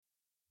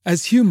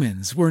As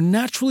humans, we're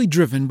naturally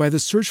driven by the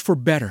search for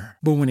better.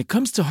 But when it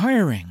comes to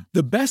hiring,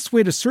 the best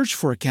way to search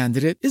for a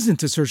candidate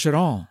isn't to search at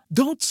all.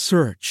 Don't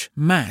search,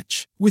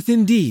 match with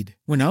Indeed.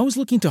 When I was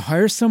looking to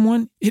hire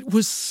someone, it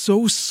was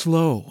so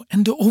slow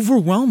and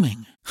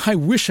overwhelming. I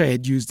wish I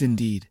had used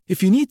Indeed.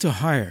 If you need to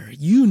hire,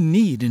 you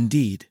need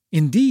Indeed.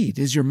 Indeed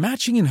is your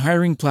matching and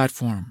hiring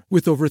platform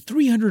with over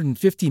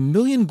 350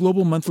 million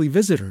global monthly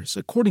visitors,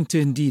 according to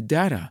Indeed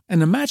data,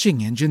 and a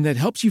matching engine that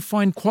helps you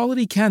find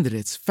quality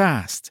candidates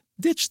fast.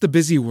 Ditch the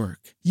busy work.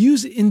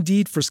 Use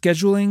Indeed for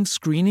scheduling,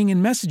 screening,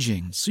 and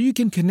messaging so you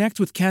can connect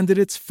with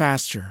candidates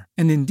faster.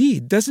 And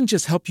Indeed doesn't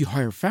just help you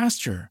hire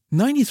faster.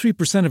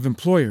 93% of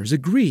employers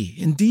agree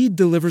Indeed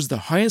delivers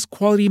the highest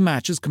quality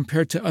matches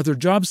compared to other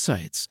job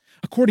sites,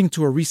 according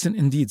to a recent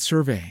Indeed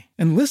survey.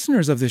 And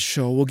listeners of this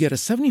show will get a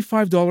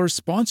 $75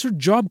 sponsored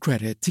job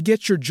credit to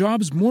get your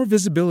jobs more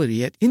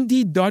visibility at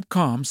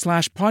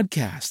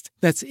Indeed.com/podcast.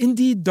 That's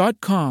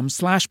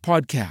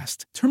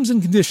Indeed.com/podcast. Terms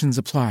and conditions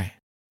apply.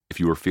 If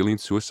you are feeling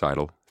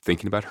suicidal,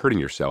 thinking about hurting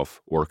yourself,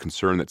 or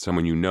concerned that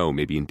someone you know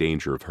may be in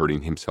danger of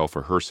hurting himself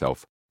or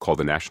herself, call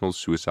the National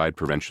Suicide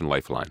Prevention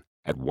Lifeline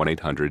at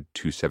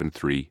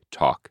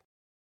 1-800-273-TALK,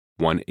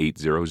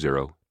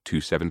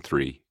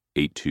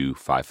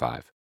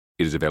 1-800-273-8255.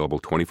 It is available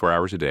 24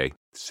 hours a day,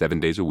 7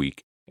 days a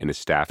week, and is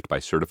staffed by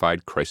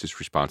certified crisis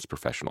response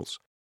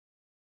professionals.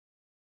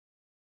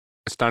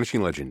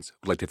 Astonishing Legends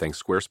would like to thank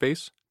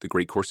Squarespace, The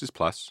Great Courses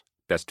Plus,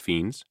 Best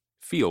Fiends,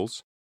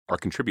 Feels, our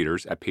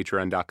contributors at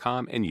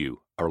patreon.com, and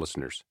you, our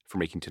listeners, for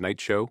making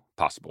tonight's show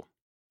possible.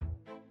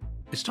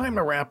 It's time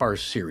to wrap our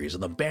series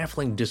on the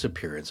baffling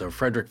disappearance of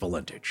Frederick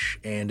Valentich,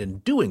 and in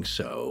doing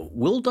so,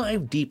 we'll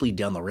dive deeply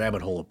down the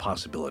rabbit hole of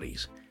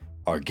possibilities.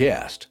 Our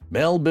guest,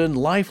 Melbourne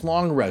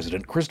lifelong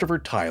resident Christopher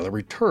Tyler,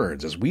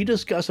 returns as we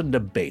discuss and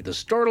debate the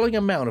startling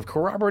amount of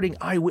corroborating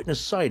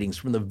eyewitness sightings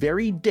from the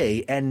very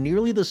day and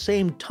nearly the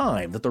same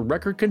time that the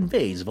record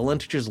conveys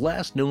Valentich's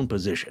last known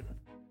position.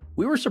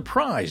 We were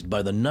surprised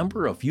by the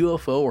number of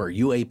UFO or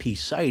UAP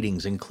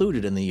sightings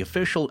included in the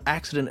official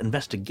accident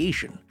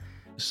investigation.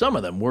 Some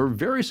of them were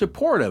very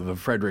supportive of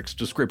Frederick's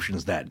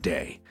descriptions that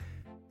day.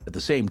 At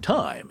the same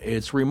time,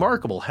 it's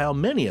remarkable how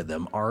many of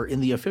them are in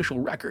the official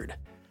record.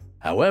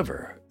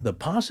 However, the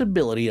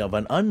possibility of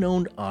an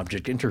unknown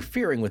object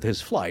interfering with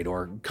his flight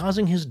or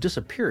causing his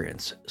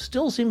disappearance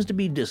still seems to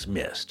be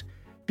dismissed,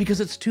 because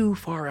it's too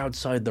far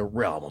outside the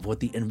realm of what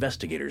the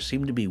investigators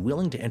seem to be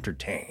willing to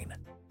entertain.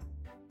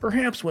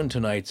 Perhaps when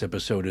tonight's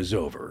episode is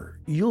over,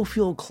 you'll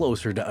feel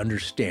closer to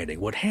understanding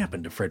what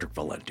happened to Frederick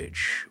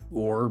Valentich,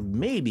 or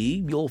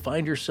maybe you'll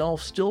find yourself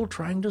still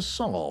trying to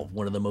solve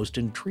one of the most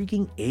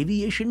intriguing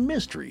aviation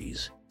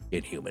mysteries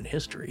in human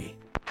history.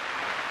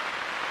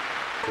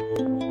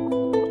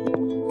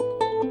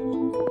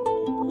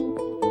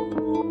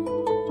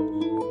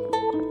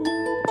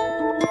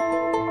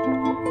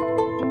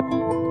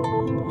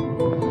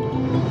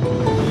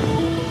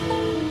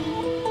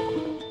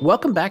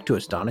 Welcome back to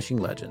Astonishing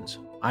Legends.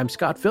 I'm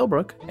Scott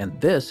Philbrook,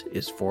 and this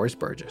is Forrest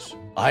Burgess.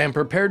 I am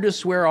prepared to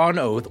swear on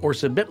oath or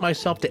submit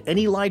myself to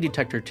any lie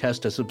detector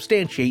test to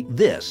substantiate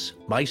this,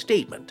 my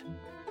statement.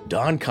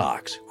 Don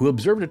Cox, who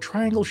observed a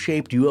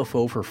triangle-shaped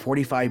UFO for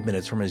 45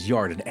 minutes from his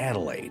yard in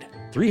Adelaide,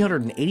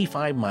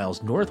 385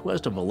 miles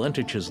northwest of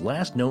Valentich's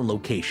last known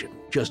location,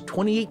 just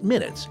 28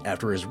 minutes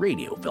after his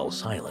radio fell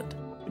silent.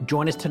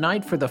 Join us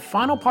tonight for the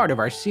final part of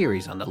our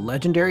series on the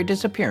legendary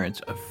disappearance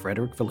of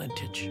Frederick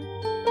Valentich.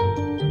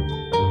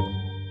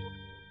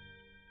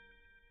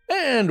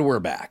 And we're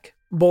back.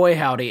 Boy,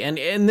 howdy. And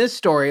in this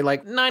story,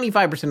 like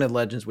 95% of the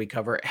legends we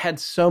cover had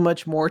so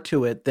much more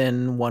to it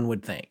than one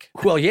would think.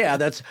 Well, yeah,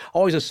 that's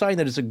always a sign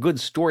that it's a good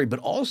story, but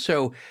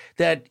also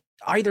that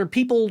either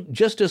people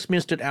just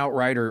dismissed it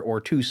outright or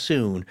too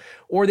soon,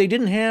 or they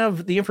didn't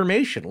have the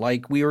information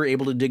like we were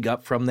able to dig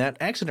up from that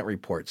accident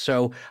report.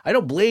 So I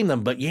don't blame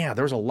them, but yeah,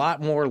 there's a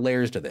lot more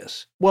layers to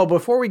this. Well,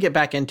 before we get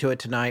back into it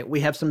tonight,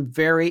 we have some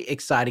very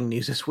exciting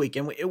news this week,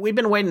 and we've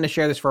been waiting to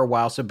share this for a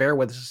while, so bear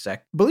with us a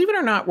sec. Believe it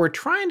or not, we're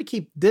trying to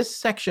keep this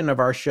section of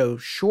our show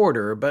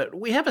shorter, but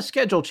we have a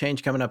schedule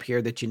change coming up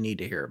here that you need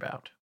to hear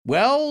about.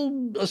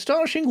 Well,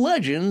 Astonishing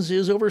Legends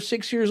is over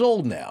 6 years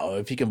old now,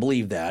 if you can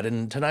believe that,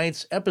 and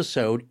tonight's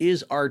episode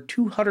is our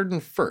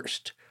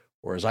 201st,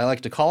 or as I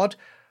like to call it,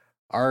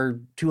 our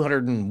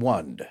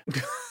 201.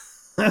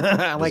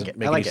 I like it.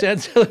 Make I like any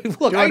sense?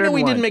 Look, I know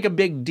we 201. didn't make a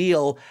big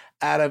deal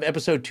out of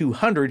episode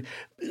 200.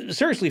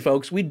 Seriously,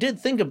 folks, we did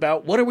think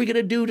about what are we going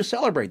to do to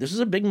celebrate. This is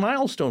a big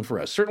milestone for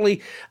us.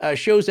 Certainly,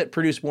 shows that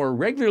produce more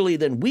regularly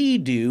than we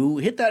do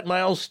hit that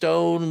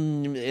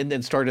milestone and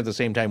then start at the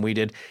same time we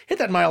did. Hit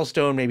that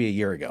milestone maybe a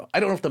year ago. I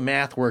don't know if the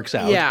math works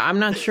out. Yeah, I'm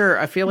not sure.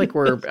 I feel like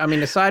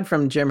aside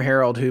from Jim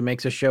Harold, who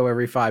makes a show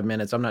every 5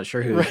 minutes, I'm not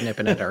sure who's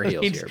nipping at our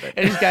heels here. But.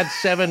 And he's got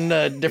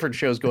 7 different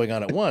shows going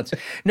on at once.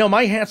 No,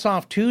 my hat's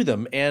off to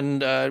them,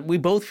 and we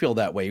both feel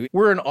that way.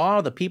 We're in awe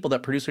of the people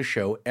that produce a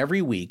show every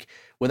week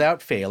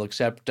without fail,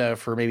 except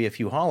for maybe a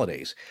few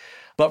holidays.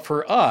 But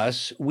for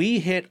us, we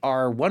hit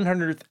our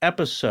 100th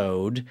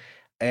episode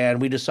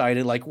And we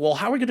decided, like, well,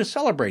 how are we going to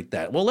celebrate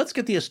that? Well, let's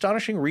get the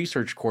Astonishing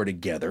Research Corps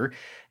together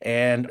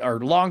and our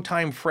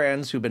longtime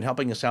friends who've been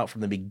helping us out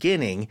from the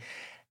beginning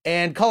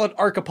and call it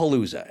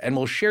Archipalooza. And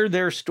we'll share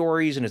their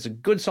stories, and it's a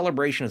good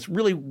celebration. It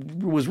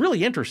was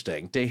really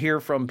interesting to hear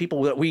from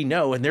people that we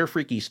know and their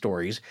freaky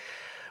stories.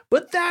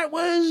 But that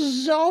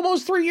was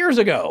almost 3 years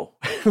ago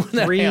when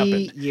that 3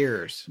 happened.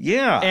 years.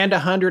 Yeah. And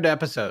 100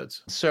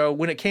 episodes. So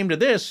when it came to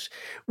this,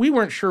 we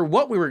weren't sure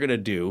what we were going to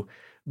do.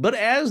 But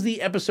as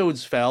the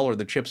episodes fell, or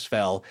the chips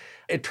fell,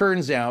 it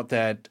turns out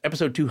that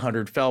episode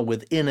 200 fell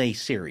within a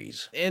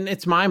series. And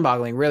it's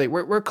mind-boggling, really.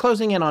 We're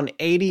closing in on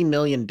 80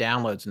 million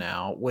downloads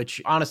now,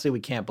 which honestly we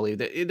can't believe.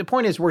 The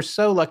point is we're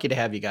so lucky to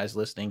have you guys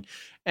listening.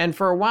 And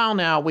for a while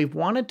now, we've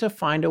wanted to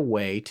find a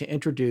way to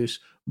introduce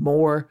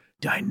more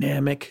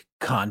dynamic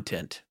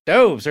content.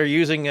 Oh, so you're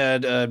using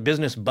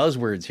business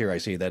buzzwords here, I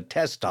see, that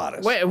Tess taught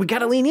us. Wait, we got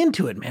to lean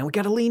into it, man. We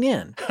got to lean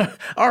in.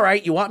 All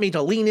right, you want me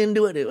to lean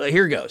into it?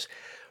 Here goes.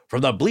 From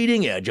the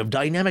bleeding edge of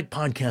dynamic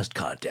podcast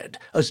content,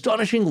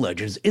 Astonishing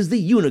Legends is the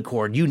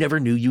unicorn you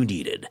never knew you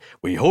needed.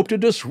 We hope to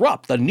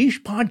disrupt the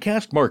niche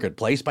podcast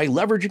marketplace by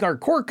leveraging our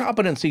core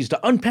competencies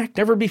to unpack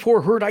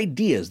never-before-heard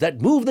ideas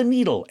that move the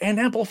needle and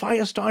amplify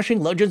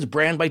Astonishing Legends'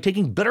 brand by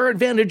taking better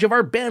advantage of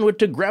our bandwidth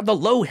to grab the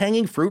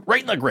low-hanging fruit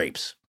right in the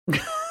grapes.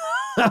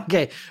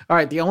 Okay. All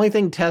right. The only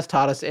thing Tess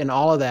taught us in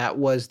all of that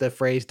was the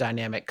phrase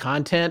dynamic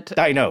content.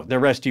 I know. The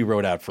rest you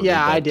wrote out for me.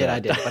 Yeah, I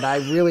did. But I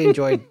really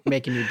enjoyed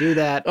making you do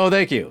that. Oh,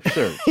 thank you.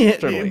 Sure.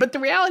 Certainly. But the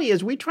reality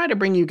is we try to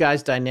bring you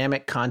guys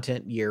dynamic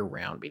content year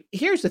round.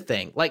 Here's the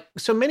thing. Like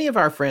so many of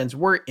our friends,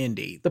 we're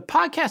indie. The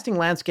podcasting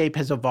landscape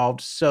has evolved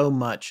so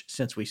much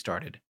since we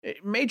started.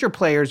 Major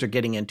players are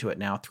getting into it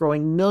now,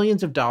 throwing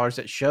millions of dollars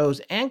at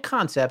shows and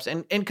concepts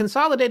and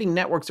consolidating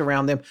networks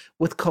around them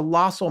with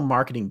colossal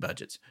marketing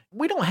budgets.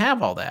 We don't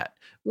have all that.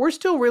 We're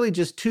still really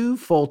just 2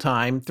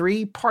 full-time,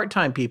 3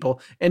 part-time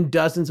people, and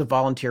dozens of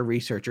volunteer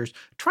researchers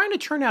trying to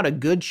churn out a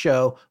good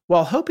show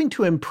while hoping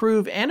to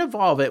improve and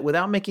evolve it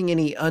without making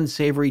any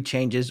unsavory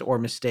changes or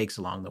mistakes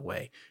along the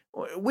way.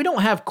 We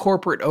don't have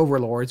corporate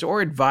overlords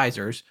or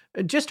advisors,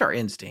 just our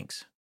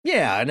instincts.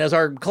 Yeah, and as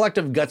our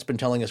collective gut's been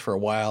telling us for a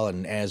while,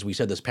 and as we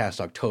said this past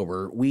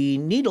October, we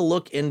need to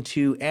look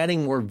into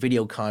adding more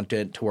video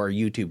content to our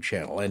YouTube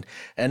channel and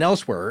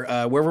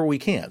elsewhere, wherever we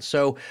can.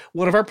 So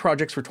one of our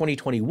projects for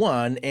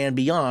 2021 and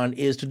beyond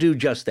is to do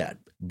just that.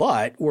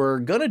 But we're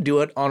going to do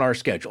it on our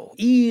schedule,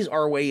 ease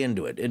our way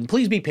into it. And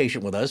please be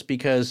patient with us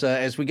because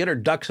as we get our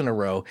ducks in a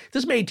row,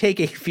 this may take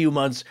a few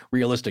months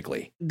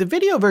realistically. The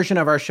video version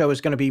of our show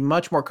is going to be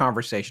much more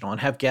conversational and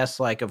have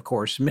guests like, of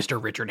course,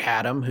 Mr. Richard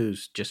Haddam,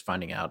 who's just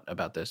finding out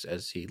about this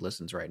as he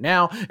listens right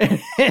now,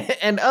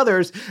 and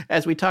others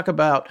as we talk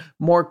about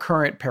more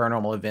current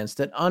paranormal events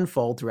that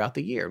unfold throughout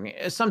the year. I mean,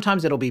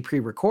 sometimes it'll be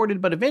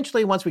pre-recorded, but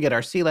eventually, once we get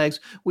our sea legs,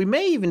 we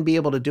may even be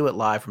able to do it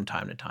live from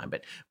time to time.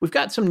 But we've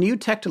got some new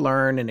tech to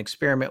learn and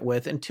experiment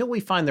with until we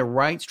find the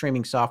right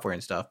streaming software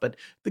and stuff. But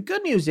the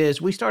good news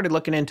is we started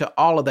looking into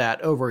all of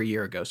that over a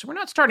year ago. So we're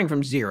not starting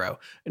from zero.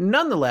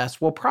 Nonetheless,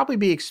 we'll probably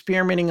be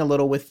experimenting a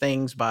little with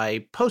things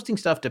by posting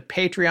stuff to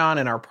Patreon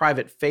and our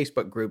private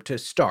Facebook group to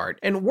start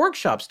and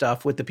workshop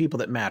stuff with the people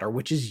that matter,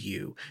 which is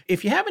you.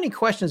 If you have any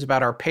questions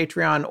about our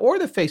Patreon or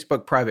the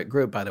Facebook private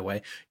group, by the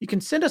way, you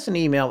can send us an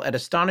email at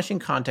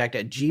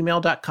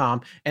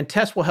astonishingcontact@gmail.com and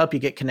Tess will help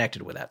you get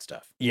connected with that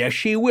stuff. Yes,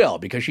 she will,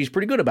 because she's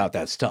pretty good about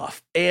that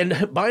stuff. And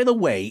by the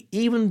way,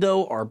 even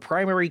though our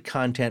primary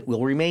content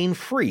will remain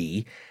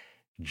free,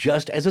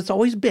 just as it's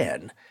always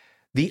been,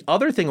 the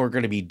other thing we're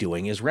going to be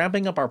doing is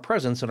ramping up our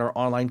presence in our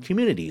online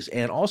communities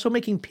and also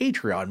making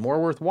Patreon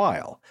more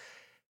worthwhile.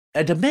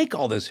 And to make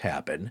all this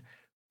happen,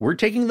 we're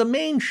taking the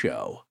main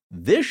show,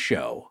 this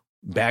show,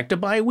 back to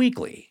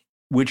bi-weekly,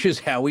 which is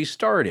how we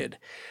started,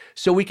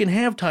 so we can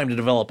have time to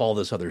develop all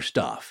this other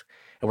stuff.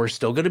 And we're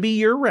still going to be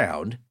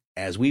year-round,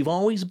 as we've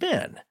always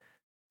been.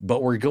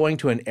 But we're going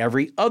to an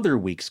every other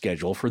week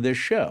schedule for this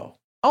show.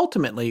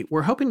 Ultimately,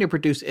 we're hoping to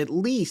produce at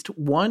least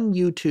one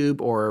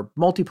YouTube or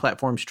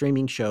multi-platform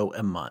streaming show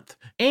a month.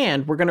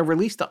 And we're going to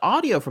release the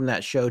audio from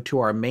that show to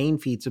our main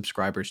feed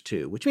subscribers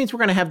too, which means we're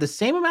going to have the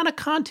same amount of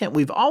content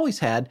we've always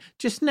had,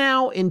 just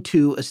now in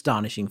 2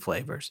 astonishing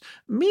flavors.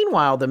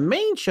 Meanwhile, the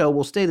main show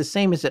will stay the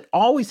same as it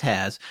always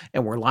has,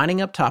 and we're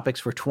lining up topics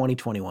for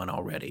 2021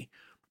 already.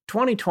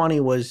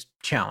 2020 was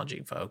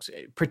challenging, folks,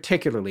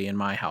 particularly in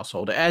my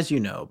household, as you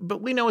know, but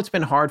we know it's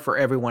been hard for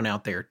everyone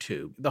out there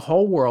too. The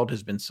whole world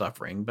has been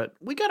suffering, but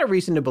we got a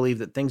reason to believe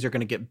that things are going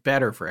to get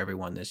better for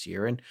everyone this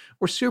year, and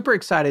we're super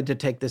excited to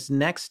take this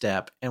next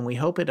step, and we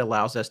hope it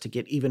allows us to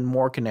get even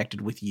more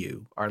connected with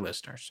you, our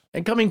listeners.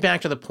 And coming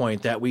back to the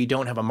point that we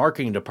don't have a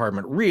marketing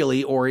department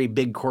really, or a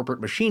big corporate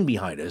machine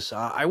behind us,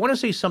 I want to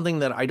say something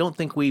that I don't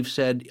think we've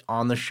said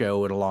on the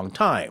show in a long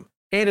time.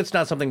 And it's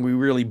not something we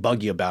really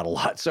bug you about a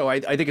lot, so I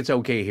think it's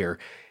okay here.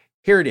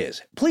 Here it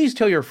is. Please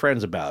tell your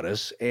friends about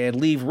us and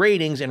leave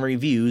ratings and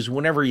reviews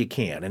whenever you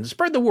can. And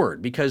spread the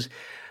word, because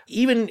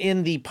even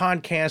in the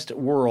podcast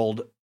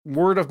world,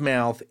 word of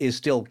mouth is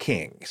still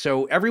king.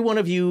 So every one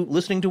of you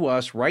listening to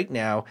us right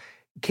now,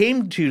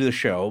 came to the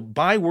show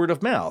by word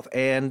of mouth.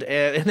 And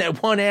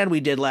that one ad we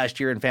did last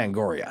year in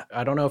Fangoria.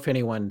 I don't know if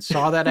anyone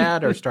saw that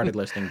ad or started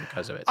listening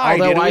because of it.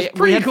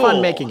 We had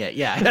fun making it.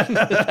 Yeah,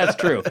 that's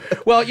true.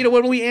 Well,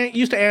 when we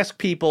used to ask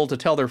people to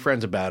tell their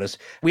friends about us,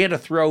 we had to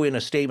throw in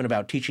a statement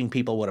about teaching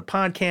people what a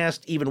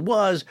podcast even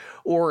was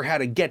or how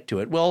to get to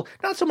it. Well,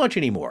 not so much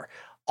anymore.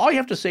 All you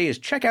have to say is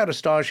check out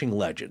Astonishing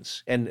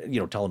Legends and,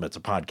 tell them it's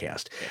a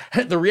podcast.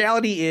 Yeah. The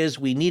reality is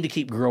we need to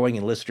keep growing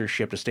in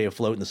listenership to stay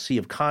afloat in the sea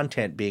of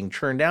content being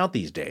churned out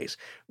these days.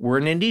 We're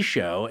an indie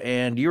show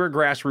and you're a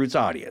grassroots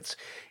audience.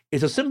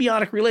 It's a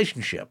symbiotic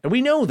relationship, and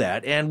we know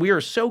that, and we are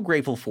so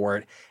grateful for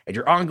it and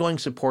your ongoing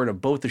support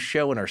of both the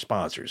show and our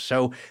sponsors.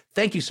 So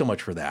thank you so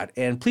much for that,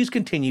 and please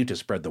continue to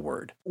spread the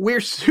word. We're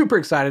super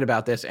excited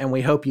about this, and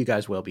we hope you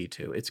guys will be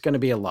too. It's going to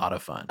be a lot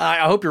of fun.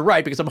 I hope you're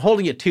right, because I'm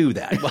holding you to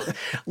that.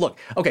 Look,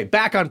 okay,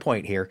 back on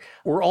point here.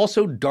 We're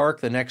also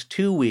dark the next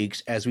 2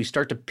 weeks as we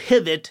start to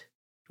pivot.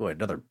 Boy,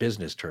 another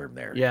business term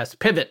there. Yes,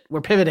 pivot.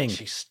 We're pivoting.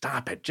 Jeez,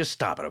 stop it. Just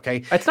stop it,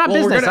 okay? It's not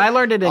business. I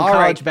learned it in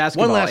college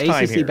basketball,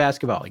 ACC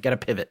basketball. You got to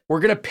pivot. We're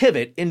going to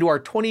pivot into our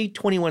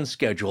 2021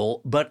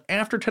 schedule, but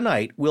after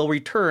tonight, we'll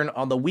return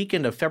on the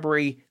weekend of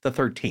February the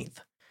 13th.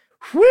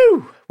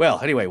 Whew! Well,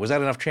 anyway, was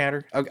that enough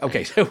chatter?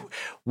 Okay, so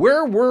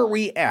where were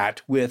we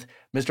at with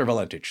Mr.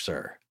 Valentich,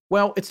 sir?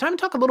 Well, it's time to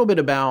talk a little bit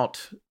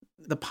about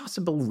the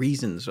possible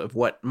reasons of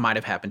what might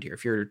have happened here.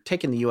 If you're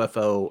taking the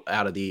UFO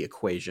out of the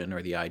equation,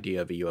 or the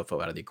idea of a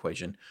UFO out of the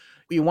equation,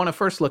 you want to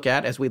first look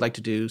at, as we like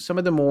to do, some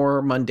of the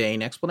more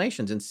mundane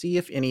explanations and see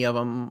if any of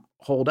them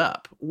hold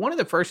up. One of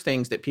the first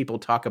things that people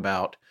talk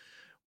about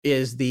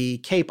is the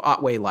Cape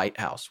Otway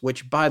Lighthouse,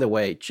 which, by the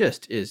way,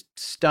 just is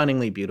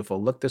stunningly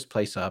beautiful. Look this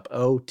place up,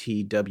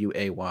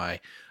 Otway.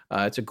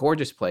 It's a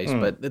gorgeous place,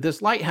 but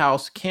this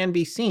lighthouse can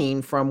be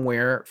seen from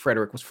where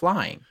Frederick was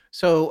flying.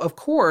 So, of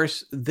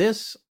course,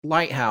 this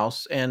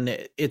lighthouse and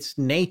its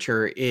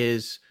nature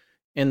is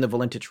in the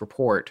Valentich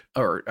report,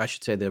 or I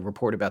should say the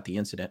report about the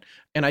incident.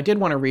 And I did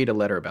want to read a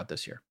letter about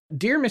this here.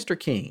 Dear Mr.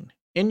 Keene,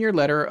 in your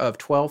letter of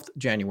 12th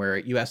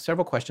January, you asked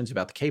several questions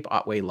about the Cape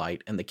Otway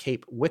Light and the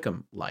Cape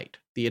Wickham Light.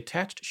 The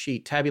attached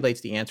sheet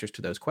tabulates the answers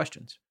to those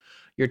questions.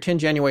 Your 10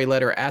 January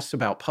letter asks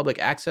about public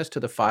access to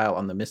the file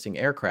on the missing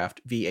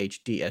aircraft,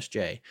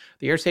 VHDSJ.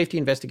 The Air Safety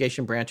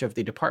Investigation Branch of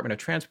the Department of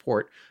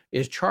Transport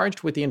is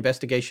charged with the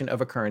investigation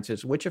of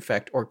occurrences which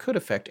affect or could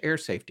affect air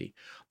safety.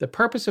 The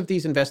purpose of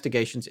these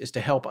investigations is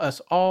to help us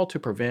all to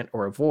prevent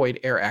or avoid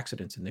air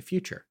accidents in the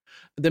future.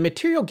 The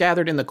material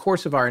gathered in the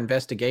course of our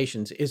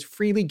investigations is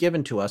freely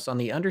given to us on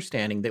the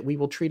understanding that we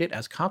will treat it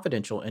as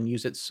confidential and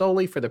use it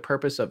solely for the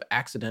purpose of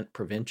accident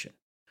prevention.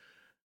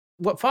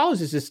 What follows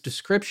is this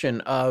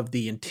description of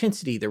the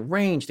intensity, the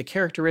range, the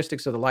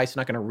characteristics of the lights. I'm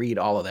not going to read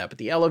all of that, but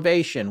the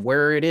elevation,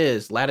 where it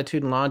is,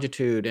 latitude and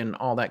longitude, and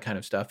all that kind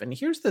of stuff. And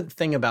here's the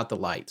thing about the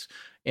lights.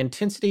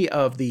 Intensity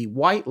of the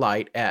white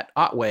light at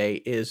Otway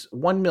is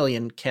 1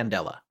 million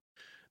candela.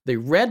 The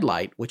red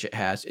light, which it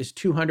has, is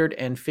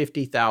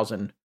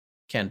 250,000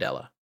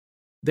 candela.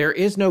 There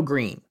is no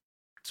green.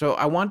 So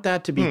I want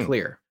that to be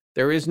clear.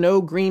 There is no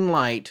green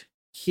light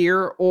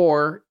here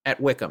or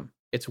at Wickham.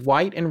 It's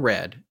white and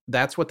red.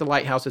 That's what the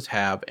lighthouses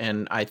have,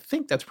 and I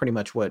think that's pretty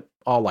much what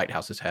all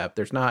lighthouses have.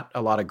 There's not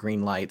a lot of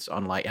green lights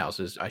on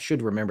lighthouses. I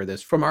should remember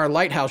this from our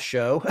lighthouse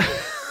show.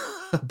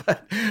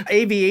 But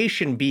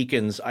aviation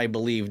beacons, I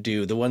believe,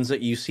 do. The ones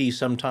that you see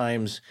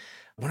sometimes.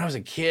 When I was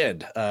a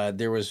kid,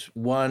 there was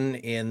one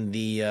in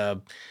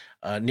the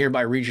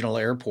nearby regional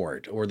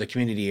airport or the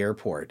community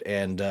airport,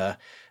 and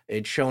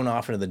it shone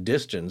off into the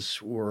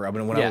distance. When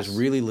I was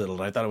really little,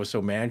 and I thought it was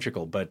so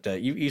magical. But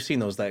you've seen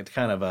those that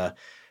kind of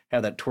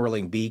have that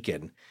twirling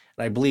beacon.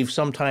 And I believe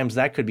sometimes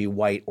that could be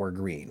white or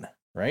green,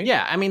 right?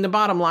 Yeah, I mean, the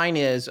bottom line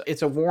is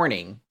it's a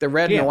warning. The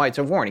red and the white's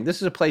a warning. This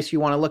is a place you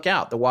want to look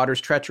out. The water's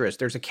treacherous.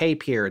 There's a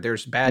cape here.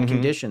 There's bad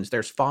conditions.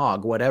 There's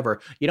fog,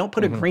 whatever. You don't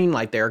put a green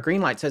light there. A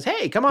green light says,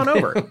 hey, come on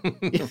over.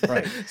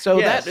 Right. So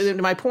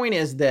my point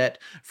is that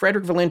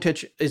Frederick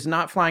Valentich is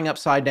not flying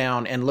upside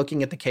down and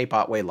looking at the Cape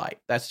Otway light.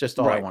 That's just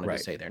all I wanted to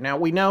say there. Now,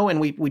 we know, and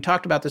we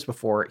talked about this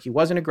before, he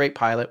wasn't a great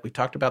pilot. We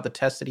talked about the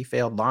tests that he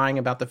failed, lying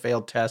about the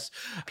failed tests,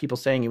 people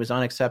saying he was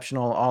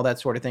unexceptional, all that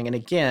sort of thing. And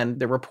again,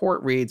 the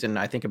report reads, and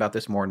I think about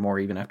this more and more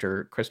even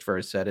after Christopher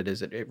has said it,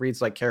 is it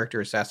reads like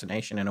character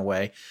assassination in a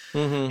way.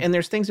 And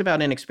there's things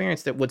about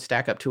inexperience that would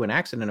stack up to an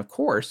accident, of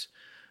course,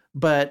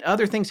 but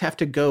other things have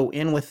to go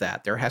in with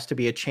that. There has to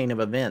be a chain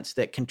of events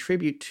that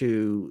contribute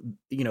to,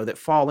 that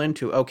fall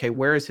into, okay,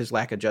 where is his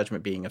lack of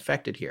judgment being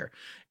affected here?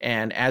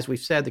 And as we've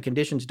said, the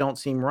conditions don't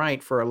seem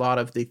right for a lot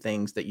of the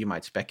things that you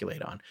might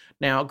speculate on.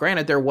 Now,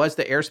 granted, there was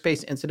the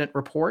airspace incident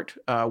report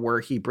where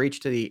he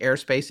breached the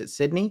airspace at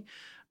Sydney.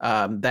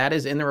 That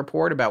is in the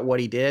report about what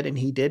he did, and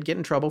he did get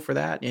in trouble for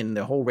that. And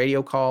the whole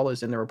radio call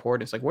is in the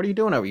report. It's like, what are you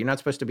doing over here? You're not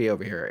supposed to be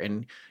over here.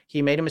 And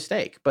he made a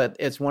mistake, but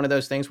it's one of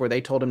those things where they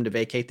told him to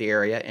vacate the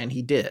area, and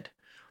he did.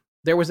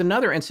 There was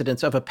another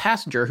incident of a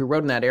passenger who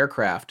rode in that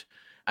aircraft.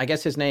 I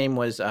guess his name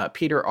was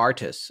Peter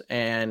Artis,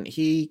 and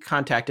he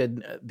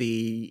contacted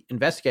the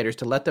investigators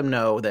to let them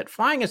know that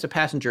flying as a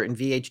passenger in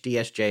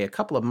VHDSJ a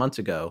couple of months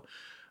ago,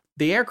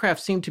 the aircraft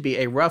seemed to be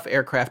a rough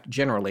aircraft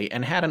generally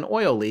and had an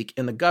oil leak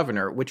in the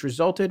governor, which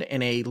resulted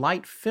in a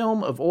light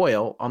film of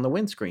oil on the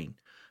windscreen.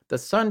 The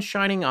sun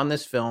shining on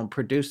this film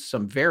produced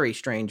some very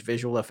strange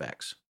visual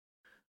effects.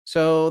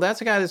 So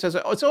that's a guy that says,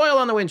 oh, it's oil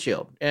on the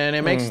windshield, and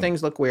it makes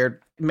things look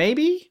weird.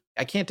 Maybe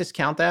I can't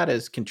discount that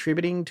as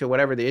contributing to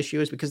whatever the issue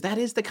is, because that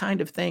is the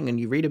kind of thing, and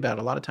you read about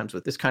a lot of times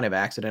with this kind of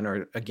accident,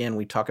 or again,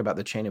 we talk about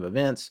the chain of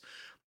events.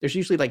 There's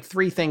usually like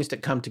three things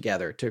that come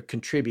together to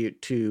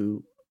contribute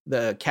to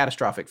the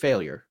catastrophic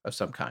failure of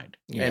some kind.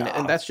 Yeah.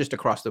 And that's just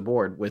across the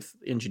board with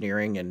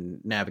engineering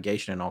and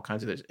navigation and all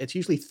kinds of this. It's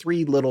usually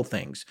three little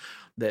things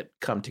that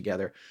come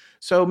together.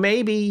 So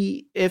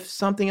maybe if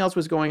something else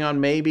was going on,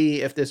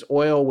 maybe if this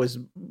oil was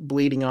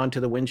bleeding onto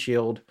the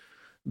windshield,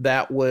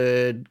 that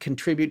would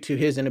contribute to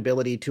his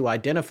inability to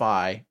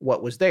identify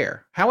what was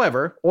there.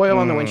 However, oil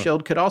on the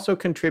windshield could also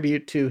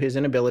contribute to his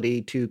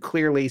inability to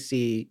clearly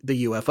see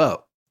the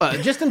UFO.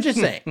 I'm just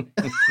saying.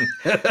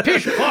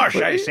 Pish posh,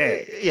 I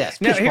say. Yes,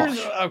 now, pish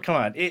posh. Oh, come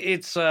on.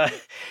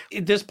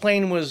 This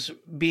plane was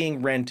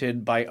being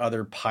rented by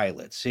other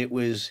pilots. It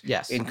was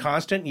in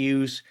constant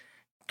use,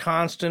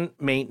 constant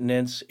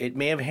maintenance. It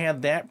may have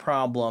had that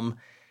problem,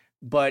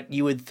 but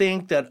you would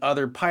think that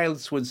other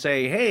pilots would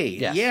say, hey,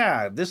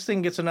 yeah, this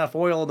thing gets enough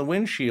oil in the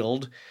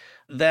windshield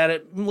that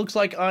it looks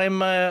like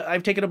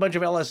I've taken a bunch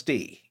of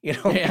LSD. You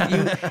know,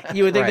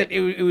 you would think that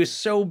it was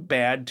so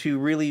bad to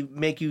really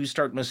make you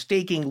start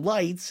mistaking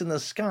lights in the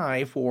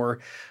sky for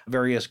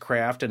various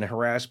craft and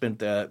harassment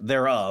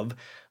thereof.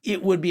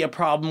 It would be a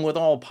problem with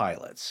all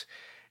pilots.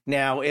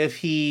 Now, if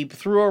he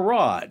threw a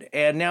rod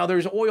and now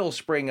there's oil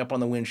spraying up on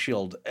the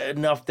windshield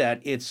enough that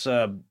it's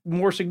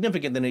more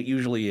significant than it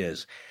usually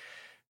is,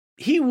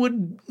 he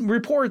would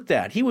report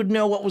that. He would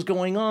know what was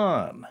going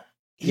on.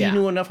 He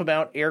knew enough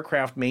about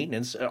aircraft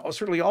maintenance.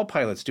 Certainly all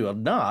pilots do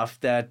enough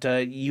that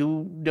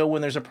you know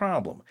when there's a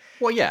problem.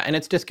 Well, yeah, and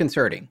it's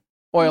disconcerting.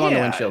 Oil on the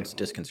windshield's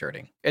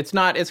disconcerting. It's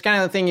not. It's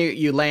kind of the thing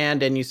you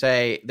land and you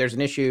say, there's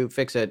an issue,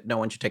 fix it. No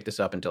one should take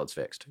this up until it's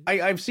fixed.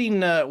 I've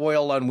seen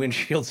oil on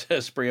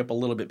windshields spray up a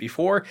little bit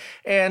before,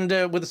 and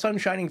with the sun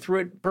shining through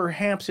it,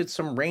 perhaps it's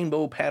some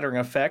rainbow pattern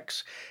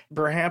effects.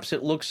 Perhaps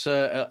it looks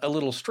a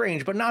little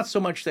strange, but not so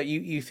much that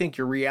you think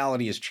your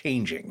reality is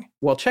changing.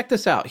 Well, check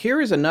this out. Here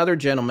is another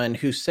gentleman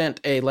who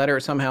sent a letter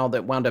somehow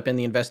that wound up in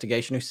the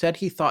investigation who said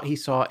he thought he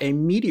saw a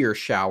meteor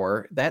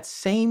shower that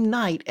same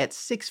night at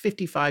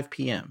 6:55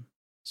 p.m.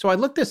 So I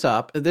looked this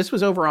up. This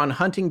was over on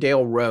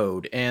Huntingdale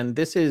Road, and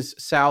this is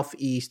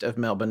southeast of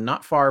Melbourne,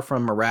 not far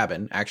from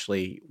Moorabbin,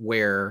 actually,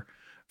 where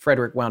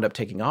Frederick wound up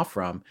taking off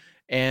from.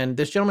 And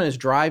this gentleman is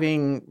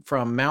driving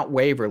from Mount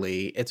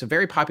Waverly. It's a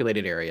very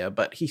populated area,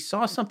 but he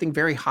saw something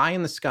very high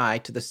in the sky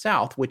to the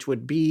south, which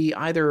would be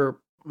either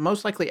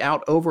most likely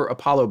out over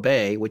Apollo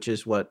Bay, which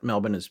is what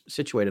Melbourne is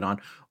situated on,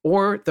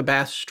 or the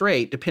Bass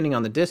Strait, depending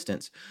on the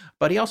distance.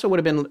 But he also would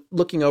have been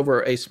looking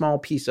over a small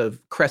piece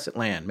of crescent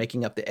land,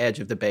 making up the edge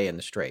of the bay and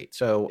the strait.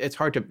 So it's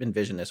hard to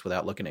envision this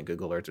without looking at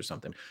Google Earth or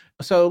something.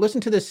 So listen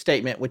to this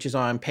statement, which is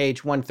on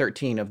page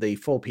 113 of the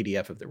full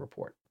PDF of the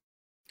report.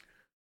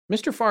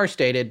 Mr. Farr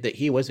stated that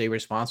he was a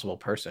responsible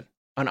person,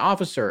 an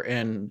officer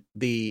in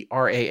the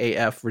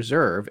RAAF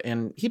Reserve,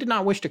 and he did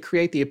not wish to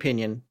create the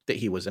opinion that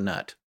he was a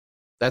nut.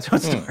 That's how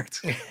it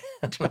starts.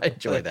 I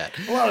enjoy that.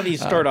 A lot of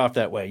these start off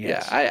that way,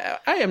 yes. Yeah,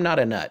 I am not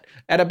a nut.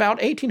 At about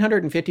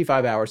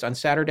 1,855 hours on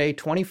Saturday,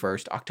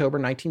 21st, October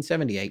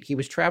 1978, he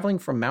was traveling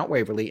from Mount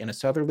Waverly in a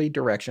southerly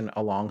direction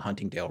along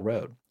Huntingdale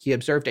Road. He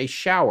observed a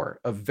shower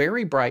of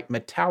very bright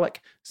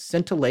metallic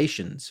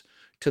scintillations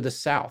to the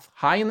south,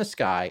 high in the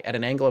sky at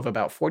an angle of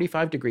about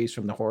 45 degrees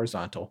from the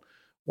horizontal,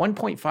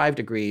 1.5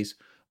 degrees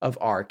of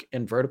arc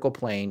in vertical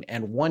plane,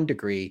 and 1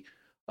 degree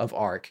of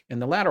arc in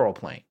the lateral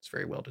plane. It's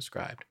very well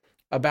described.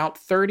 About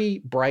 30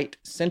 bright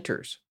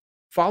centers,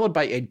 followed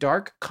by a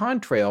dark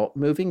contrail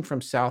moving from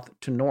south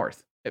to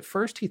north. At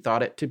first, he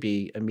thought it to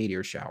be a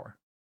meteor shower.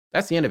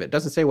 That's the end of it. It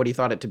doesn't say what he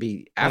thought it to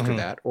be after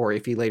that, or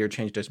if he later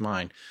changed his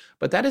mind.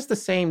 But that is the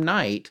same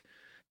night,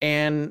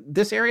 and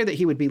this area that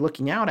he would be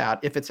looking out at,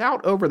 if it's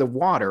out over the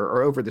water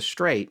or over the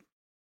strait,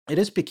 it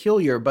is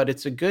peculiar, but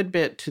it's a good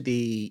bit to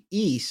the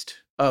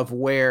east of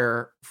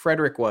where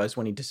Frederick was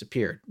when he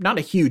disappeared. Not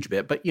a huge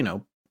bit, but,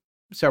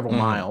 several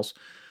miles,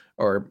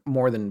 or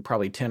more than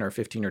probably 10 or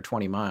 15 or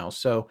 20 miles.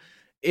 So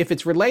if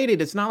it's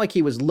related, it's not like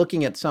he was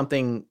looking at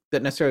something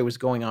that necessarily was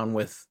going on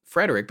with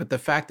Frederick, but the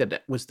fact that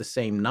it was the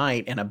same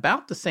night and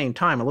about the same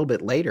time, a little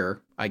bit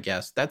later, I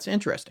guess, that's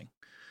interesting.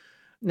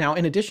 Now,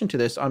 in addition to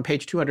this, on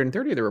page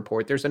 230 of the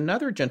report, there's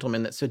another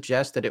gentleman that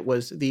suggests that it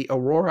was the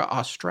Aurora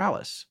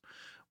Australis,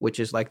 which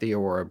is like the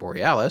Aurora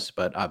Borealis,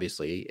 but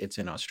obviously it's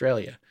in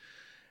Australia.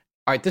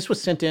 All right, this was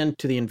sent in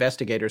to the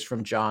investigators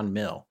from John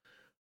Mill.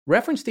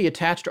 Reference the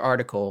attached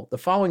article. The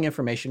following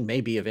information may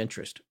be of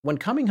interest. When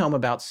coming home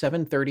about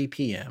 7:30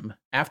 p.m.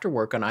 after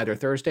work on either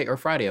Thursday or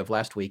Friday of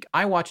last week,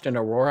 I watched an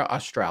aurora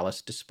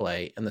australis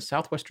display in the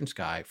southwestern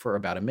sky for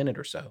about a minute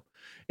or so.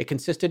 It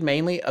consisted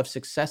mainly of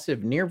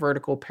successive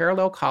near-vertical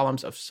parallel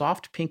columns of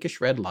soft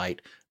pinkish-red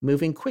light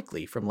moving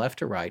quickly from left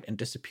to right and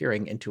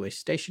disappearing into a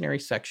stationary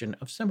section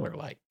of similar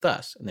light.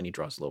 Thus, and then he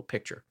draws a little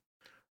picture.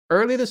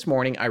 Early this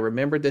morning, I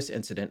remembered this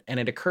incident, and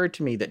it occurred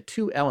to me that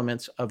two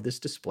elements of this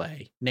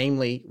display,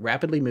 namely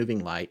rapidly moving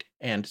light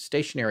and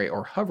stationary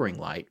or hovering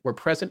light, were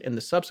present in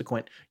the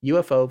subsequent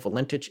UFO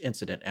Valentich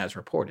incident as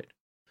reported.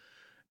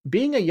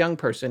 Being a young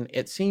person,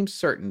 it seems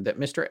certain that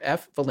Mr.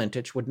 F.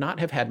 Valentich would not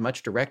have had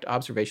much direct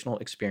observational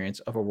experience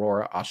of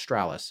aurora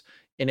australis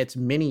in its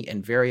many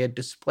and varied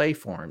display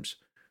forms,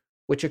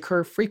 which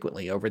occur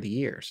frequently over the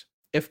years.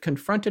 If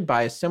confronted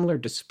by a similar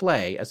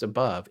display as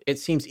above, it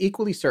seems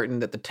equally certain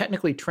that the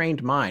technically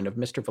trained mind of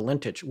Mr.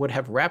 Valentich would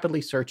have rapidly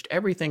searched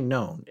everything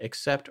known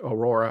except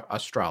aurora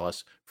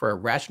australis for a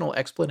rational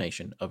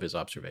explanation of his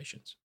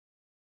observations.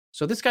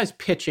 So this guy's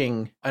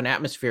pitching an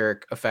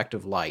atmospheric effect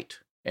of light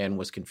and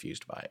was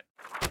confused by it.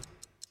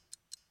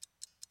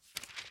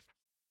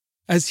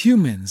 As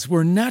humans,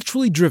 we're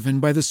naturally driven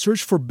by the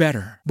search for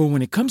better. But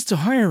when it comes to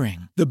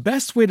hiring, the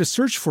best way to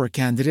search for a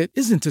candidate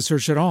isn't to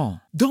search at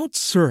all. Don't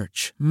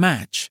search,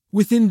 match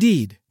with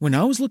Indeed. When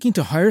I was looking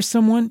to hire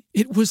someone,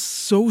 it was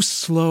so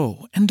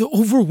slow and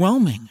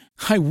overwhelming.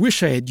 I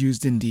wish I had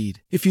used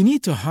Indeed. If you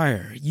need to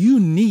hire, you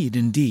need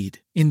Indeed.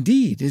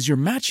 Indeed is your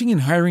matching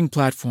and hiring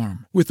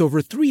platform with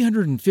over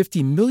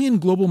 350 million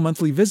global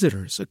monthly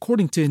visitors,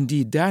 according to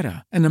Indeed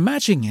data, and a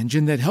matching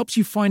engine that helps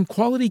you find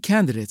quality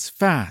candidates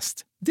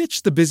fast.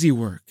 Ditch the busy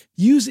work.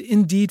 Use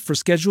Indeed for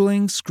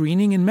scheduling,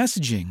 screening, and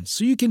messaging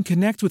so you can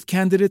connect with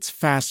candidates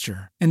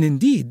faster. And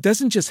Indeed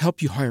doesn't just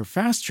help you hire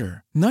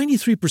faster.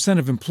 93%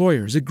 of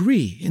employers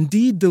agree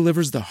Indeed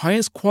delivers the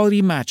highest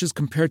quality matches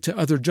compared to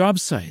other job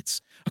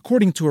sites,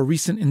 according to a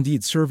recent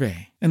Indeed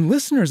survey. And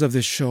listeners of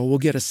this show will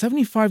get a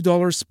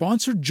 $75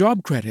 sponsored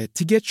job credit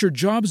to get your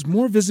jobs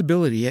more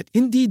visibility at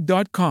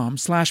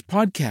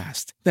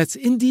Indeed.com/podcast. That's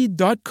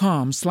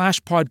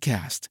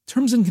Indeed.com/podcast.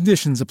 Terms and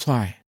conditions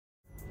apply.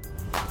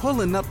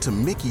 Pulling up to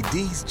Mickey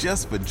D's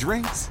just for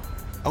drinks?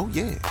 Oh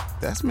yeah,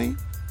 that's me.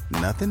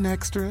 Nothing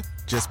extra,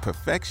 just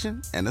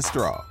perfection and a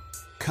straw.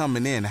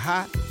 Coming in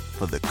hot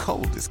for the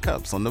coldest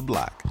cups on the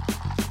block.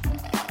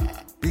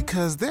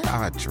 Because there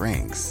are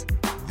drinks.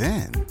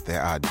 Then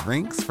there are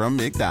drinks from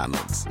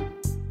McDonald's.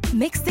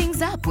 Mix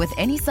things up with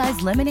any size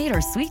lemonade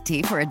or sweet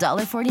tea for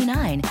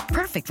 $1.49.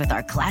 Perfect with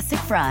our classic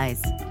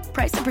fries.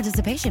 Price and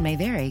participation may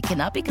vary.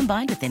 Cannot be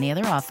combined with any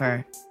other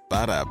offer.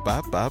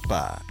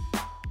 Ba-da-ba-ba-ba.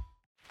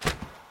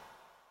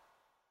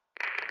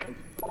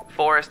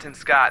 Forrest and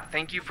Scott,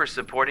 thank you for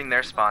supporting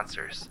their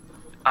sponsors.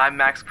 I'm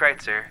Max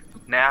Kreitzer.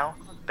 Now,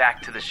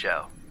 back to the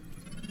show.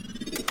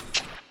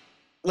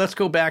 Let's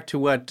go back to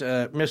what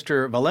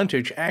Mr.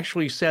 Valentich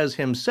actually says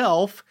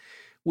himself,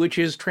 which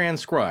is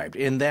transcribed,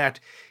 in that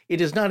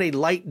it is not a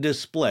light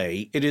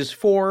display. It is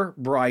four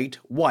bright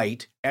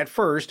white, at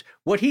first,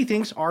 what he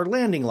thinks are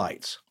landing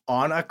lights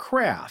on a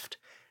craft,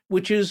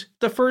 which is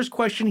the first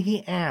question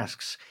he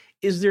asks.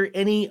 Is there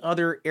any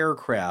other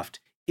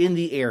aircraft in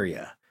the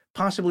area?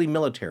 Possibly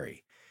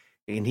military.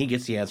 And he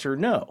gets the answer,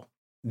 no.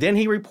 Then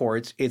he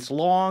reports, it's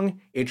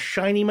long, it's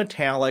shiny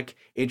metallic,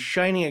 it's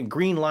shining a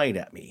green light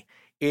at me.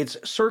 It's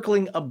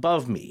circling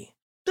above me.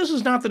 This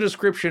is not the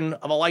description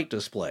of a light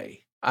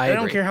display. I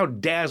don't care how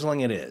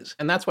dazzling it is.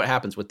 And that's what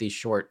happens with these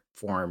short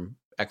form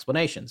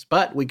explanations.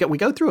 But we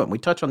go through them. We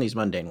touch on these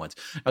mundane ones.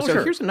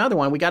 Here's another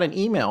one. We got an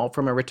email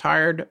from a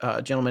retired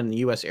gentleman in the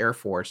U.S. Air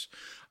Force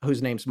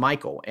whose name's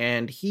Michael.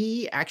 And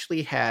he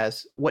actually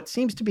has what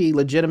seems to be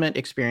legitimate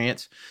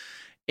experience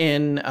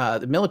in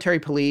the military,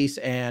 police,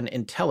 and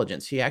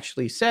intelligence. He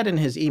actually said in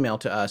his email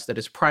to us that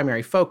his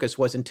primary focus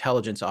was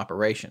intelligence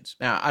operations.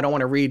 Now, I don't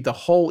want to read the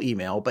whole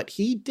email, but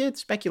he did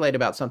speculate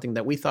about something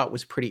that we thought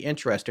was pretty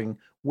interesting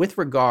with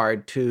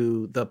regard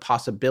to the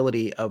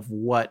possibility of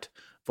what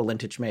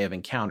Valentich may have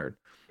encountered.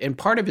 In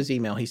part of his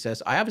email, he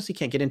says, I obviously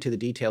can't get into the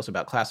details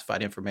about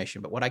classified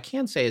information, but what I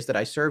can say is that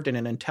I served in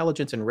an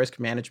intelligence and risk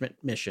management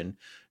mission,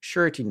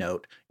 surety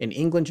note, in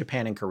England,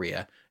 Japan, and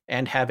Korea,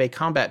 and have a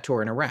combat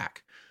tour in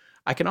Iraq.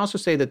 I can also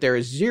say that there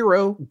is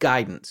zero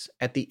guidance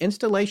at the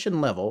installation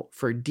level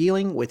for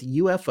dealing with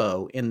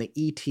UFO in the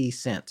ET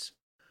sense.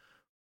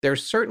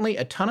 There's certainly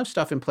a ton of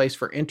stuff in place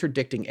for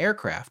interdicting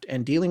aircraft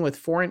and dealing with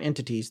foreign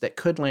entities that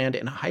could land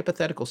in a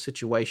hypothetical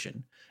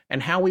situation,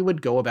 and how we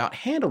would go about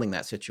handling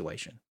that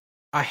situation.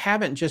 I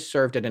haven't just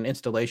served at an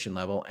installation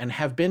level and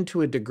have been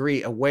to a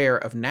degree aware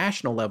of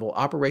national level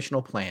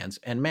operational plans,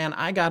 and man,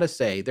 I gotta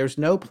say, there's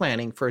no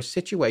planning for a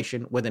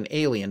situation with an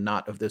alien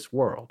not of this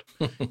world.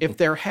 If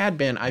there had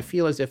been, I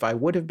feel as if I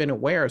would have been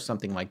aware of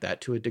something like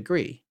that to a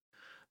degree.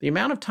 The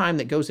amount of time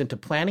that goes into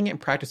planning and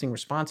practicing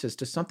responses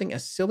to something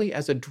as silly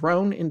as a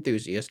drone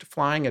enthusiast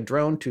flying a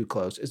drone too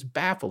close is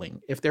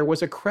baffling. If there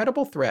was a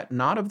credible threat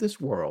not of this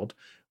world,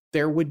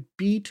 there would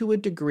be, to a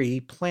degree,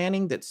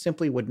 planning that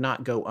simply would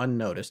not go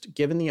unnoticed,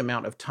 given the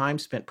amount of time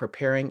spent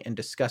preparing and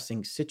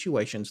discussing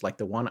situations like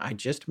the one I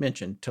just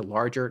mentioned to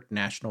larger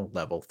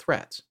national-level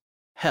threats.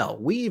 Hell,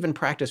 we even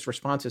practiced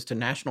responses to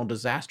national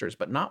disasters,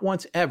 but not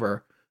once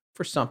ever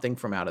for something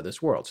from out of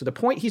this world. So the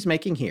point he's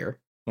making here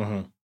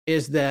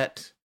is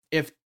that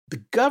if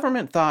the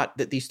government thought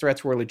that these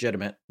threats were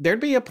legitimate, there'd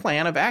be a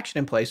plan of action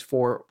in place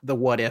for the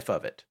what if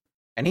of it.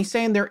 And he's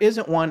saying there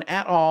isn't one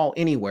at all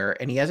anywhere,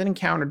 and he hasn't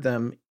encountered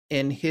them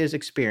in his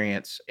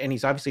experience, and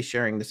he's obviously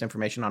sharing this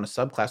information on a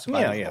subclassified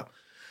level. Yeah.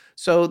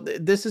 So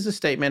this is a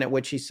statement at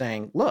which he's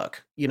saying,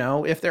 look,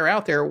 if they're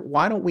out there,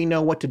 why don't we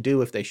know what to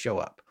do if they show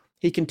up?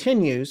 He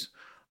continues,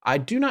 I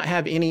do not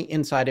have any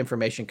inside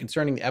information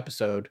concerning the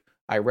episode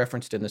I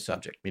referenced in the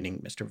subject,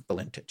 meaning Mr.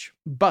 Valentich.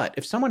 But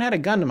if someone had a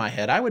gun to my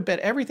head, I would bet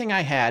everything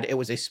I had it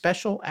was a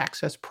special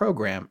access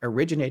program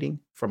originating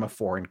from a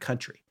foreign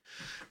country.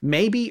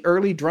 Maybe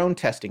early drone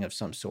testing of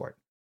some sort.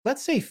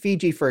 Let's say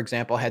Fiji, for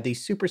example, had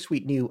these super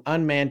sweet new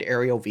unmanned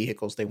aerial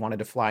vehicles they wanted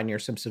to fly near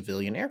some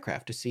civilian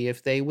aircraft to see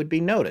if they would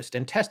be noticed,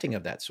 and testing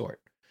of that sort.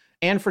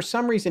 And for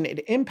some reason,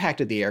 it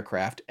impacted the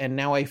aircraft, and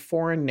now a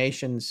foreign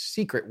nation's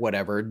secret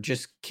whatever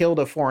just killed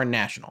a foreign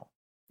national.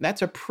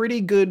 That's a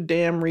pretty good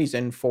damn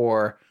reason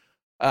for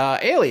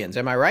aliens.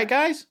 Am I right,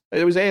 guys?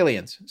 It was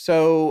aliens.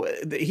 So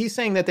he's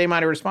saying that they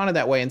might have responded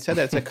that way and said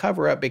that it's a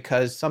cover-up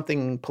because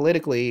something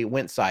politically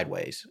went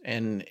sideways.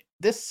 And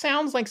this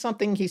sounds like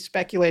something he's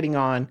speculating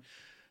on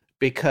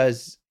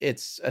because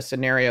it's a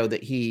scenario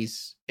that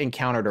he's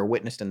encountered or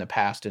witnessed in the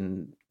past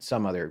in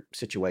some other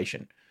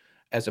situation,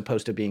 as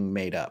opposed to being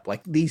made up.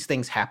 Like, these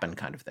things happen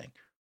kind of thing.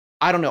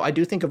 I don't know. I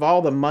do think of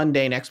all the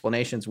mundane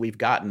explanations we've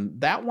gotten,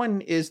 that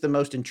one is the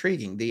most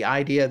intriguing. The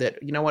idea that,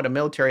 a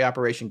military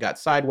operation got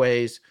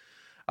sideways,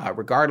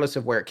 regardless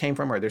of where it came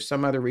from, or there's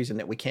some other reason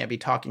that we can't be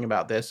talking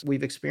about this.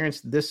 We've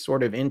experienced this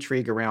sort of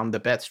intrigue around the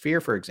Bet Sphere,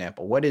 for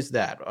example. What is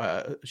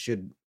that?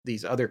 Should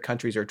these other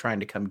countries are trying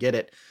to come get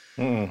it?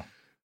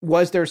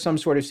 Was there some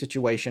sort of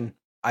situation?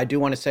 I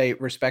do want to say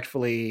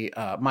respectfully,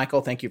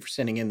 Michael, thank you for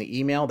sending in the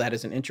email. That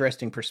is an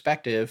interesting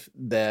perspective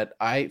that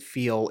I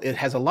feel it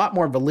has a lot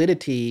more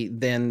validity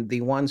than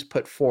the ones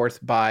put forth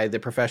by the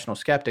professional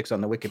skeptics on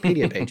the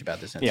Wikipedia page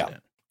about this incident. Yeah.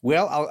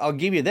 Well, I'll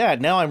give you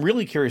that. Now I'm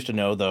really curious to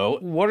know, though,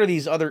 what are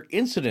these other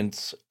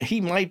incidents he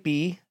might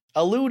be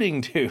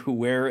alluding to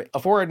where a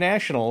foreign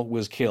national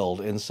was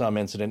killed in some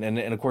incident. And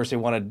of course, they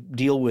want to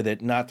deal with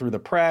it not through the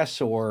press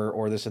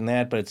or this and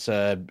that, but it's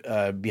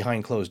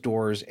behind closed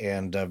doors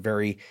and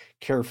very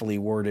carefully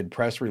worded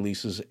press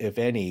releases, if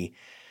any,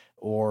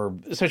 or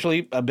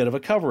essentially a bit of a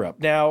cover-up.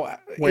 Now,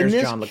 where's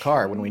John Le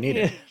Carre when we need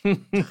it?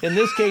 In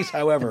this case,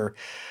 however,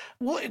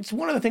 well, it's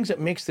one of the things that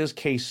makes this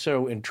case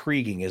so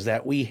intriguing is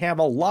that we have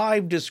a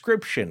live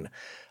description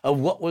of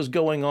what was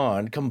going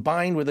on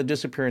combined with a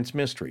disappearance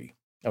mystery.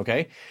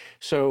 Okay,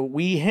 so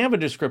we have a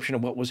description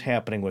of what was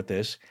happening with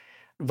this.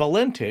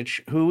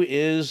 Valentich, who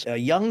is a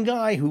young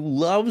guy who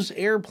loves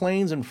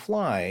airplanes and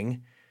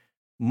flying,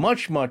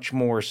 much, much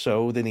more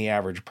so than the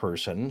average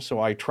person.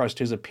 So I trust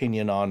his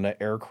opinion on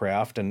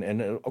aircraft.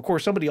 And of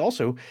course, somebody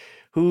also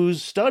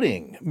who's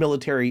studying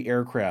military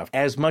aircraft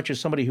as much as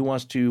somebody who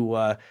wants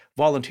to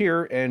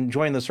volunteer and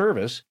join the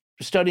service,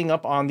 studying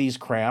up on these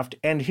craft,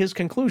 and his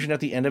conclusion at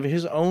the end of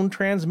his own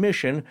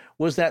transmission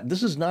was that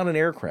this is not an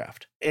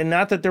aircraft. And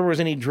not that there was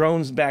any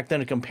drones back then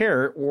to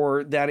compare,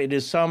 or that it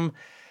is some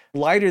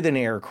lighter than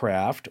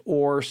aircraft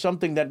or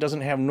something that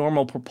doesn't have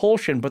normal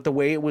propulsion, but the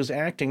way it was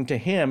acting to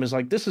him is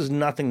like, this is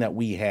nothing that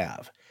we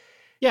have.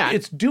 Yeah.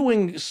 It's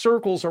doing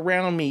circles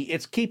around me.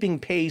 It's keeping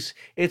pace.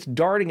 It's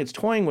darting. It's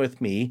toying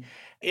with me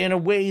in a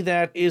way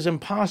that is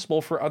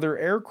impossible for other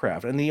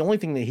aircraft. And the only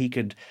thing that he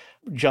could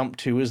jump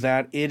to is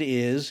that it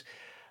is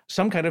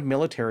some kind of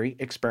military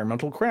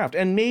experimental craft.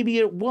 And maybe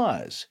it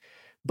was,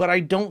 but I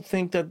don't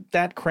think that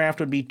that craft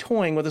would be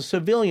toying with a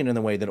civilian in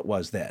the way that it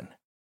was then,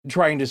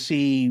 trying to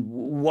see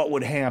what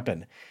would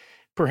happen.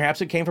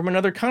 Perhaps it came from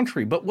another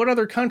country, but what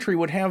other country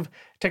would have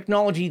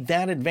technology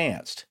that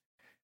advanced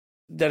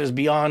that is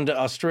beyond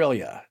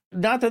Australia?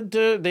 Not that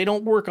they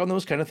don't work on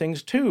those kind of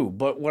things too,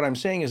 but what I'm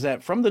saying is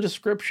that from the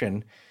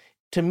description,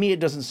 to me, it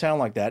doesn't sound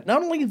like that.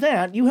 Not only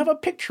that, you have a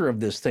picture of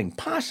this thing,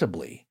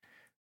 possibly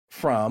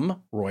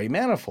from Roy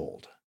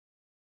Manifold.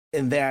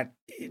 And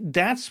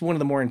that's one of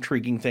the more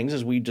intriguing things,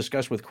 as we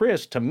discussed with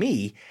Chris, to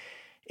me,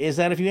 is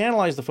that if you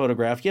analyze the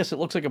photograph, yes, it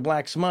looks like a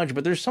black smudge,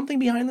 but there's something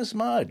behind the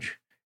smudge,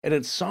 and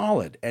it's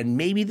solid, and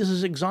maybe this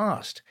is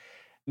exhaust.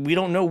 We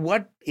don't know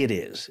what it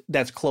is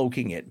that's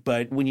cloaking it,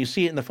 but when you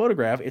see it in the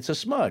photograph, it's a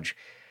smudge.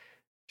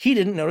 He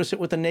didn't notice it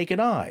with the naked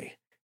eye.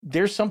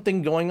 There's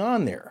something going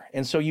on there.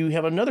 And so you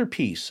have another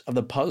piece of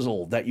the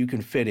puzzle that you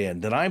can fit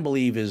in that I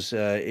believe is,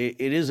 it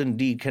is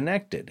indeed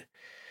connected.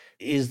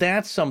 Is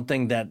that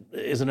something that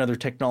is another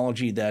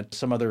technology that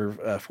some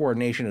other foreign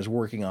nation is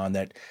working on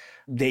that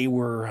they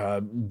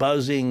were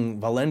buzzing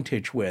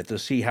Valentich with to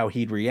see how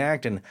he'd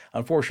react? And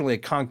unfortunately,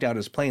 it conked out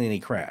his plane and he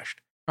crashed.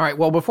 All right.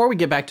 Well, before we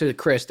get back to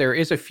Chris, there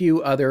is a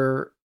few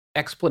other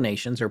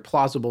explanations or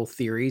plausible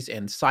theories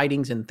and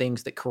sightings and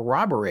things that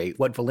corroborate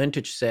what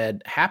Valentich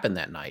said happened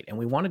that night. And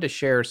we wanted to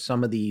share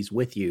some of these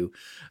with you.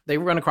 They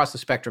run across the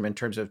spectrum in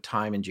terms of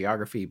time and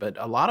geography, but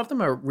a lot of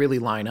them are really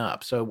line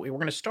up. So we're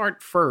going to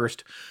start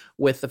first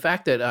with the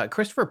fact that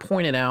Christopher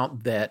pointed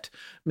out that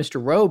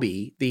Mr.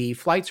 Roby, the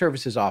flight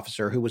services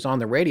officer who was on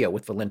the radio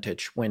with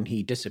Valentich when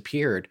he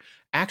disappeared,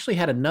 actually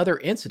had another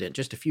incident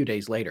just a few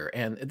days later.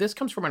 And this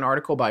comes from an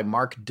article by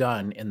Mark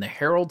Dunn in the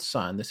Herald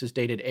Sun. This is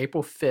dated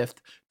April 5th,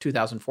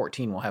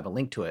 2014. We'll have a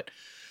link to it.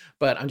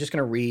 But I'm just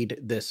going to read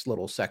this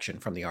little section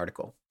from the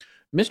article.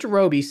 Mr.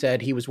 Roby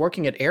said he was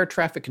working at air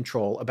traffic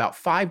control about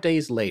 5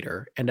 days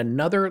later, and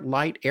another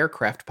light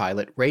aircraft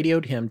pilot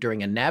radioed him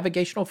during a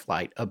navigational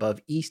flight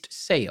above East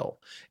Sale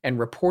and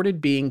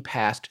reported being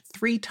passed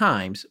 3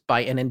 times by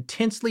an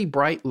intensely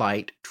bright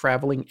light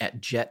traveling at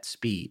jet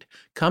speed,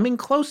 coming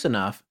close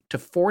enough to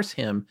force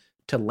him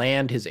to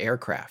land his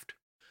aircraft.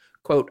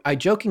 Quote, I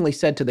jokingly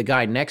said to the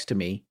guy next to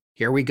me,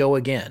 here we go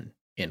again,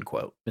 end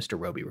quote, Mr.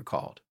 Roby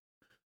recalled.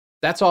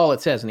 That's all it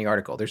says in the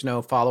article. There's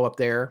no follow-up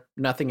there,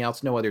 nothing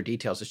else, no other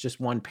details. It's just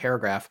one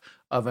paragraph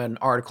of an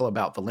article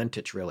about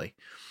Valentich, really.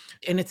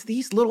 And it's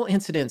these little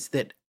incidents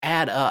that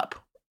add up,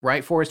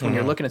 right, Forrest, when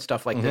you're looking at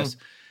stuff like this.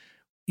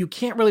 You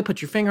can't really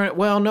put your finger on it.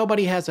 Well,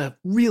 nobody has a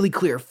really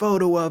clear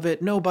photo of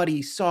it.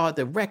 Nobody saw it.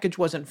 The wreckage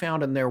wasn't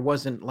found, and there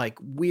wasn't, like,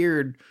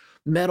 weird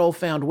metal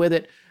found with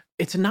it.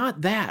 It's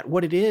not that.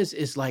 What it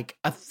is like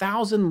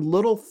 1,000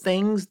 little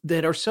things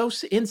that are so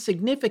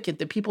insignificant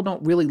that people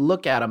don't really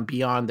look at them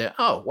beyond the,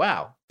 oh,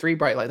 wow, 3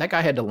 bright lights. That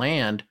guy had to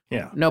land.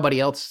 Yeah. Nobody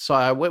else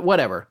saw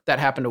whatever. That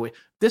happened to.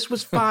 This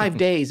was 5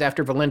 days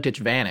after Valentich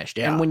vanished.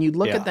 Yeah. And when you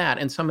look at that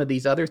and some of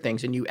these other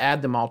things and you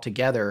add them all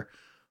together,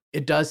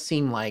 it does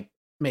seem like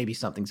maybe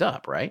something's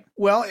up, right?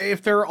 Well,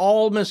 if they're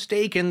all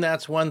mistaken,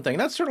 that's one thing.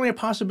 That's certainly a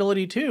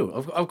possibility, too.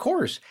 Of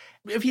course.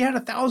 If you had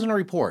 1,000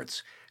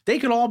 reports, they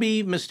could all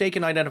be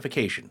mistaken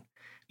identification.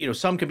 You know,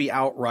 some could be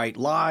outright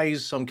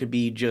lies. Some could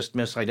be just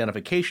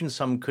misidentification.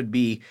 Some could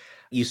be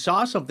you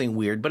saw something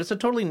weird, but it's a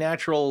totally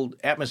natural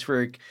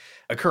atmospheric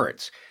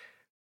occurrence.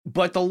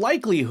 But the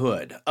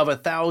likelihood of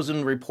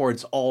 1,000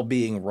 reports all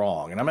being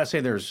wrong, and I'm not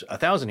saying there's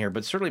 1,000 here,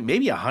 but certainly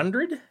maybe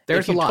 100.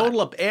 There's a lot. If you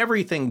total up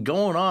everything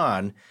going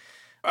on,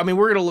 I mean,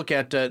 we're going to look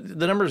at the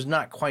number's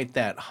not quite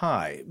that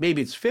high.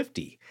 Maybe it's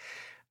 50.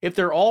 If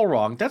they're all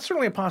wrong, that's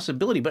certainly a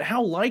possibility, but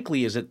how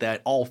likely is it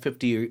that all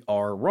 50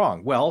 are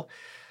wrong? Well,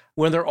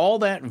 when they're all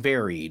that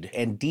varied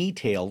and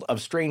detailed of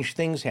strange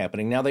things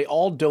happening, now they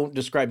all don't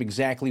describe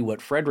exactly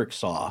what Frederick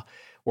saw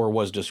or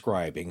was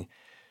describing,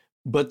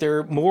 but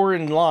they're more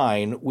in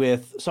line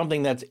with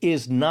something that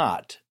is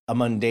not a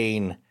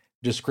mundane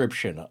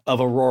description of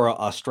Aurora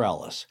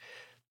Australis.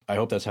 I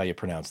hope that's how you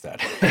pronounce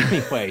that.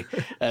 Anyway,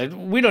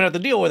 we don't have to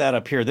deal with that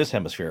up here, this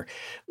hemisphere.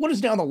 What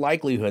is now the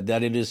likelihood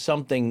that it is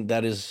something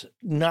that is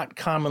not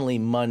commonly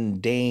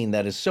mundane,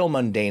 that is so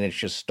mundane it's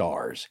just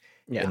stars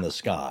in the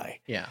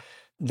sky? Yeah.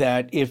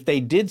 That if they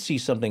did see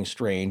something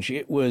strange,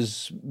 it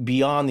was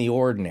beyond the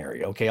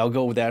ordinary. Okay, I'll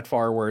go that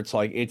far where it's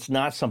like it's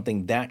not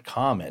something that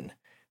common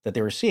that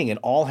they were seeing, and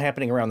all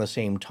happening around the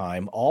same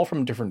time, all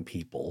from different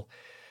people.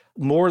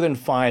 More than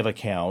 5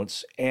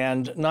 accounts,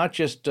 and not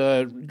just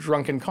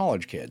drunken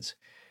college kids.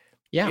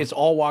 Yeah. It's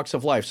all walks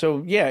of life.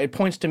 So, yeah, it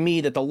points to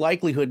me that the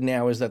likelihood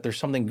now is that there's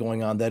something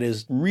going on that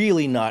is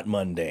really not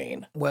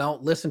mundane. Well,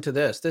 listen to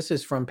this. This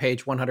is from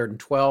page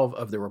 112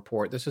 of the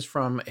report. This is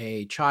from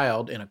a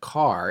child in a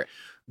car.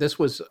 This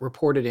was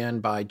reported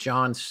in by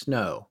John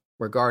Snow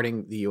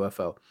regarding the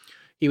UFO.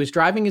 He was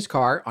driving his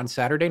car on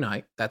Saturday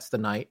night. That's the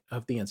night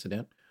of the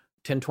incident.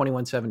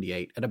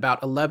 10/21/78 at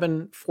about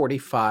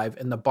 11:45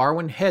 in the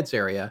Barwon Heads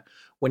area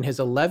when his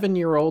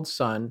 11-year-old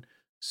son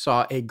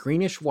saw a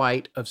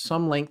greenish-white of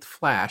some length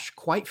flash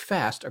quite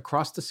fast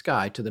across the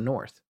sky to the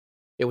north.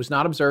 It was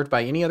not observed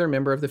by any other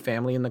member of the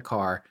family in the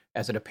car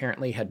as it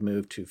apparently had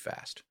moved too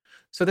fast.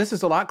 So this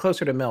is a lot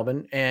closer to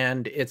Melbourne,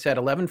 and it's at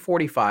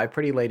 11:45,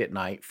 pretty late at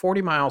night,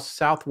 40 miles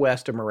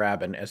southwest of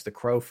Moorabbin as the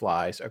crow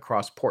flies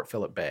across Port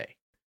Phillip Bay.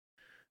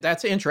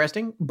 That's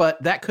interesting,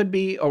 but that could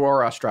be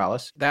Aurora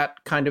Australis.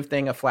 That kind of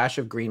thing, a flash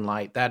of green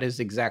light, that is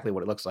exactly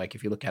what it looks like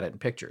if you look at it in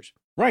pictures.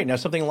 Right. Now,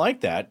 something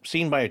like that,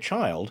 seen by a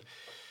child,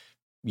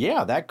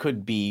 yeah, that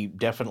could be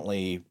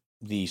definitely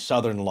the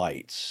Southern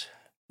Lights.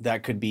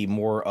 That could be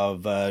more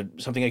of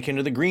something akin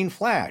to the green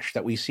flash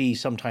that we see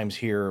sometimes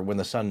here when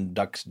the sun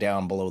ducks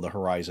down below the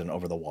horizon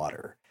over the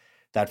water.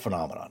 That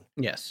phenomenon.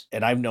 Yes.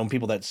 And I've known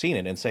people that seen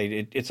it and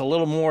say it's a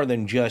little more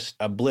than just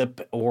a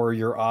blip or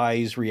your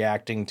eyes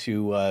reacting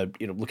to,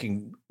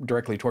 looking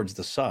directly towards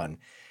the sun.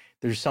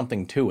 There's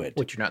something to it.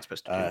 Which you're not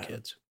supposed to do,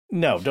 kids.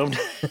 No,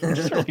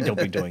 certainly don't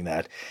be doing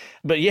that.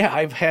 But yeah,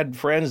 I've had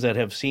friends that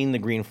have seen the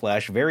green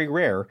flash, very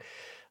rare,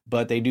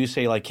 but they do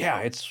say like, yeah,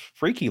 it's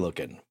freaky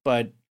looking,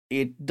 but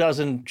it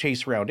doesn't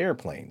chase around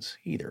airplanes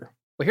either.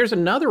 Well, here's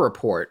another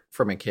report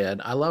from a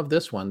kid. I love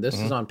this one. This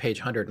is on page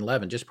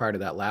 111, just prior to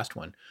that last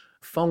one.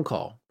 Phone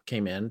call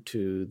came in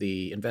to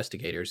the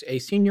investigators. A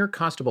senior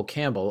constable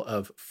Campbell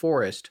of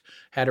Forest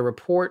had a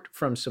report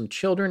from some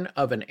children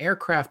of an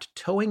aircraft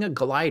towing a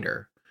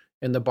glider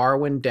in the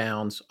Barwon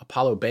Downs,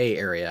 Apollo Bay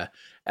area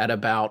at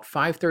about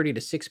 5:30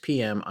 to 6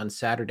 p.m. on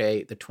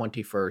Saturday, the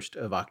 21st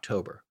of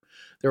October.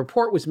 The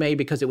report was made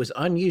because it was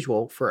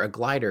unusual for a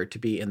glider to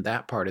be in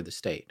that part of the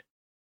state.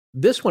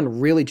 This one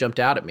really jumped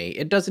out at me.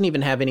 It doesn't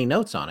even have any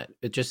notes on it.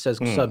 It just says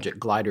subject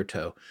glider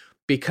tow.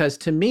 Because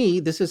to me,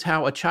 this is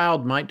how a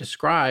child might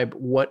describe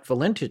what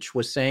Valentich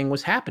was saying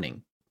was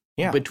happening.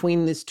 Yeah.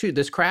 Between these two,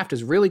 this craft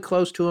is really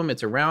close to him.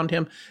 It's around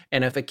him.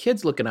 And if a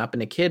kid's looking up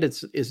and a kid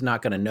is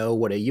not going to know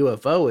what a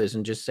UFO is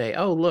and just say,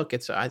 oh, look,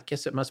 I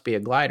guess it must be a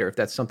glider if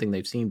that's something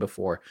they've seen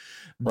before.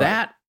 Right.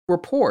 That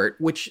report,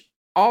 which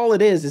all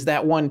it is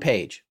that one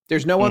page.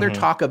 There's no other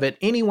talk of it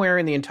anywhere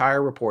in the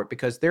entire report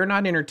because they're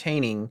not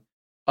entertaining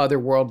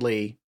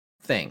otherworldly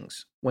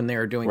things when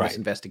they're doing this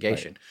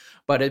investigation. Right.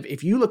 But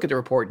if you look at the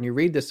report and you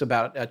read this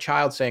about a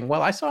child saying,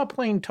 well, I saw a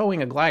plane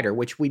towing a glider,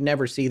 which we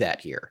never see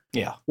that here.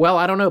 Yeah. Well,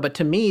 I don't know. But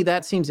to me,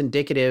 that seems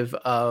indicative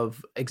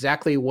of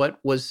exactly what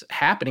was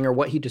happening or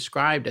what he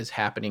described as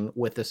happening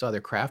with this other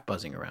craft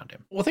buzzing around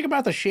him. Well, think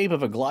about the shape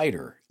of a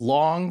glider.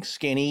 Long,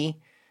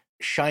 skinny,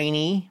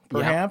 shiny,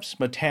 perhaps,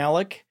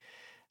 metallic.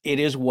 It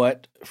is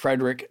what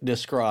Frederick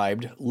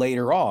described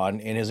later on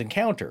in his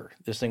encounter.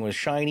 This thing was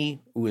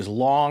shiny, it was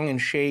long in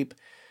shape.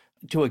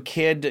 To a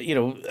kid,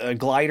 a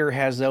glider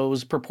has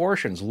those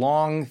proportions,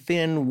 long,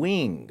 thin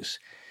wings,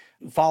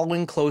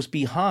 following close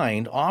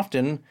behind,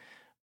 often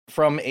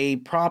from a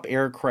prop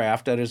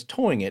aircraft that is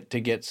towing it to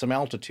get some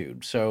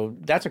altitude. So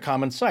that's a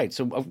common sight.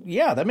 So,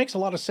 that makes a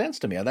lot of sense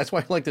to me. That's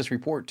why I like this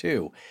report,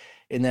 too,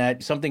 in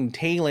that something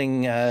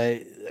tailing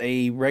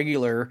a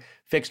regular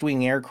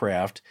fixed-wing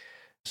aircraft,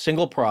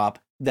 single prop,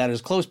 that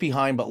is close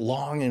behind but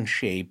long in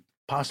shape,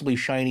 possibly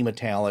shiny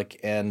metallic,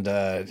 and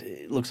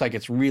it looks like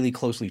it's really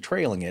closely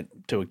trailing it.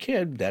 To a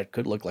kid, that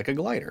could look like a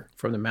glider.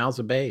 From the mouths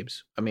of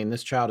babes. I mean,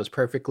 this child is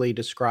perfectly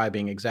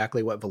describing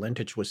exactly what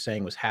Valentich was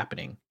saying was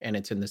happening, and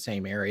it's in the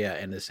same area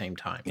and the same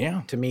time.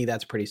 Yeah. To me,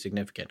 that's pretty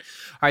significant.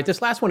 All right,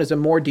 this last one is a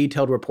more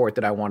detailed report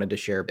that I wanted to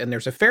share, and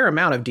there's a fair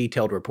amount of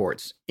detailed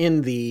reports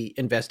in the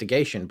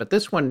investigation, but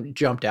this one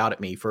jumped out at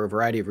me for a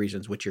variety of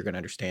reasons, which you're going to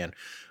understand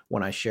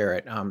when I share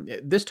it.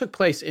 This took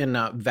place in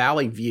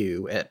Valley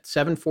View at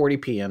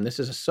 7:40 p.m. This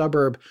is a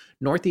suburb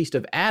northeast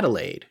of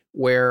Adelaide,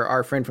 where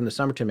our friend from the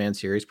Somerton Man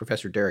series,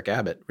 Professor Derek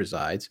Abbott,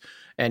 resides.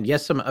 And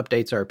yes, some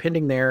updates are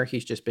pending there.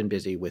 He's just been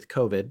busy with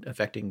COVID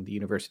affecting the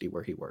university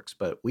where he works.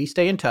 But we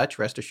stay in touch,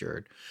 rest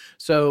assured.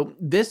 So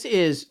this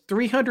is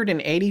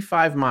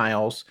 385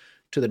 miles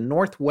to the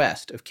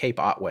northwest of Cape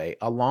Otway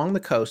along the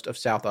coast of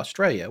South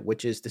Australia,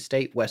 which is the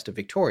state west of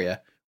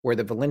Victoria, where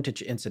the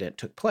Valentich incident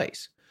took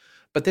place.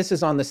 But this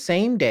is on the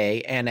same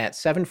day and at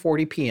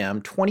 7:40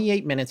 p.m.,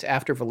 28 minutes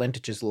after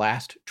Valentich's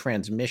last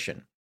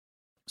transmission.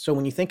 So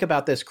when you think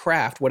about this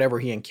craft, whatever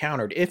he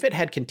encountered, if it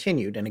had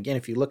continued, and again,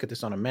 if you look at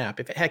this on a map,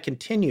 if it had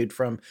continued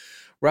from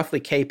roughly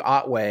Cape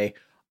Otway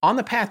on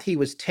the path he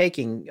was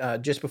taking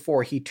just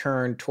before he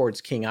turned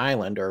towards King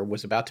Island, or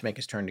was about to make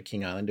his turn to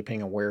King Island,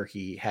 depending on where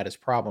he had his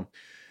problem,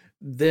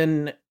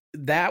 then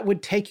that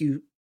would take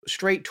you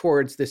straight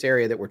towards this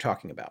area that we're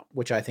talking about,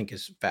 which I think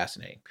is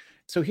fascinating.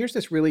 So here's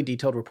this really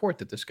detailed report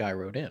that this guy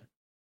wrote in.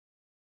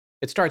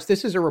 It starts,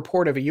 this is a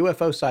report of a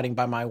UFO sighting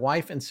by my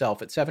wife and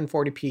self at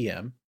 7:40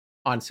 p.m.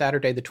 on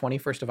Saturday, the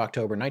 21st of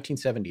October,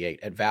 1978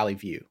 at Valley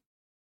View.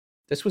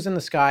 This was in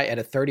the sky at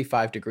a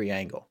 35-degree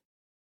angle.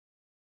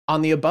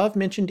 On the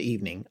above-mentioned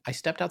evening, I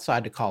stepped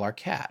outside to call our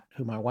cat,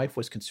 who my wife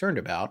was concerned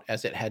about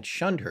as it had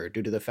shunned her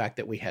due to the fact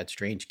that we had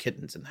strange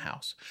kittens in the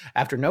house.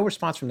 After no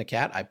response from the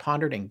cat, I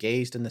pondered and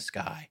gazed in the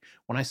sky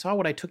when I saw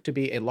what I took to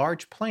be a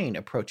large plane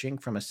approaching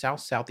from a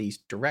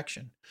south-southeast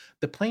direction.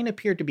 The plane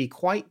appeared to be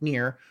quite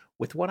near,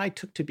 with what I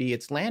took to be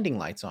its landing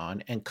lights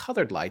on and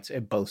colored lights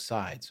at both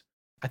sides.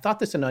 I thought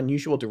this an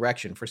unusual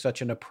direction for such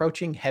an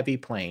approaching heavy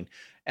plane,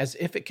 as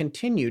if it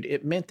continued,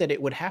 it meant that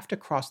it would have to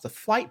cross the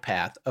flight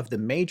path of the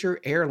major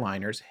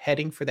airliners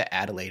heading for the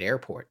Adelaide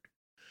airport.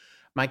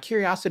 My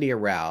curiosity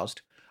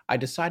aroused, I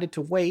decided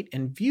to wait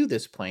and view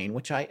this plane,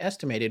 which I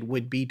estimated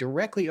would be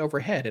directly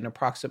overhead in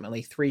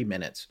approximately 3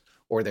 minutes,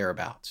 or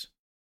thereabouts.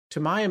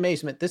 To my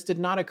amazement, this did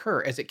not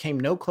occur, as it came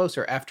no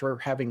closer after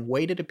having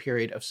waited a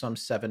period of some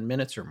 7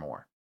 minutes or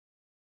more.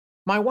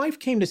 My wife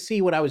came to see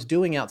what I was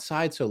doing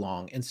outside so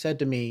long and said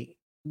to me,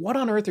 "What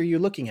on earth are you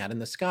looking at in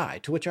the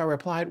sky?" To which I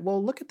replied,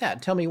 "Well, look at that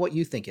and tell me what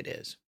you think it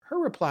is." Her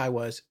reply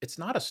was, "It's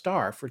not a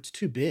star, for it's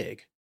too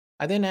big."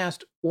 I then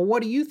asked, "Well,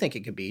 what do you think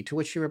it could be?" To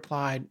which she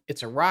replied,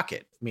 "It's a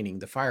rocket," meaning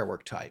the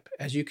firework type,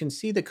 "as you can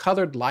see the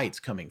colored lights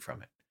coming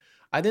from it."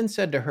 I then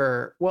said to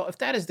her, "Well, if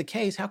that is the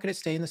case, how could it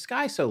stay in the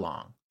sky so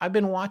long? I've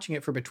been watching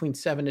it for between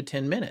 7 to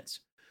 10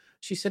 minutes.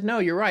 She said, "No,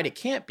 you're right, it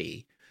can't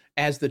be."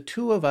 As the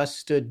two of us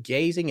stood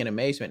gazing in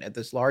amazement at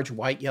this large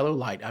white-yellow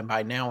light, and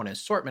by now an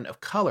assortment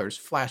of colors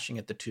flashing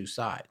at the two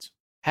sides.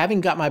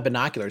 Having got my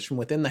binoculars from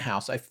within the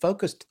house, I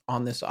focused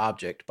on this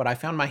object, but I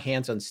found my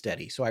hands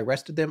unsteady, so I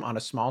rested them on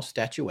a small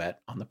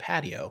statuette on the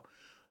patio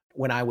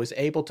when I was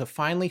able to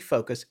finally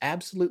focus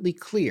absolutely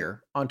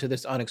clear onto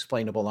this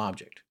unexplainable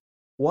object.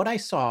 What I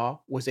saw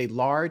was a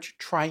large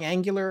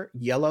triangular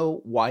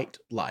yellow-white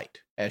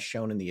light, as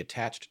shown in the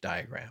attached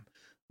diagram,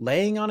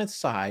 laying on its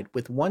side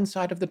with one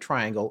side of the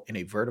triangle in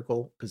a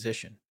vertical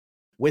position.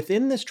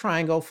 Within this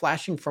triangle,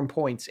 flashing from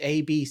points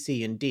A, B,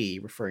 C, and D,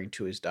 referring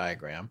to his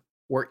diagram,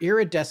 were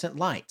iridescent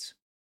lights.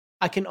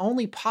 I can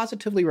only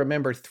positively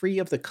remember 3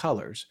 of the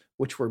colors,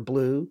 which were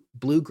blue,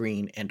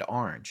 blue-green, and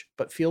orange,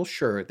 but feel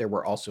sure there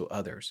were also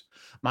others.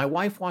 My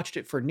wife watched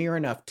it for near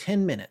enough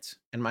 10 minutes,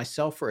 and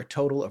myself for a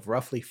total of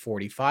roughly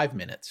 45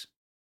 minutes,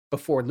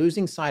 before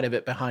losing sight of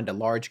it behind a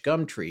large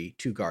gum tree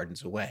 2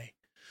 gardens away.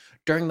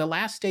 During the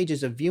last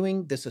stages of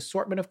viewing this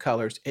assortment of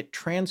colors, it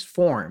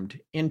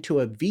transformed into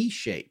a V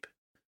shape,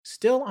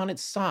 still on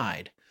its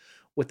side,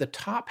 with the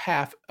top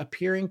half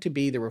appearing to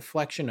be the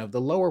reflection of the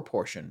lower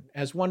portion,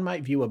 as one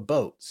might view a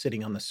boat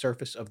sitting on the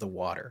surface of the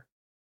water.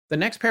 The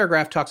next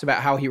paragraph talks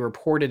about how he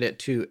reported it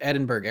to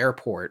Edinburgh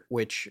Airport,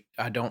 which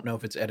I don't know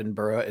if it's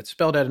Edinburgh. It's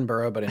spelled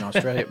Edinburgh, but in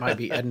Australia it might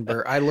be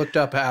Edinburgh. I looked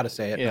up how to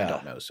say it, and I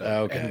don't know, so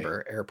okay.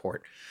 Edinburgh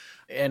Airport.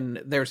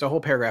 And there's a whole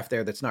paragraph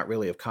there that's not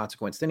really of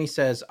consequence. Then he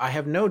says, I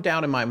have no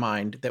doubt in my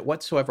mind that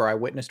whatsoever I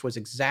witnessed was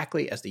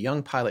exactly as the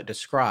young pilot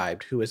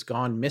described who has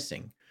gone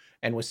missing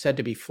and was said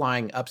to be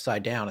flying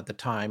upside down at the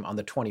time on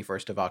the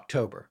 21st of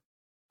October.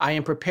 I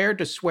am prepared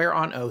to swear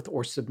on oath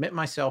or submit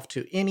myself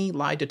to any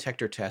lie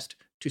detector test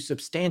to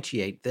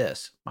substantiate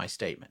this, my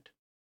statement.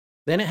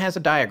 Then it has a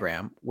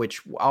diagram,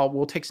 which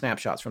we'll take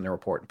snapshots from the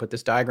report and put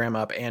this diagram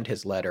up and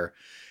his letter.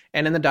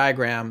 And in the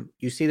diagram,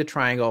 you see the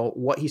triangle,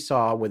 what he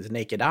saw with his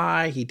naked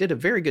eye. He did a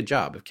very good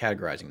job of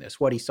categorizing this,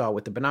 what he saw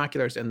with the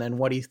binoculars, and then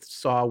what he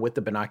saw with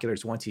the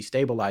binoculars once he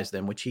stabilized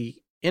them, which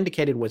he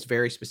indicated was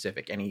very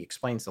specific. And he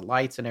explains the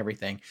lights and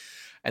everything.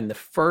 And the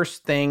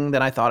first thing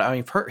that I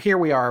thought, here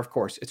we are, of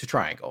course, it's a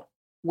triangle.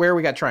 Where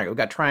we got triangle? We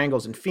got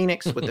triangles in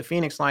Phoenix with the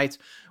Phoenix lights.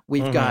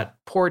 We've got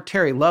poor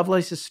Terry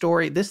Lovelace's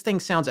story. This thing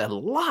sounds a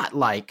lot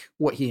like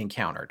what he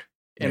encountered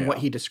and what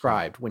he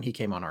described when he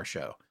came on our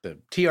show. The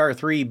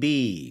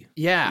TR3B.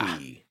 Yeah.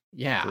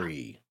 Yeah.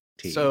 3T.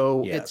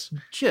 So it's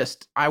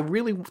just, I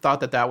really thought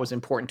that was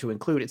important to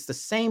include. It's the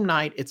same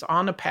night. It's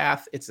on the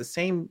path. It's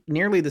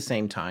nearly the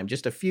same time,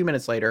 just a few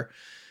minutes later.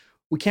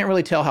 We can't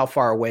really tell how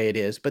far away it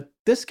is, but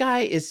this guy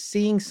is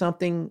seeing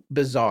something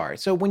bizarre.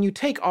 So when you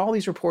take all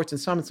these reports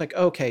and some, it's like,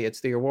 okay, it's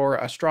the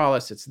Aurora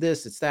Australis, it's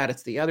this, it's that,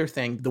 it's the other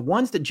thing. The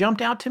ones that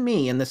jumped out to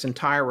me in this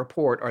entire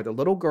report are the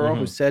little girl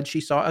who said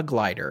she saw a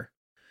glider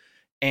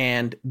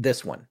and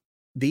this one.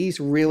 These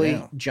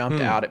really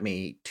jumped out at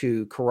me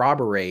to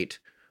corroborate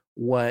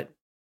what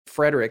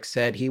Frederick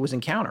said he was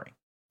encountering.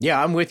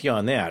 Yeah, I'm with you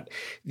on that.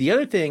 The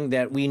other thing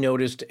that we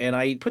noticed, and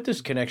I put this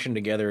connection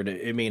together,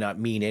 it may not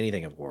mean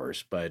anything, of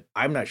course, but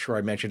I'm not sure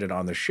I mentioned it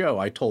on the show.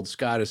 I told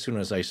Scott as soon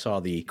as I saw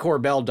the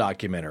Corbell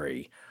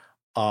documentary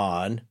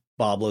on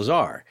Bob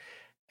Lazar,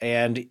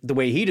 and the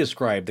way he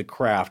described the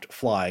craft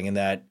flying, and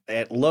that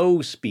at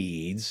low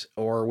speeds,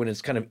 or when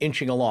it's kind of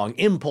inching along,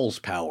 impulse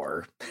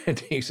power,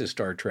 to use a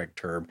Star Trek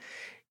term,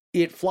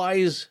 it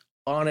flies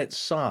on its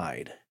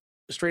side.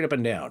 Straight up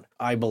and down,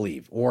 I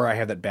believe, or I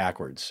have that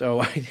backwards. So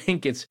I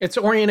think it's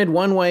oriented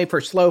one way for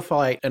slow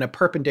flight and a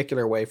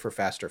perpendicular way for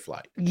faster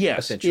flight.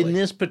 Yes, in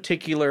this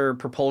particular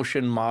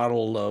propulsion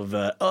model of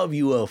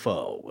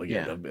UFO.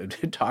 Again,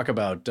 talk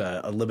about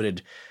a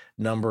limited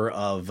number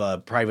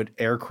of private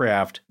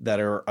aircraft that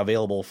are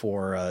available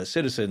for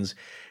citizens.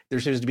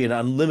 There seems to be an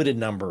unlimited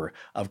number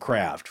of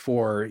craft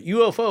for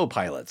UFO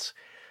pilots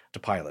to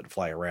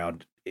fly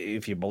around.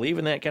 If you believe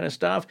in that kind of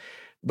stuff.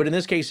 But in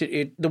this case,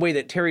 the way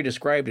that Terry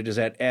described it is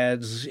that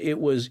as it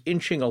was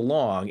inching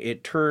along,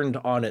 it turned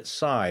on its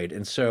side.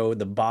 And so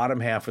the bottom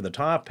half or the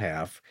top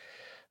half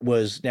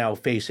was now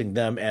facing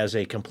them as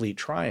a complete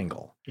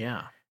triangle.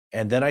 Yeah.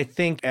 And then I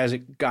think as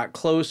it got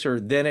closer,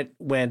 then it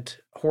went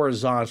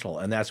horizontal.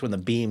 And that's when the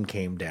beam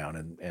came down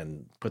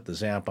and put the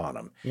zamp on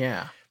them.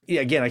 Yeah.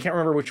 Yeah, again, I can't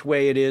remember which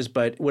way it is,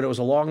 but when it was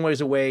a long ways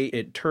away,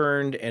 it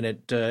turned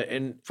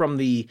and from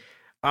the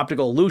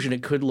optical illusion,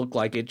 it could look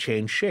like it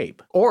changed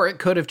shape. Or it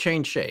could have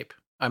changed shape.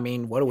 I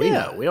mean, what do we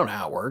know? We don't know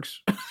how it works.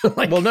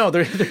 Well, no,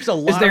 there's a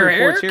lot is there of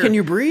reports air? here. Can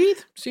you breathe?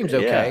 Seems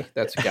okay.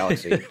 That's a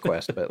Galaxy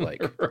Quest, but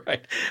like,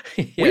 right.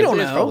 We don't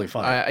know. It's probably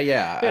fine.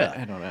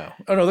 I don't know.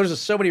 Oh, no, there's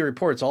so many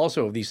reports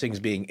also of these things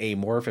being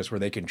amorphous where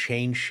they can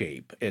change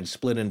shape and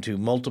split into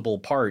multiple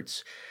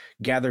parts,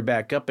 gather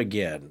back up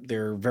again.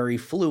 They're very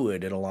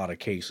fluid in a lot of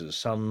cases,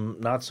 some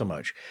not so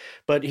much.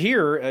 But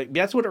here,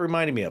 that's what it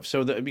reminded me of.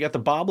 So you got the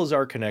Bob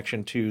Lazar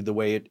connection to the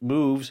way it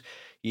moves.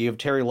 You have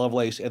Terry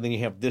Lovelace, and then you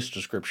have this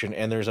description.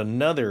 And there's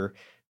another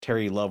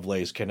Terry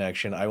Lovelace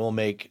connection I will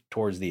make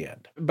towards the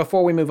end.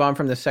 Before we move on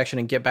from this section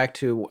and get back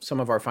to some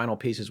of our final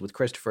pieces with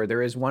Christopher,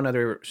 there is one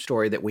other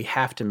story that we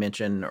have to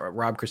mention.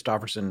 Rob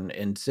Christofferson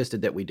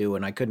insisted that we do,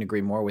 and I couldn't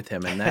agree more with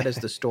him. And that is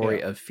the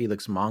story of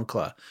Felix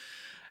Moncla.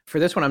 For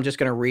this one, I'm just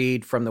going to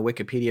read from the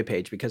Wikipedia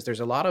page because there's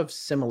a lot of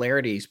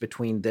similarities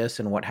between this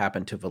and what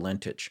happened to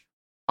Valentich.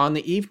 On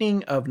the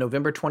evening of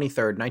November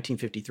 23,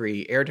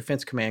 1953, Air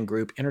Defense Command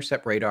Group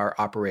intercept radar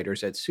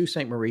operators at Sault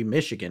Ste. Marie,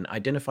 Michigan,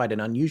 identified an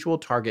unusual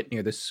target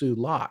near the Sioux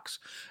Locks.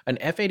 An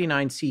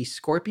F-89C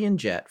Scorpion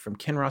jet from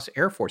Kinross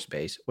Air Force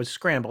Base was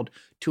scrambled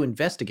to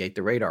investigate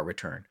the radar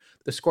return.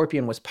 The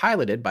Scorpion was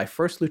piloted by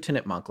First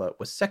Lieutenant Moncla,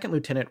 with Second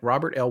Lieutenant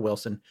Robert L.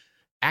 Wilson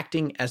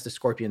acting as the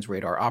Scorpion's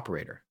radar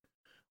operator.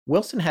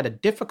 Wilson had a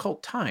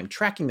difficult time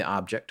tracking the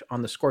object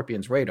on the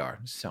Scorpion's radar.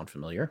 Sound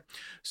familiar?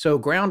 So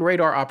ground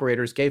radar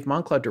operators gave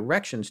Moncla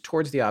directions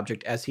towards the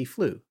object as he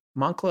flew.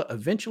 Moncla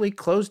eventually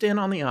closed in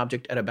on the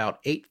object at about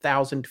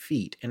 8,000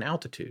 feet in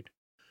altitude.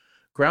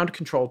 Ground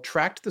control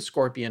tracked the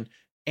Scorpion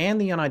and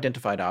the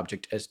unidentified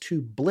object as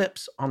two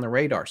blips on the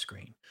radar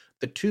screen.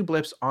 The two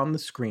blips on the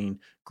screen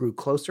grew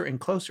closer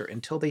and closer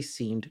until they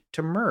seemed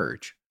to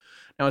merge.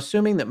 Now,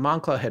 assuming that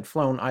Moncla had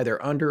flown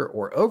either under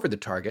or over the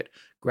target,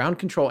 ground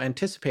control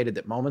anticipated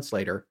that moments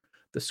later,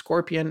 the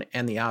Scorpion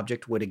and the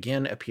object would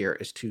again appear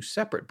as two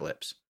separate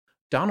blips.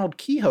 Donald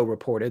Kehoe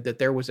reported that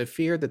there was a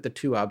fear that the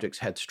two objects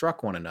had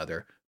struck one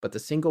another, but the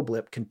single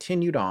blip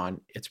continued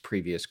on its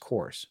previous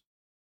course.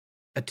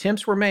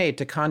 Attempts were made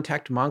to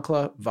contact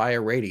Moncla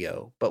via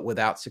radio, but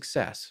without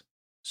success.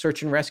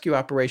 Search and rescue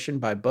operation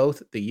by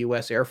both the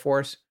U.S. Air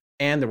Force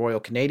and the Royal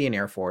Canadian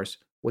Air Force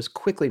was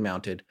quickly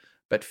mounted,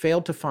 but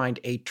failed to find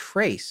a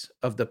trace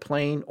of the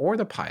plane or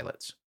the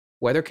pilots.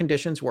 Weather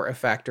conditions were a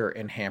factor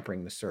in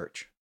hampering the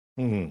search.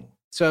 Mm-hmm.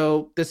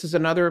 So this is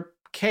another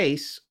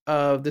case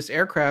of this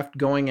aircraft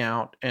going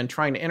out and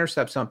trying to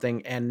intercept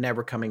something and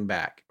never coming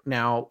back.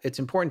 Now, it's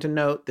important to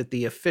note that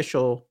the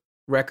official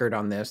record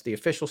on this, the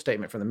official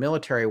statement from the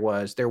military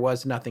was there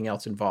was nothing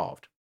else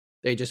involved.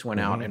 They just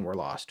went out and were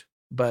lost.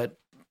 But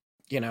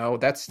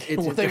that's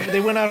well,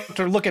 they went out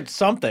to look at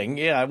something.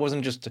 Yeah, it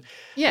wasn't just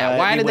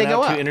why did they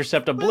go out to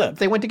intercept a blip?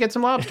 They went to get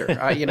some lobster.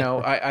 I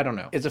don't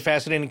know. It's a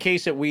fascinating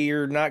case that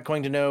we're not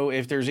going to know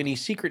if there's any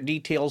secret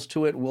details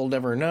to it. We'll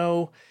never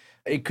know.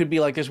 It could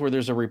be like this, where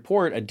there's a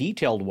report, a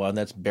detailed one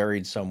that's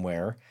buried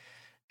somewhere,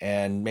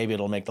 and maybe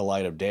it'll make the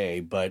light of day.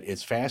 But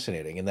it's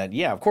fascinating in that,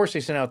 of course,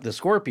 they sent out the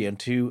Scorpion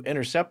to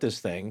intercept this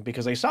thing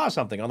because they saw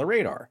something on the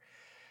radar,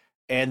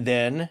 and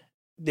then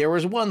there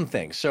was one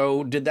thing.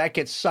 So did that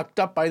get sucked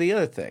up by the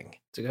other thing?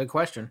 It's a good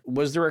question.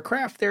 Was there a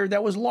craft there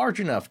that was large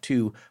enough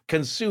to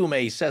consume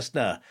a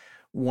Cessna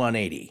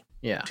 180?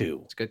 Yeah,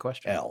 it's a good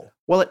question. L.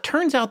 Well, it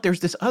turns out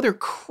there's this other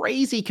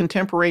crazy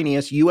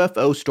contemporaneous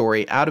UFO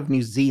story out of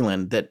New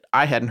Zealand that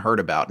I hadn't heard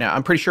about. Now,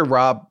 I'm pretty sure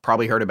Rob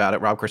probably heard about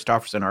it, Rob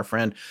Christofferson, our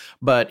friend,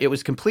 but it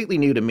was completely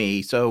new to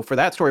me. So for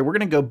that story, we're going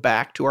to go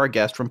back to our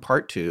guest from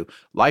part 2,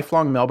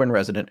 lifelong Melbourne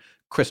resident,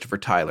 Christopher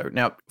Tyler.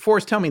 Now,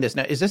 Forrest, tell me this.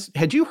 Now,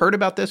 had you heard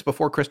about this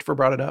before Christopher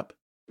brought it up?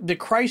 The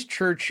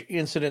Christchurch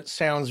incident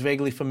sounds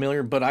vaguely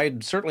familiar, but I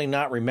had certainly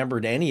not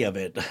remembered any of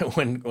it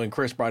when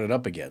Chris brought it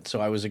up again. So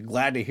I was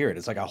glad to hear it.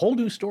 It's like a whole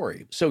new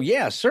story. So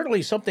yeah,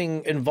 certainly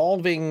something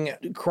involving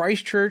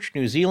Christchurch,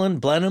 New Zealand,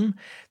 Blenheim.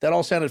 That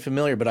all sounded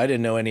familiar, but I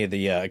didn't know any of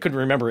the, I couldn't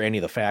remember any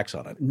of the facts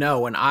on it.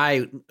 No, and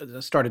I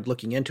started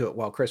looking into it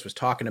while Chris was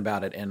talking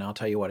about it, and I'll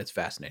tell you what, it's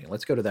fascinating.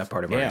 Let's go to that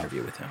part of our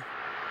interview with him.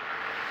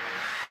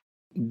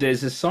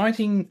 There's a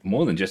sighting,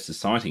 more than just a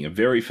sighting, a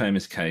very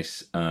famous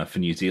case for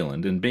New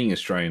Zealand. And being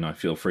Australian, I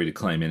feel free to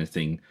claim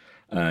anything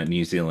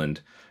New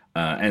Zealand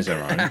as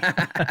our own.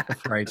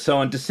 Right. So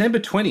on December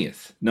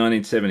 20th,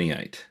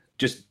 1978,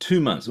 just 2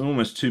 months,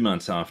 almost 2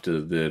 months after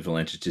the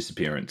Valentis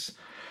disappearance,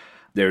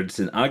 there's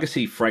an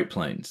Argosy freight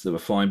planes that were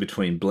flying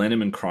between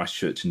Blenheim and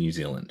Christchurch in New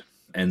Zealand.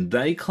 And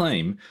they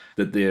claim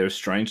that there are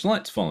strange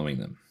lights following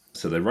them.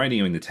 So they're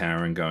radioing the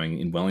tower and going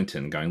in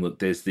Wellington, going, look,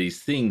 there's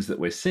these things that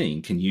we're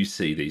seeing. Can you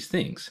see these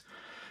things?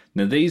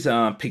 Now, these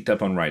are picked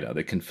up on radar.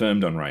 They're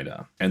confirmed on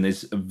radar. And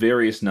there's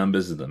various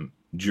numbers of them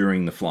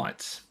during the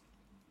flights.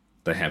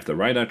 They have the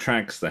radar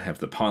tracks, they have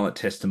the pilot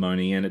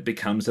testimony, and it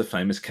becomes a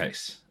famous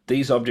case.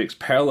 These objects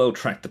parallel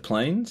track the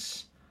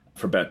planes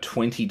for about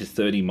 20 to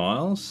 30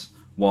 miles,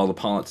 while the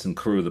pilots and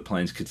crew of the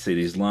planes could see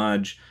these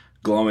large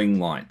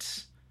glowing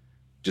lights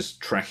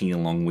just tracking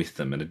along with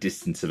them at a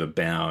distance of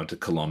about a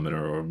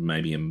kilometre or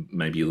maybe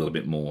a little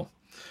bit more.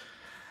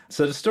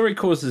 So the story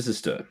causes a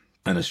stir.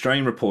 An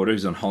Australian reporter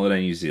who's on holiday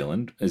in New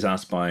Zealand is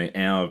asked by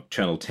our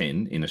Channel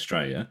 10 in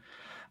Australia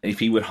if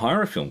he would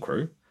hire a film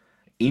crew,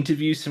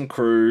 interview some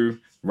crew,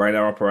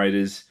 radar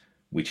operators,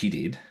 which he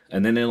did,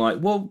 and then they're like,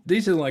 well,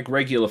 these are like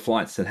regular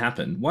flights that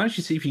happen. Why don't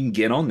you see if you can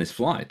get on this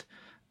flight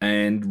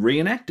and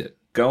reenact it?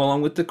 Go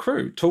along with the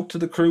crew. Talk to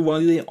the crew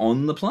while they're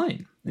on the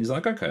plane. And he's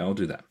like, okay, I'll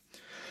do that.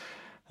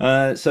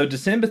 So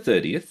December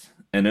 30th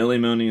and early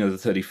morning of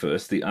the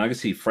 31st, the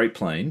Argosy freight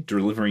plane,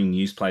 delivering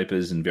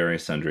newspapers and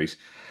various sundries,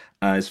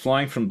 is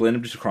flying from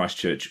Blenheim to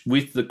Christchurch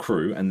with the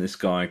crew and this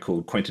guy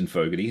called Quentin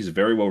Fogarty. He's a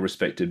very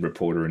well-respected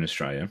reporter in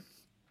Australia.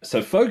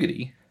 So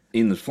Fogarty,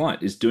 in the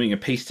flight, is doing a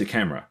piece to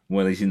camera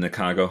while he's in the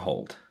cargo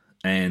hold.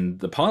 And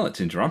the pilot's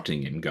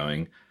interrupting him,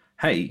 going,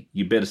 hey,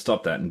 you better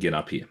stop that and get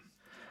up here.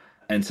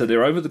 And so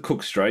they're over the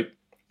Cook Strait,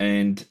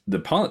 and the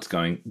pilot's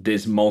going,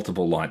 there's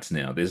multiple lights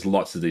now. There's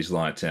lots of these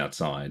lights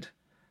outside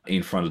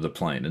in front of the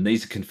plane. And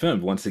these are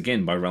confirmed once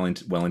again by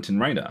Wellington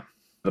radar.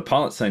 The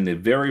pilot's saying they're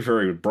very,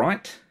 very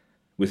bright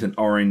with an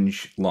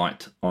orange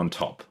light on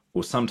top,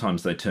 or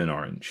sometimes they turn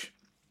orange.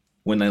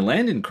 When they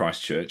land in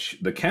Christchurch,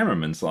 the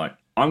cameraman's like,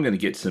 I'm going to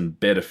get some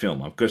better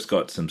film. I've just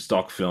got some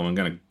stock film. I'm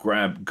going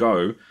to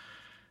go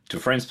to a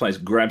friend's place,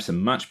 grab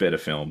some much better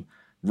film,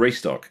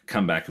 restock,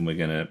 come back, and we're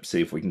going to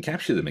see if we can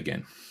capture them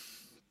again.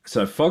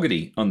 So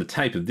Fogarty, on the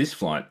tape of this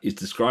flight, is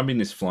describing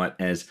this flight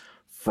as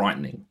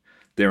frightening.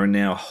 There are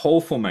now a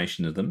whole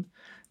formation of them.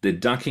 They're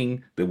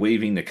ducking, they're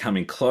weaving, they're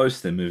coming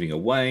close, they're moving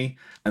away,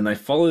 and they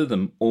follow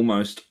them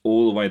almost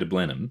all the way to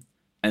Blenheim,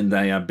 and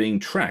they are being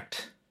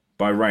tracked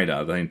by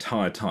radar the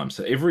entire time.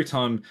 So every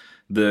time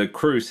the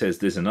crew says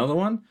there's another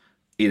one,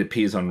 it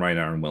appears on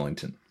radar in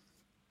Wellington.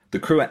 The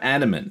crew are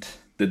adamant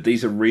that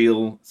these are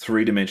real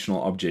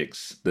three-dimensional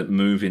objects that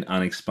move in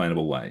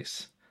unexplainable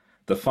ways.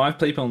 The 5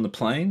 people on the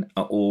plane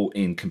are all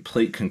in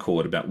complete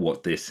concord about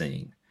what they're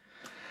seeing.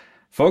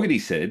 Fogarty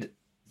said,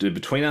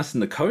 between us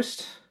and the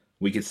coast,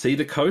 we could see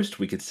the coast,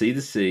 we could see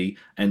the sea,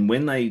 and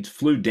when they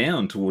flew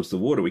down towards the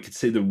water, we could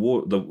see the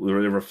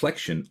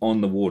reflection on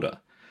the water.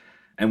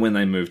 And when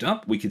they moved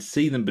up, we could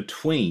see them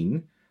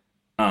between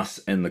us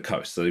and the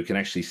coast. So you can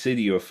actually see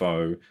the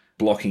UFO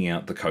blocking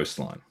out the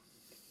coastline.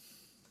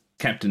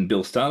 Captain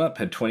Bill Startup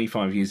had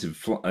 25 years of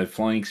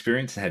flying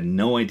experience and had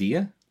no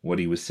idea what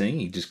he was seeing.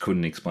 He just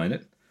couldn't explain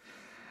it.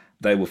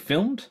 They were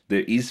filmed.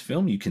 There is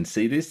film. You can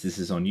see this. This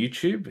is on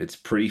YouTube. It's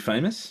pretty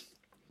famous.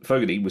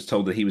 Fogarty was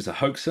told that he was a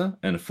hoaxer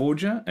and a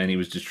forger, and he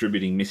was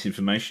distributing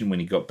misinformation when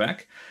he got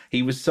back.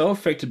 He was so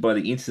affected by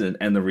the incident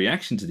and the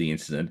reaction to the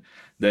incident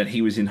that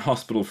he was in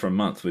hospital for a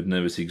month with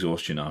nervous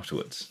exhaustion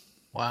afterwards.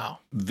 Wow.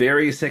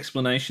 Various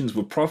explanations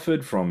were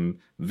proffered from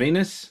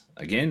Venus,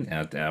 again,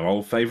 our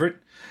old favourite,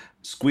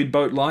 squid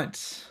boat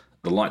lights,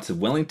 the lights of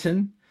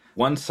Wellington.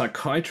 One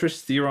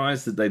psychiatrist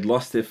theorised that they'd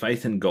lost their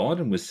faith in God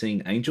and was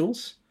seeing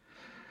angels.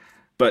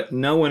 But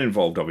no one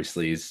involved,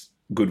 obviously, is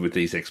good with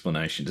these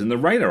explanations. And the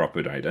radar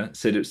operator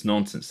said it's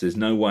nonsense. There's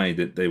no way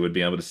that they would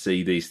be able to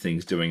see these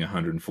things doing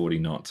 140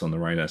 knots on the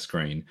radar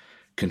screen,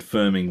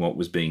 confirming what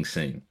was being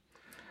seen.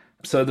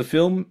 So the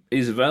film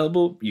is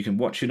available. You can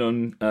watch it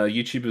on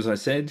YouTube, as I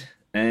said.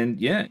 And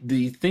yeah,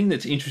 the thing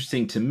that's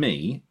interesting to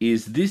me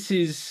is this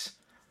is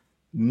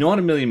not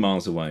a million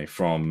miles away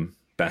from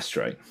Bass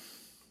Strait.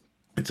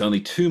 It's only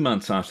 2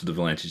 months after the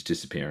Volantis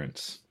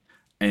disappearance.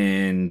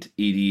 And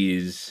it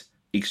is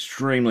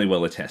extremely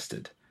well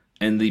attested.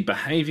 And the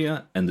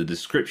behaviour and the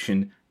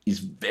description is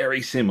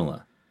very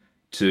similar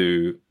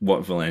to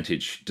what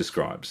Volantis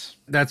describes.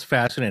 That's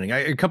fascinating.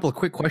 A couple of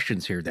quick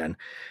questions here then.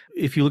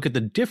 If you look at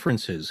the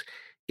differences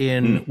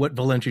in what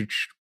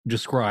Volantis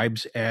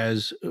describes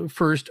as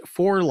first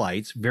 4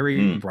 lights,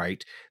 very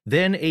bright,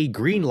 then a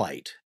green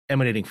light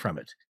emanating from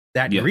it.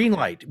 That green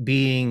light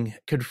being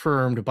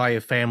confirmed by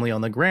a family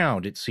on the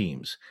ground, it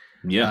seems.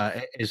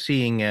 Is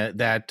seeing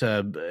that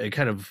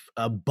kind of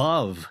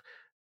above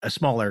a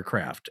small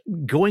aircraft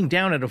going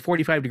down at a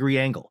 45-degree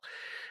angle.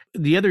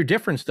 The other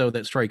difference, though,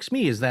 that strikes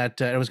me is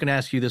that I was going to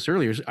ask you this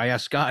earlier. I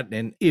asked Scott,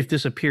 and if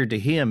this appeared to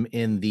him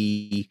in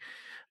the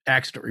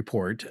accident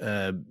report,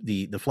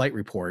 the flight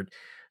report,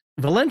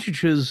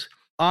 Volantis's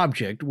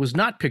object was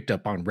not picked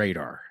up on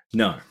radar.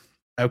 No.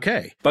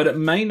 Okay. But it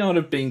may not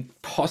have been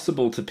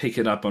possible to pick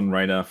it up on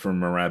radar from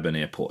Moorabbin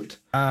Airport.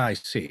 I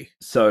see.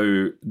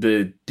 So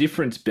the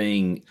difference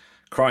being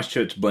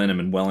Christchurch, Blenheim,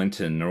 and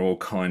Wellington are all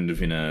kind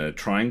of in a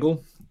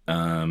triangle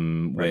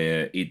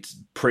where it's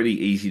pretty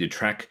easy to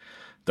track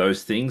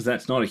those things.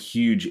 That's not a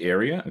huge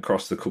area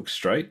across the Cook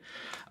Strait.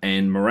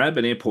 And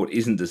Moorabbin Airport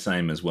isn't the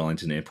same as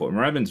Wellington Airport.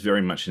 Moorabbin's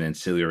very much an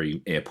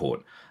ancillary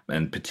airport,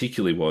 and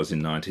particularly was in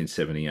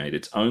 1978.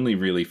 It's only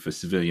really for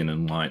civilian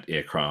and light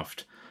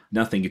aircraft.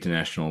 Nothing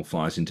international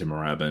flies into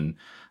Moorabbin.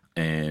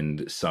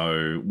 And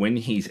so when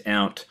he's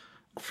out,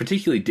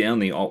 particularly down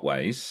the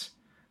Otways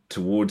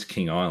towards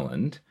King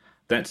Island,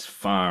 that's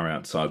far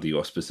outside the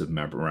auspice of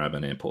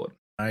Moorabbin Airport.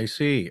 I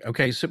see.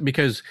 Okay, so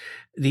because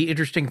the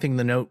interesting thing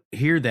to note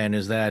here then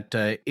is that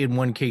in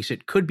one case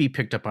it could be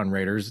picked up on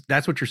radars.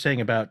 That's what you're saying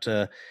about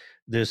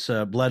this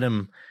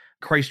Blenheim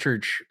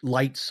Christchurch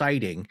light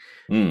sighting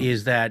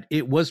is that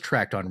it was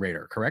tracked on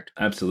radar, correct?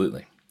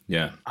 Absolutely.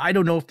 Yeah. I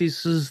don't know if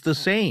this is the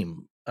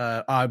same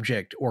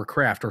object or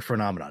craft or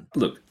phenomenon.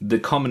 Look, the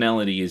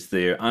commonality is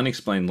they're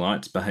unexplained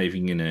lights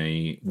behaving in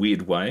a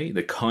weird way.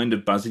 They're kind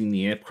of buzzing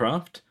the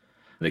aircraft.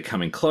 They're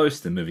coming close,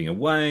 they're moving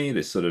away,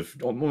 they're sort of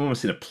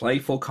almost in a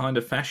playful kind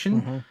of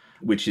fashion,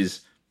 which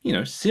is,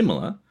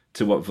 similar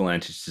to what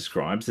Volantis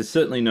describes. There's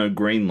certainly no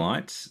green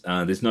lights.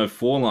 There's no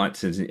 4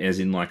 lights as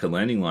in like a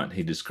landing light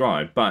he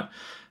described. But,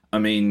 I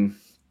mean,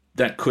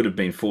 that could have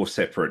been 4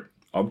 separate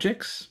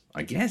objects,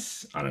 I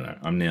guess. I don't know.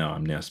 I'm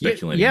now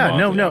speculating.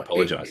 No. I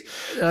apologize.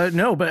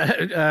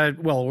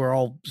 Well, we're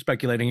all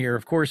speculating here,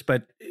 of course.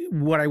 But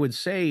what I would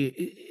say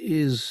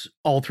is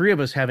all 3 of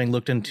us having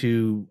looked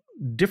into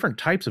different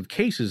types of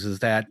cases is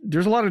that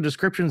there's a lot of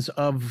descriptions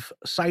of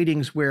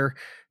sightings where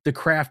the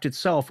craft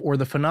itself or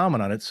the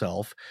phenomenon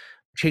itself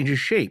changes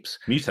shapes,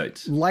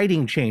 mutates,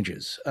 lighting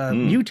changes,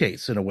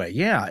 mutates in a way.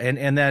 Yeah.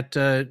 And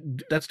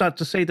that's not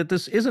to say that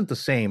this isn't the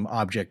same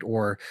object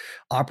or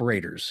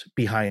operators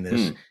behind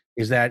this,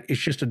 is that it's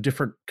just a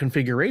different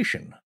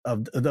configuration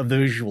of the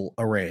visual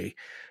array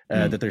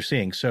that they're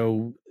seeing.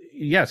 So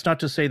yeah, it's not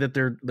to say that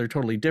they're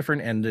totally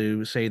different and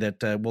to say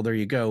that, well, there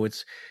you go.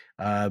 It's,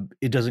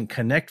 it doesn't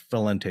connect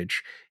Valentic.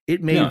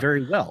 It may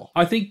very well.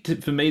 I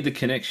think for me, the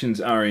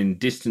connections are in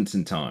distance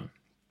and time.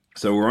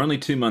 So we're only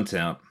 2 months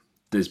out.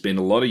 There's been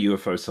a lot of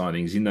UFO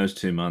sightings in those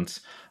 2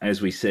 months.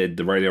 As we said,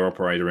 the radar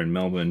operator in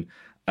Melbourne,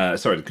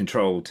 the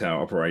control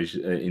tower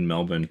operator in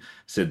Melbourne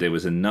said there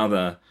was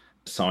another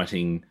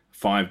sighting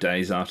 5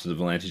 days after the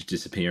Valentic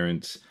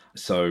disappearance.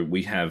 So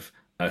we have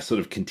a sort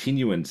of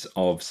continuance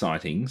of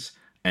sightings.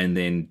 And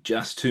then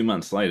just 2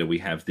 months later, we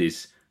have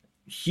this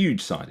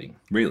huge sighting,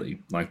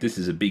 really. Like, this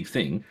is a big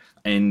thing.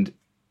 And,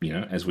 you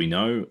know, as we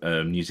know,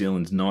 New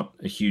Zealand's not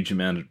a huge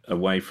amount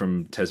away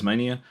from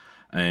Tasmania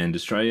and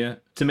Australia.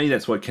 To me,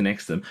 that's what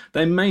connects them.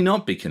 They may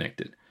not be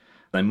connected.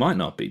 They might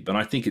not be, but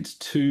I think it's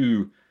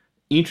too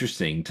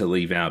interesting to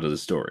leave out of the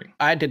story.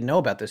 I didn't know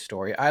about this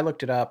story. I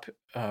looked it up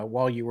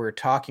while you were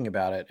talking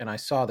about it, and I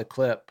saw the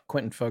clip,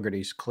 Quentin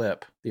Fogarty's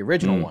clip, the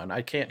original one.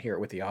 I can't hear it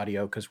with the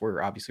audio because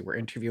we're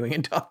interviewing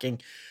and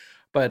talking.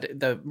 But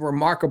the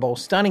remarkable,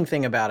 stunning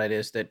thing about it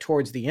is that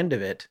towards the end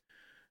of it,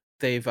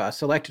 they've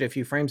selected a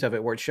few frames of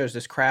it where it shows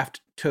this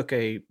craft took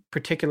a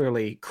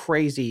particularly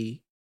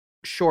crazy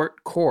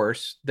short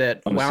course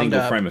that on a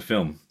single frame of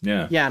film.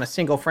 Yeah, on a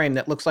single frame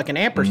that looks like an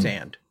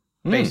ampersand,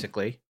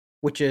 basically,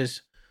 which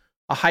is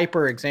a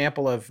hyper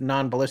example of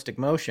non-ballistic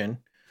motion.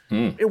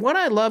 What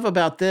I love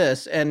about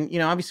this, and, you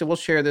know, obviously we'll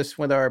share this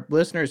with our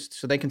listeners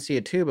so they can see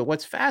it too, but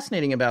what's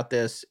fascinating about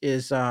this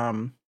is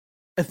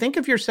think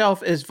of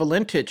yourself as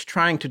Valentic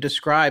trying to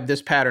describe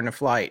this pattern of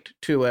flight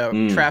to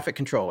a traffic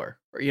controller,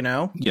 you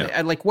know?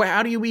 Yeah. Like,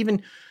 how do you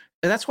even...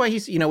 That's why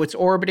he's, you know, it's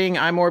orbiting,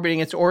 I'm orbiting,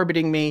 it's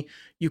orbiting me.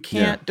 You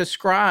can't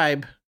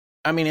describe...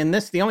 I mean, in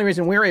this, the only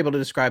reason we're able to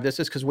describe this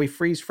is because we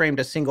freeze framed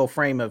a single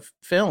frame of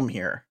film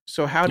here.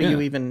 So how do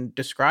you even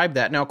describe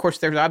that? Now, of course,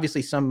 there's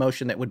obviously some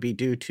motion that would be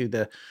due to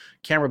the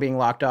camera being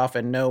locked off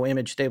and no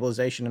image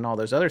stabilization and all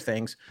those other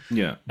things.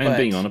 Yeah, and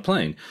being on a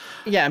plane.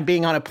 Yeah, and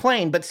being on a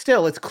plane, but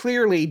still, it's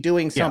clearly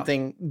doing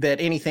something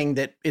that anything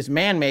that is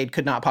man-made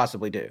could not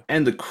possibly do.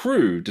 And the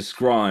crew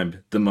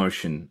describe the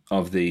motion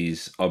of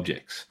these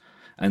objects,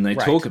 and they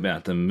talk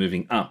about them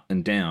moving up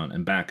and down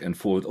and back and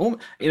forth, all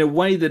in a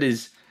way that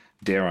is,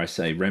 dare I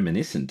say,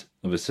 reminiscent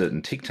of a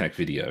certain Tic Tac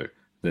video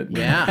that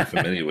we're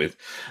familiar with.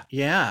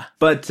 Yeah.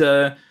 But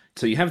so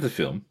you have the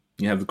film,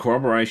 you have the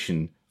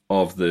corroboration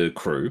of the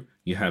crew,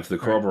 you have the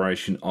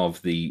corroboration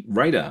of the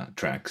radar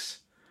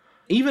tracks.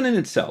 Even in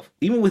itself,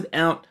 even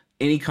without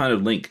any kind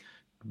of link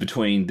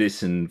between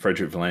this and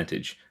Frederick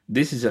Valentic,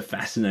 this is a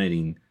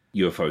fascinating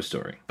UFO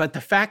story. But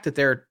the fact that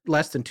they're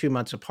less than 2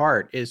 months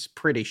apart is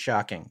pretty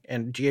shocking,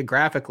 and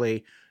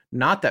geographically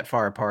not that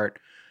far apart.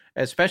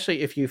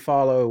 Especially if you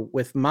follow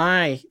with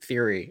my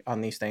theory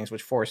on these things,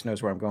 which Forrest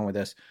knows where I'm going with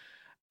this.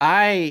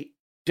 I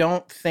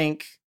don't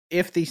think,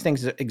 if these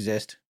things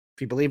exist,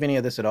 if you believe any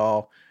of this at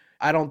all,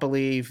 I don't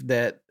believe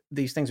that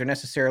these things are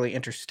necessarily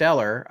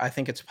interstellar. I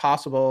think it's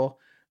possible.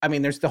 I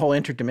mean, there's the whole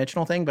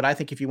interdimensional thing, but I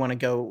think if you want to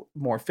go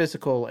more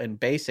physical and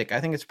basic,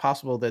 I think it's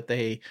possible that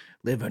they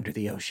live under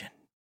the ocean.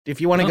 If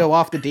you want to go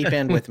off the deep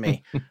end with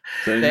me.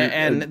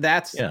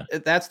 That's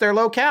their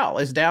locale,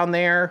 is down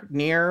there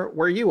near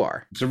where you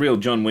are. It's a real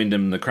John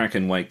Wyndham, the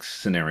Kraken wakes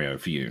scenario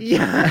for you.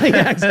 Yeah,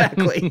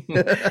 exactly.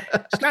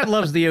 Scott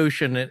loves the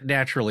ocean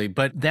naturally,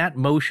 but that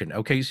motion,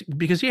 okay,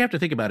 because you have to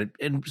think about it,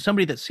 and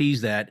somebody that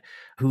sees that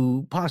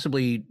who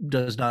possibly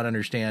does not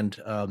understand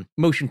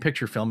motion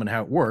picture film and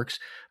how it works,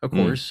 of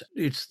course,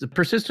 it's the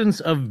persistence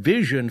of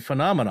vision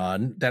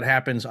phenomenon that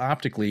happens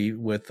optically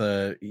with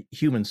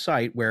human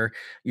sight, where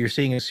you're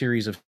seeing a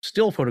series of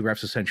still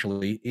photographs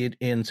essentially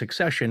in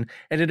succession,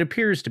 and it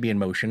appears to be in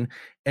motion.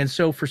 And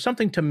so for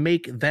something to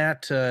make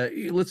that,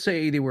 let's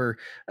say they were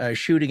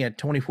shooting at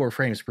 24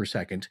 frames per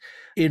second,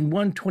 in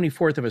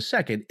 1/24th of a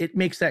second, it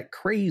makes that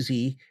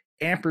crazy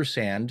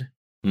ampersand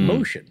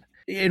motion.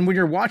 And when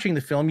you're watching the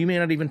film, you may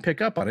not even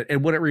pick up on it.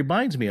 And what it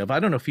reminds me of, I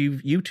don't know if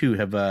you two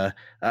have,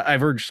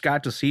 I've urged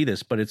Scott to see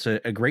this, but it's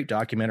a great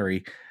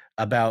documentary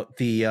about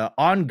the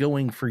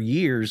ongoing for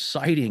years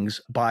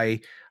sightings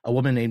by a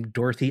woman named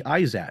Dorothy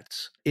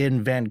Isatz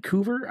in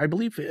Vancouver, I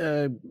believe,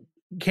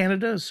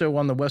 Canada. So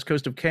on the west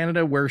coast of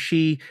Canada, where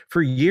she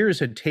for years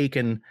had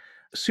taken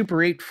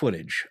Super 8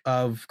 footage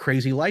of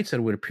crazy lights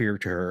that would appear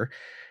to her.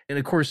 And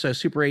of course,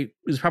 Super 8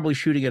 is probably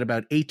shooting at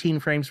about 18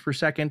 frames per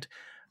second.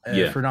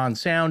 For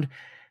non-sound,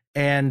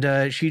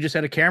 and she just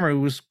had a camera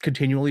who was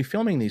continually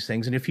filming these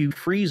things. And if you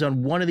freeze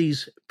on one of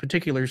these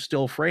particular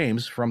still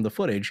frames from the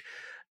footage,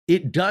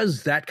 it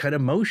does that kind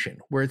of motion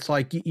where it's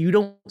like you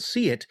don't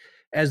see it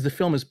as the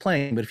film is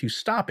playing, but if you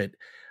stop it,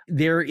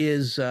 there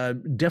is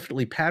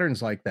definitely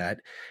patterns like that.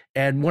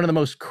 And one of the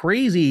most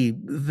crazy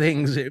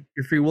things,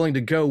 if you're willing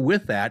to go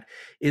with that,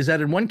 is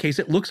that in one case,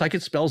 it looks like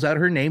it spells out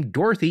her name,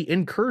 Dorothy,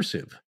 in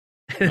cursive.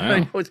 Wow. I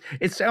know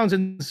it sounds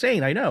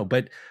insane, I know,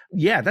 but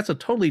yeah, that's a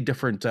totally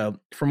different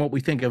from what we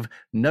think of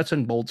nuts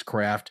and bolts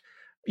craft,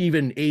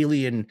 even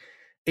alien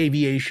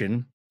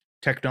aviation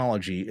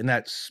technology. And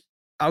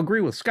I'll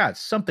agree with Scott,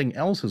 something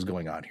else is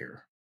going on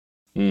here.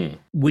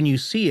 When you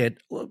see it,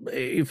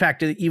 in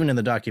fact, even in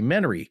the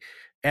documentary,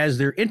 as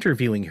they're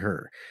interviewing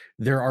her,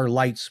 there are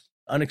lights,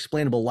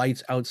 unexplainable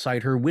lights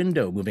outside her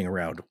window moving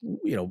around,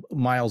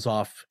 miles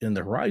off in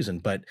the horizon.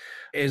 But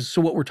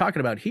so what we're talking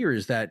about here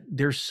is that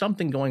there's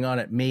something going on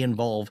that may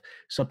involve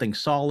something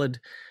solid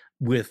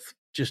with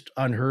just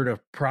unheard of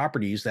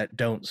properties that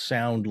don't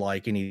sound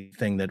like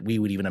anything that we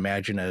would even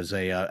imagine as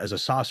a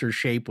saucer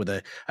shape with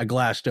a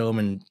glass dome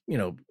and,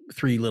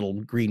 3 little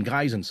green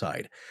guys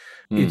inside.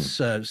 It's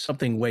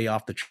something way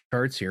off the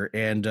charts here.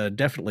 And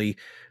definitely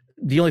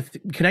the only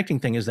connecting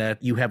thing is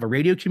that you have a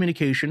radio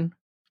communication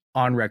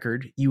on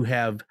record, you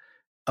have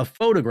a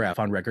photograph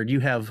on record, you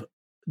have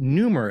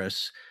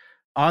numerous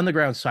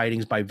on-the-ground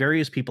sightings by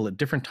various people at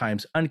different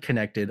times,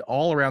 unconnected,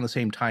 all around the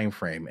same time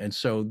frame. And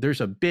so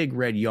there's a big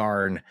red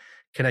yarn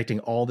connecting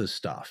all this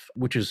stuff,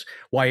 which is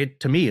why,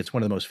 to me, it's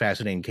one of the most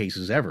fascinating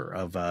cases ever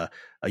of a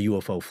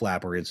UFO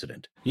flapper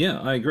incident. Yeah,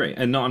 I agree.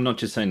 And no, I'm not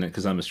just saying that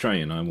because I'm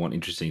Australian. I want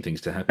interesting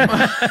things to happen.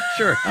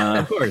 Sure,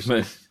 of course.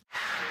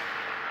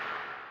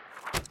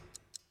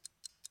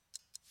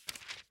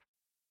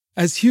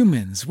 As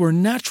humans, we're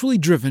naturally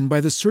driven by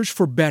the search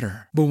for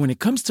better. But when it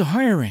comes to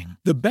hiring,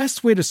 the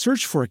best way to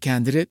search for a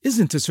candidate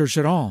isn't to search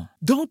at all.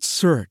 Don't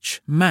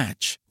search,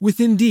 match with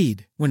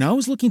Indeed. When I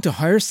was looking to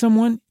hire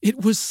someone,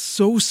 it was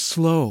so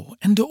slow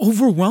and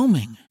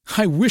overwhelming.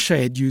 I wish I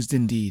had used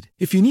Indeed.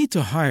 If you need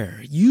to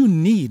hire, you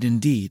need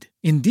Indeed.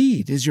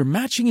 Indeed is your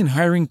matching and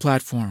hiring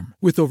platform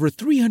with over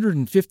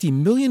 350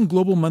 million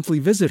global monthly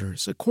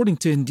visitors, according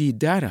to Indeed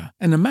data,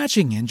 and a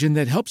matching engine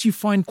that helps you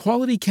find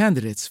quality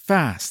candidates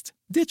fast.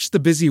 Ditch the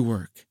busy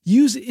work.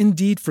 Use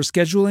Indeed for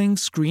scheduling,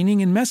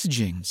 screening, and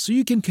messaging so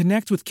you can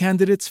connect with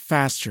candidates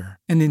faster.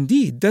 And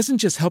Indeed doesn't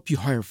just help you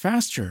hire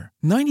faster.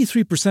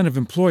 93% of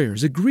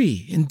employers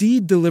agree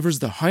Indeed delivers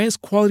the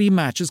highest quality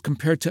matches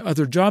compared to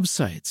other job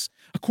sites,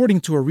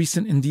 according to a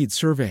recent Indeed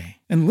survey.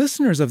 And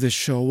listeners of this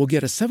show will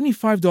get a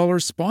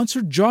 $75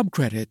 sponsored job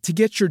credit to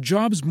get your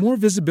jobs more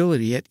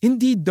visibility at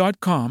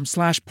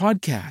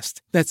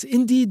Indeed.com/podcast. That's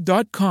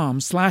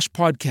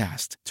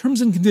Indeed.com/podcast.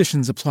 Terms and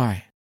conditions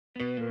apply.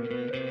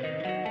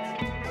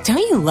 Don't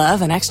you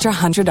love an extra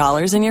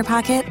 $100 in your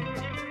pocket?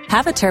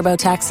 Have a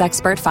TurboTax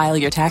expert file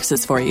your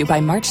taxes for you by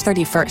March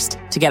 31st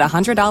to get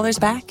 $100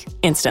 back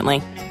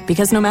instantly.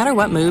 Because no matter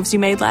what moves you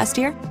made last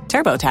year,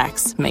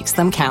 TurboTax makes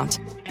them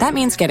count. That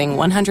means getting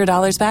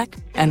 $100 back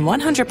and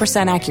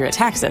 100% accurate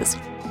taxes,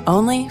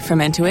 only from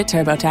Intuit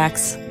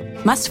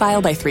TurboTax. Must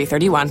file by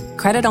 3/31.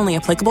 Credit only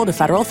applicable to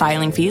federal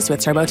filing fees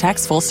with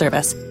TurboTax full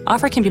service.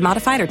 Offer can be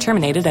modified or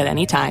terminated at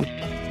any time.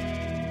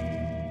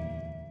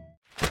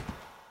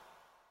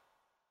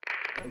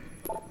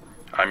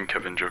 I'm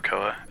Kevin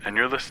Jokoa, and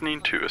you're listening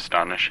to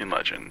Astonishing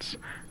Legends,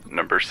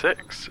 number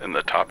 6 in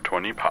the top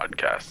 20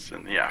 podcasts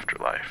in the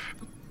afterlife.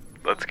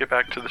 Let's get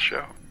back to the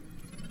show.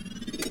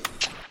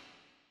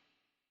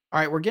 All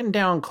right, we're getting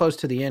down close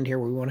to the end here.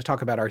 We want to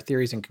talk about our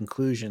theories and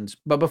conclusions.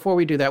 But before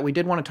we do that, we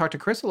did want to talk to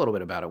Chris a little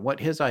bit about it, what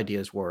his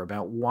ideas were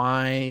about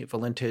why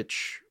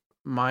Valentich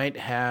might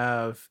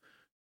have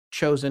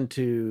chosen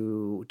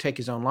to take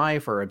his own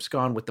life or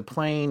abscond with the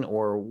plane,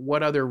 or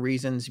what other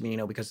reasons,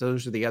 because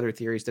those are the other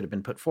theories that have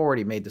been put forward.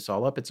 He made this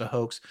all up. It's a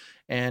hoax.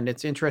 And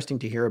it's interesting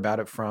to hear about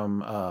it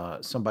from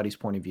somebody's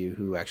point of view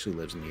who actually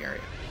lives in the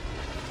area.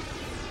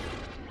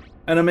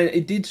 And I mean,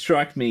 it did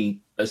strike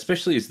me,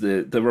 especially as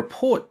the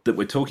report that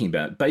we're talking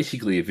about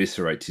basically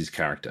eviscerates his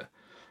character.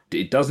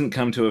 It doesn't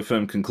come to a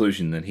firm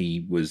conclusion that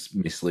he was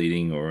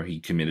misleading or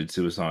he committed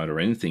suicide or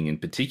anything in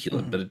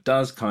particular, but it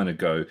does kind of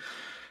go,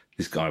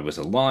 this guy was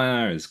a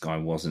liar, this guy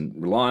wasn't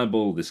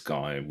reliable, this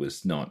guy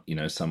was not,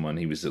 someone,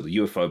 he was a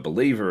UFO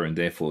believer and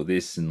therefore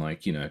this, and I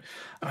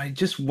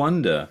just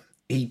wonder,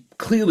 he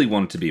clearly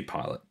wanted to be a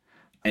pilot.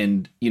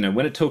 And,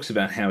 when it talks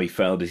about how he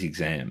failed his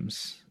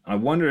exams, I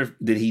wonder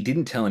that he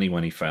didn't tell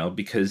anyone he failed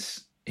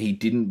because he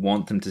didn't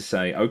want them to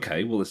say,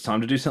 okay, well, it's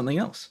time to do something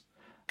else.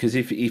 Because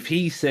if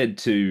he said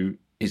to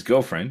his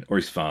girlfriend or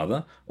his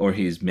father or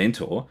his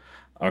mentor,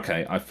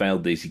 okay, I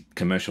failed these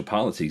commercial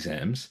pilot's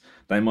exams,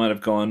 they might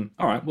have gone,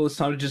 all right, well, it's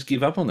time to just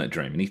give up on that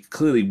dream. And he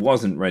clearly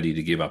wasn't ready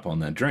to give up on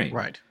that dream.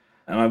 Right.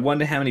 And I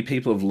wonder how many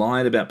people have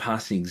lied about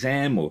passing an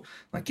exam or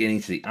like getting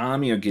to the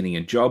army or getting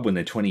a job when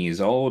they're 20 years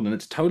old, and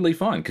it's totally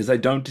fine because they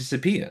don't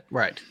disappear.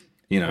 Right.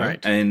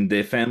 Right. And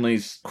their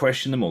families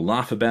question them or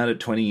laugh about it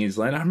 20 years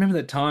later. I remember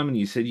that time when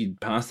you said you'd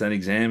passed that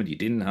exam and you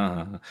didn't.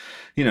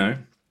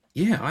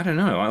 Yeah, I don't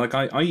know.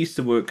 I used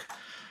to work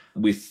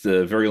with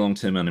very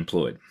long-term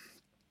unemployed.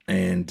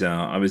 And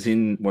I was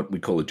in what we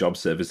call a job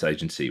service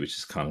agency, which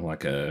is kind of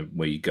like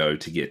where you go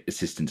to get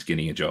assistance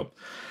getting a job.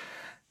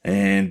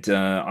 And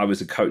I was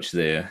a coach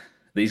there.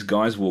 These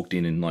guys walked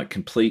in like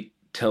complete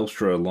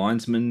Telstra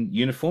linesman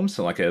uniforms.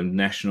 So like a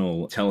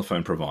national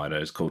telephone provider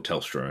is called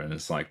Telstra. And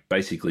it's like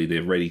basically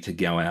they're ready to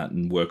go out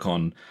and work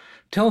on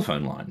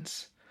telephone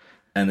lines.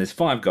 And there's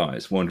 5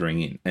 guys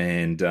wandering in.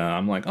 And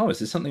I'm like, oh, is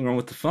there something wrong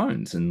with the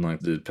phones? And like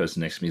the person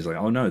next to me is like,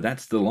 oh, no,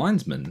 that's the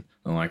linesman.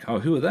 I'm like, oh,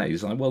 who are they?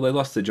 He's like, well, they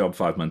lost their job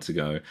 5 months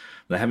ago.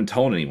 They haven't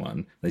told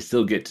anyone. They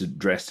still get to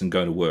dress and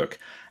go to work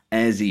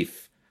as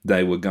if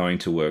they were going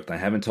to work. They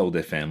haven't told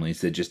their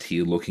families. They're just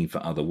here looking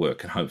for other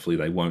work. And hopefully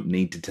they won't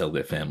need to tell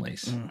their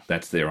families.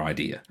 That's their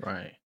idea.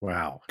 Right.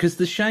 Wow. Because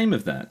the shame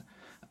of that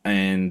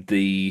and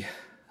the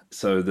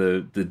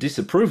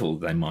disapproval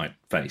they might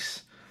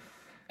face.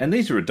 And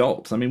these are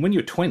adults. I mean, when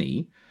you're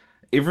 20,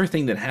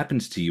 everything that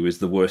happens to you is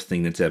the worst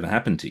thing that's ever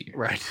happened to you.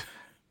 Right.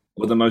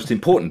 Or the most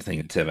important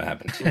thing that's ever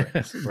happened to you.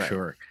 Right.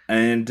 Sure.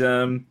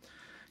 And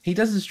he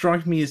doesn't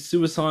strike me as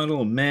suicidal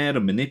or mad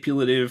or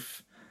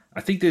manipulative.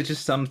 I think there's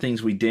just some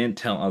things we daren't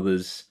tell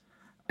others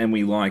and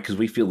we lie because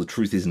we feel the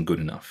truth isn't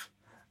good enough.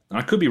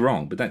 I could be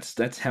wrong, but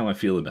that's how I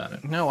feel about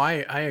it. No, I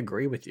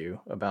agree with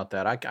you about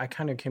that. I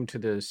kind of came to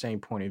the same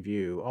point of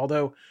view,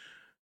 although...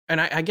 And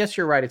I guess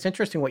you're right. It's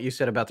interesting what you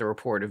said about the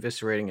report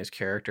eviscerating his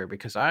character,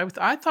 because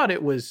I thought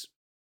it was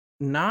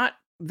not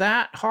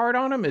that hard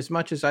on him as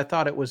much as I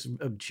thought it was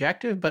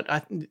objective.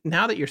 But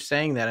now that you're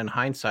saying that in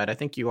hindsight, I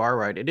think you are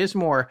right. It is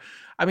more,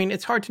 I mean,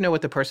 it's hard to know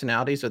what the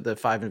personalities of the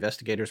 5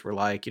 investigators were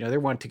like. You know, they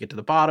wanted to get to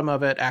the bottom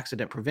of it,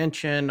 accident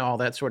prevention, all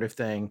that sort of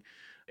thing,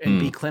 and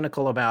be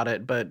clinical about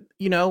it. But,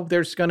 you know,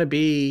 there's going to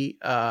be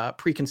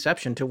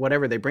preconception to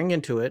whatever they bring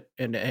into it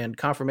and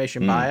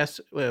confirmation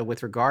bias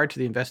with regard to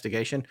the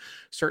investigation.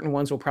 Certain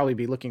ones will probably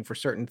be looking for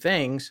certain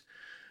things.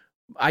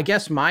 I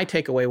guess my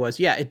takeaway was,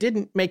 yeah, it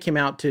didn't make him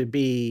out to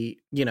be,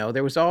 you know,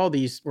 there was all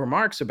these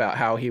remarks about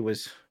how he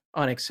was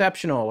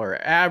unexceptional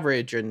or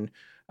average and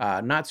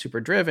not super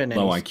driven.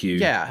 And low IQ.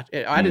 Yeah.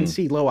 I didn't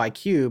see low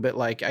IQ, but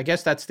like, I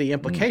guess that's the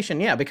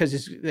implication. Yeah.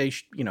 Because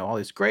all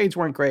his grades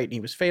weren't great and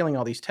he was failing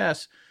all these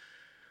tests.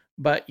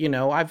 But, you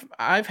know,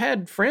 I've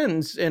had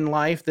friends in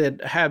life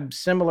that have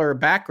similar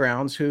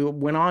backgrounds who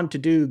went on to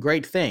do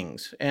great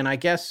things. And I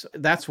guess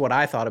that's what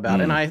I thought about.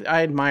 And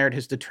I admired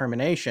his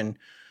determination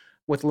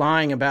with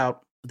lying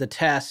about the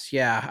tests.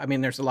 Yeah. I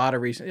mean, there's a lot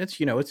of reasons. It's,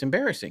 you know, it's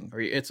embarrassing,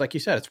 or it's like you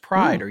said, it's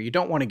pride, or you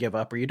don't want to give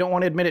up, or you don't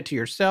want to admit it to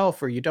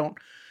yourself, or you don't.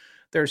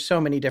 There's so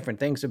many different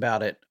things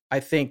about it. I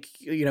think,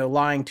 you know,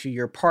 lying to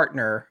your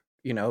partner,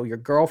 you know, your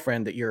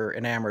girlfriend that you're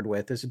enamored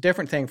with is a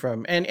different thing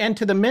from, and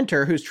to the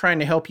mentor who's trying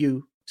to help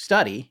you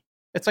study.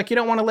 It's like, you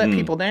don't want to let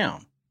people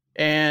down.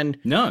 And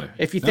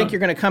if you think you're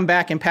going to come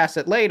back and pass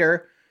it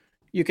later,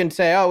 you can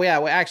say, oh yeah,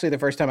 well, actually the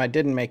first time I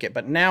didn't make it,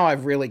 but now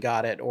I've really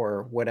got it,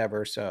 or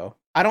whatever. So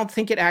I don't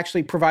think it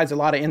actually provides a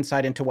lot of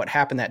insight into what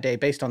happened that day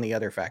based on the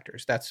other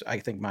factors. That's, I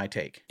think, my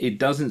take. It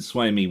doesn't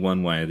sway me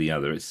one way or the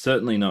other. It's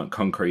certainly not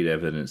concrete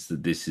evidence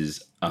that this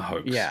is a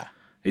hoax. Yeah.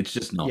 It's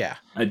just not. Yeah.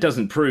 It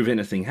doesn't prove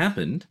anything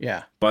happened.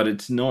 Yeah. But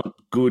it's not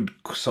good,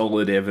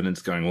 solid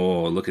evidence going,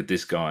 oh, look at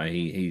this guy.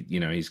 He you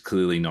know, he's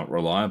clearly not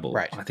reliable.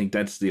 Right. I think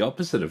that's the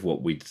opposite of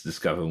what we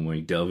discover when we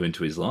delve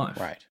into his life.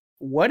 Right.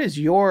 What is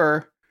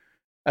your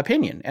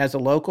opinion as a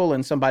local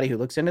and somebody who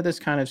looks into this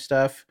kind of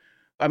stuff?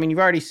 I mean, you've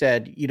already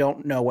said you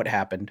don't know what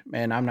happened,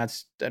 and I'm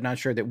not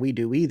sure that we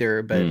do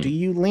either, but do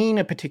you lean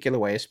a particular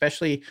way,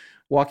 especially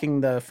walking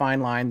the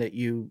fine line that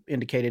you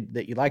indicated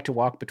that you like to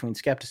walk between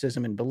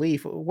skepticism and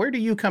belief? Where do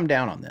you come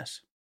down on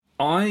this?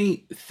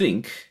 I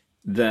think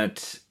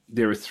that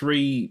there are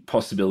 3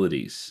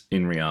 possibilities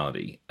in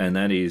reality, and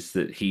that is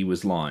that he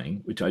was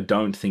lying, which I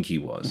don't think he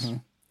was,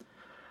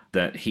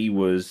 that he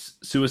was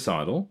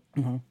suicidal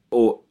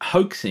or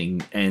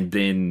hoaxing, and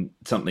then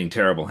something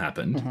terrible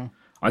happened.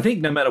 I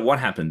think no matter what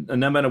happened, and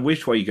no matter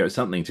which way you go,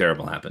 something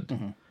terrible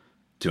happened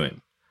to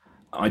him.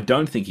 I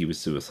don't think he was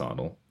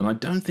suicidal, and I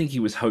don't think he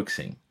was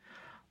hoaxing.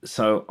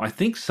 So I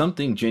think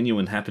something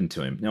genuine happened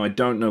to him. Now, I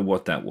don't know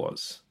what that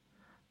was.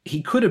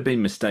 He could have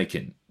been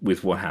mistaken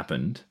with what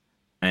happened,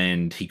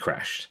 and he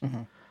crashed.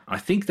 I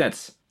think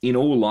that's, in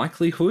all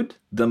likelihood,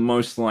 the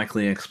most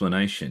likely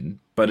explanation,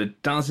 but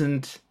it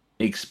doesn't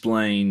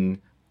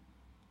explain...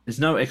 There's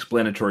no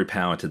explanatory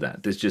power to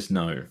that. There's just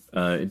no.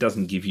 It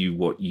doesn't give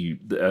you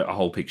a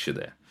whole picture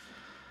there.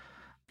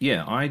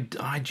 Yeah,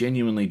 I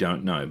genuinely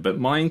don't know. But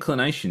my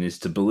inclination is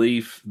to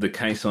believe the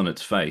case on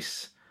its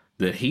face,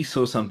 that he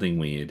saw something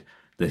weird,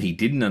 that he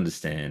didn't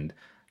understand,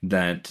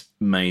 that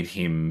made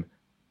him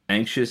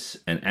anxious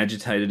and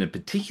agitated, and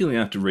particularly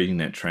after reading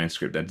that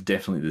transcript, that's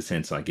definitely the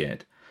sense I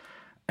get.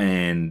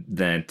 And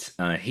that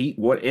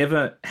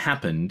whatever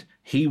happened,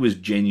 he was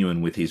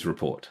genuine with his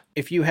report.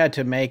 If you had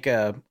to make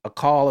a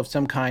call of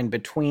some kind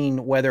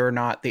between whether or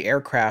not the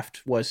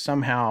aircraft was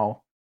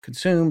somehow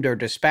consumed or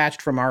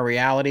dispatched from our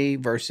reality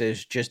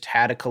versus just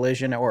had a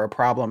collision or a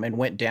problem and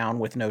went down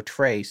with no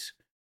trace,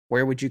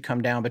 where would you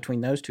come down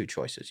between those 2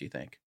 choices, you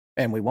think?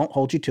 And we won't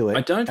hold you to it.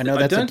 I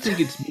don't think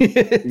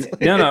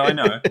it's... No, I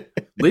know.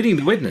 Leading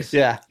the witness.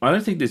 Yeah. I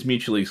don't think there's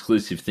mutually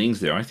exclusive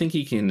things there. I think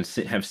he can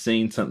have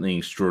seen something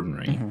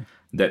extraordinary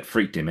that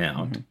freaked him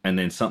out, and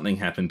then something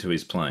happened to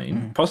his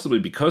plane, possibly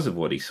because of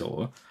what he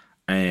saw,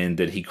 and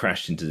that he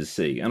crashed into the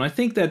sea. And I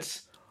think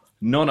that's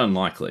not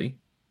unlikely.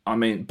 I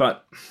mean,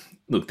 but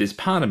look, there's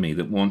part of me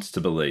that wants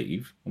to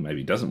believe, or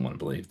maybe doesn't want to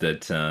believe,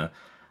 that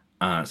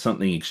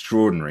something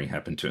extraordinary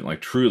happened to it,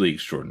 like truly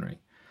extraordinary.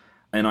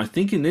 And I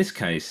think in this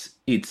case,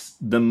 it's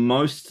the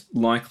most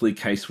likely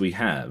case we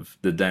have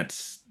that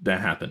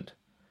happened.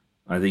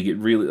 I think it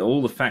really,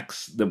 all the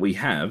facts that we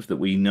have, that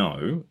we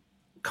know,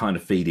 kind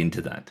of feed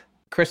into that.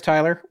 Chris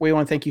Tyler, we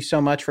want to thank you so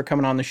much for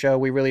coming on the show.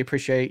 We really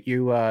appreciate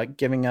you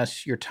giving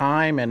us your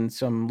time and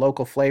some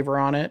local flavor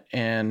on it.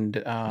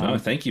 And no,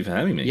 thank you for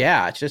having me.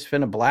 Yeah, it's just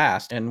been a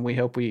blast. And we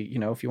hope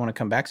if you want to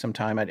come back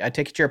sometime, I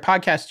take it you're a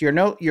podcast. You're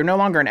no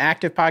longer an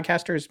active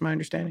podcaster, is my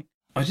understanding.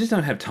 I just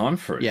don't have time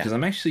for it because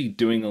I'm actually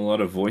doing a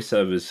lot of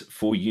voiceovers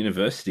for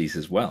universities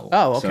as well.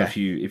 Oh, okay. So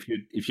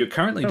if you're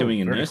currently doing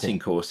a nursing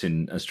course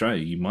in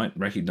Australia, you might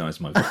recognize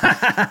my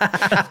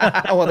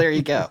voice. Well, there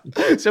you go.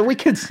 So we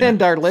could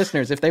send our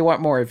listeners, if they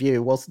want more of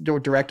you, we'll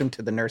direct them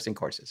to the nursing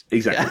courses.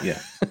 Exactly.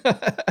 Yeah.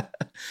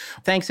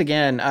 Thanks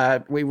again.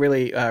 We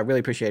really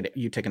appreciate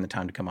you taking the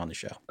time to come on the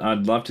show.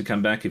 I'd love to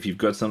come back if you've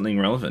got something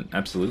relevant.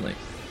 Absolutely.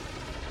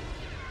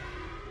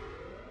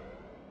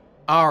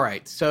 All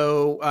right.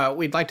 So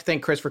we'd like to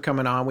thank Chris for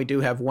coming on. We do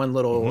have one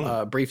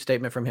little brief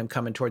statement from him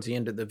coming towards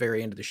the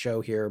very end of the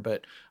show here.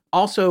 But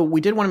also,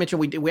 we did want to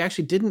mention, we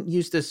actually didn't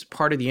use this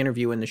part of the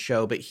interview in the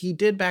show, but he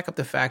did back up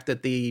the fact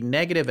that the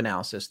negative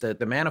analysis, the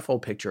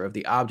manifold picture of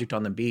the object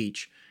on the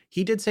beach,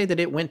 he did say that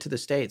it went to the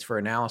States for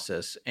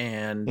analysis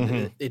and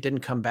it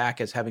didn't come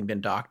back as having been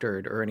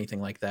doctored or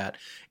anything like that.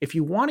 If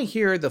you want to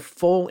hear the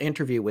full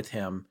interview with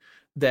him,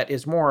 that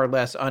is more or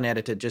less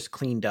unedited, just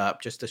cleaned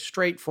up, just a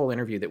straight full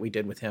interview that we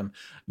did with him,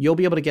 you'll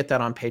be able to get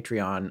that on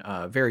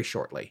Patreon very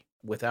shortly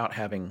without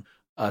having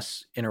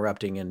us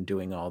interrupting and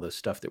doing all the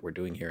stuff that we're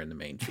doing here in the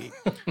main feed.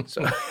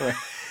 So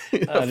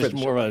just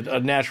more of a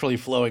naturally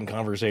flowing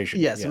conversation.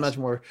 Yes, a much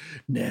more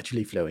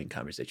naturally flowing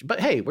conversation. But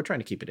hey, we're trying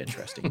to keep it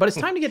interesting. But it's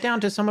time to get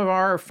down to some of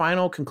our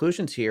final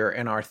conclusions here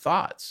and our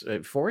thoughts.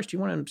 Forrest, do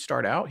you want to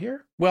start out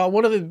here? Well,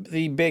 one of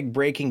the big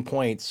breaking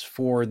points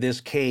for this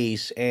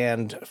case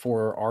and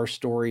for our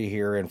story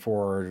here and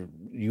for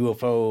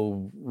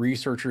UFO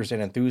researchers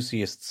and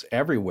enthusiasts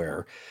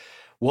everywhere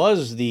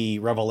was the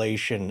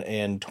revelation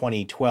in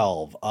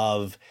 2012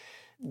 of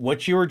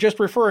what you were just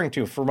referring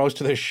to for most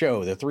of this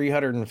show, the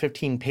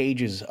 315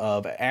 pages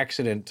of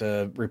accident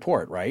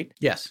report, right?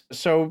 Yes.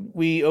 So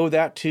we owe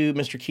that to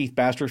Mr. Keith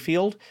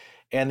Basterfield.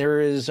 And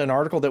there is an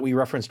article that we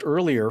referenced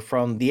earlier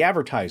from The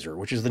Advertiser,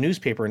 which is the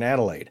newspaper in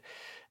Adelaide.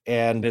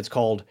 And it's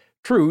called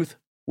Truth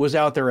Was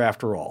Out There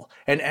After All.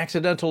 An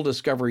accidental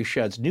discovery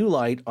sheds new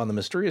light on the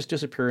mysterious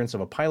disappearance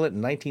of a pilot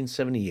in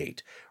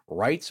 1978,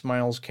 writes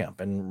Miles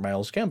Kemp. And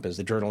Miles Kemp is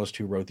the journalist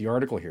who wrote the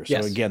article here. So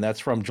again, that's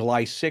from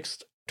July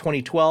 6th,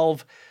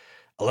 2012,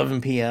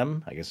 11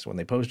 p.m., I guess when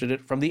they posted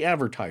it, from The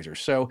Advertiser.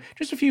 So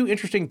just a few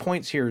interesting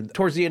points here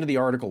towards the end of the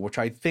article, which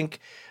I think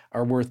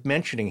are worth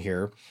mentioning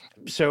here.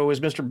 So as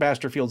Mr.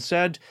 Basterfield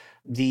said,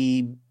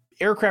 the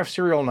aircraft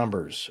serial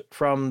numbers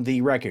from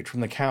the wreckage,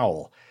 from the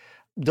cowl,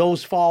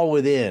 those fall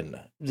within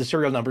the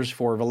serial numbers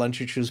for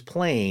Valentich's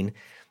plane,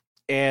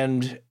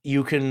 and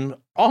you can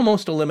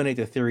almost eliminate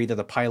the theory that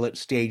the pilot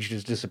staged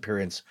his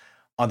disappearance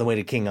on the way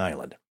to King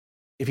Island.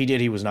 If he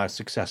did, he was not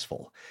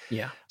successful.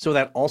 Yeah. So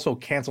that also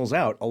cancels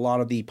out a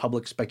lot of the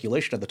public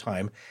speculation at the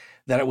time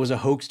that it was a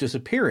hoax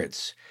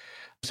disappearance.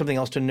 Something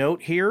else to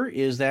note here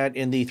is that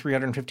in the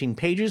 315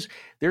 pages,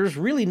 there's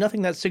really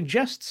nothing that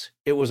suggests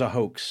it was a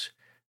hoax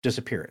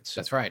disappearance.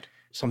 That's right.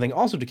 Something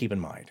also to keep in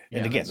mind.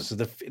 And again, this is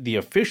the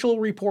official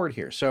report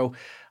here. So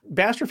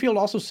Basterfield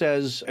also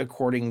says,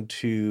 according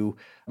to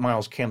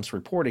Miles Kemp's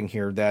reporting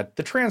here, that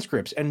the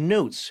transcripts and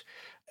notes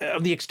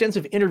of the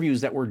extensive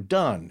interviews that were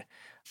done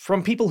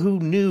from people who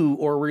knew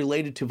or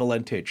related to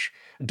Valentich,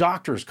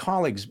 doctors,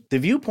 colleagues, the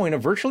viewpoint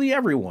of virtually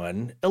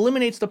everyone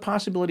eliminates the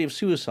possibility of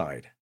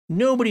suicide.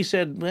 Nobody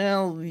said,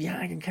 well, yeah,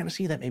 I can kind of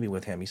see that maybe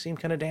with him. He seemed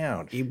kind of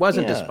down. He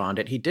wasn't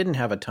despondent. He didn't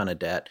have a ton of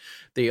debt.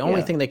 The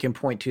only thing they can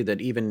point to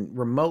that even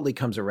remotely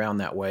comes around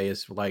that way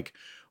is like,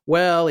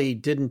 well, he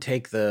didn't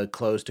take the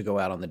clothes to go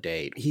out on the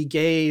date. He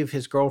gave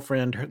his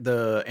girlfriend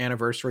the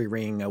anniversary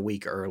ring a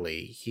week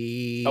early.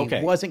 He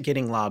wasn't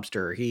getting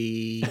lobster.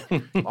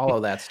 All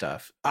of that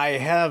stuff. I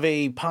have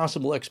a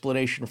possible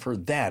explanation for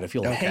that if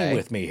you'll hang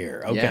with me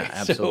here. Okay. Yeah,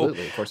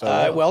 absolutely. Of course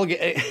I will. Well,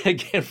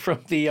 again, from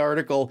the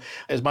article,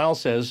 as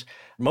Miles says,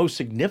 most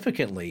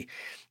significantly,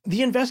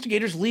 the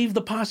investigators leave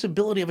the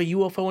possibility of a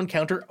UFO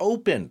encounter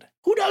open.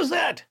 Who does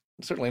that?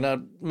 Certainly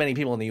not many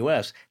people in the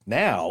U.S.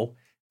 Now,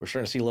 we're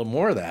starting to see a little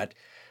more of that.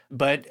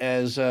 But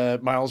as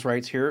Miles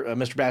writes here,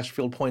 Mr.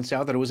 Basterfield points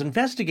out that it was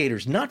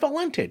investigators, not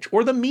Valentich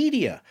or the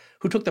media,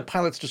 who took the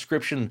pilot's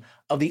description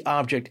of the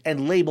object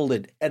and labeled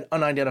it an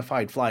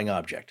unidentified flying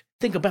object.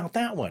 Think about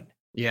that one.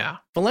 Yeah.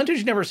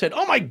 Valentich never said,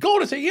 oh my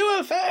God, it's a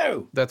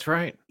UFO. That's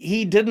right.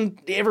 He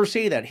didn't ever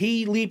say that.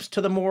 He leaps to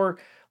the more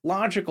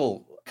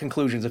logical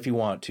conclusions if you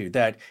want to.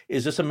 That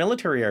is this a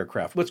military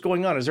aircraft? What's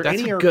going on? Is there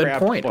any aircraft? That's a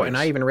good point. And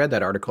I even read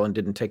that article and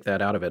didn't take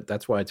that out of it.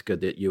 That's why it's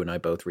good that you and I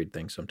both read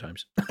things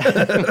sometimes.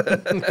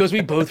 Because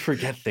we both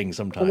forget things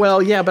sometimes.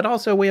 Well, yeah, but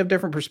also we have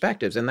different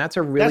perspectives. And that's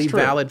a really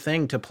valid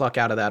thing to pluck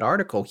out of that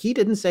article. He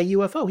didn't say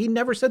UFO. He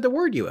never said the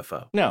word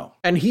UFO. No.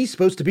 And he's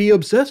supposed to be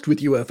obsessed with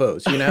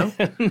UFOs, you know?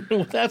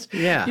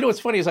 You know, what's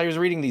funny is I was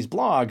reading these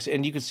blogs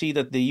and you could see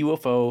that the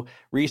UFO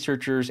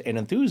researchers and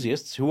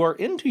enthusiasts who are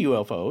into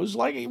UFOs,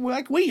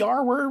 like we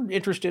are, we're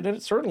interested in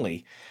it,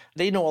 certainly.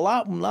 They know a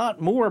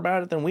lot more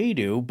about it than we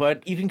do,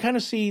 but you can kind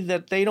of see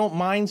that they don't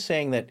mind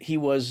saying that he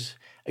was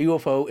a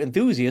UFO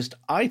enthusiast,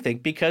 I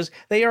think, because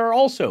they are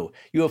also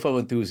UFO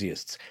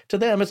enthusiasts. To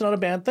them, it's not a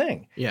bad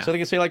thing. Yeah. So they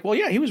can say like, well,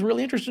 yeah, he was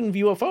really interested in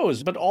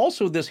UFOs, but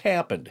also this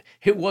happened.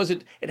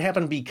 It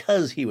happened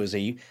because he was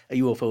a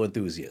UFO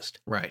enthusiast.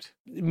 Right.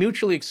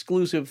 Mutually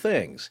exclusive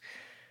things.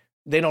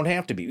 They don't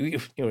have to be.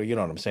 You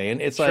know what I'm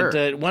saying? It's sure.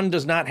 like one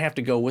does not have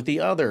to go with the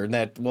other. And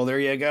that, well, there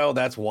you go.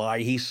 That's why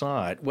he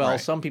saw it. Well,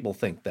 some people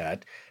think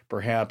that.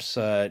 Perhaps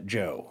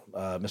Joe,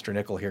 Mr.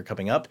 Nickel here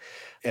coming up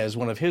as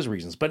one of his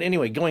reasons. But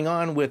anyway, going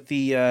on with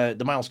the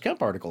Miles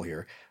Kemp article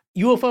here,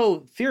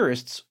 UFO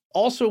theorists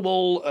also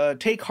will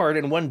take heart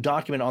in one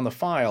document on the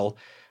file,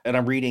 and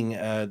I'm reading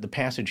the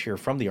passage here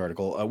from the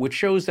article, which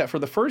shows that for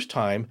the first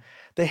time,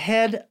 the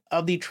head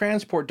of the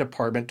transport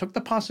department took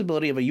the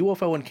possibility of a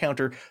UFO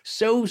encounter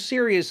so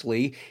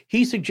seriously,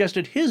 he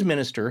suggested his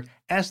minister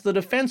ask the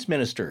defense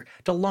minister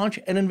to launch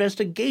an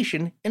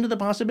investigation into the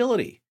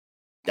possibility.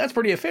 That's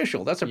pretty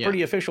official. That's a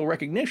pretty official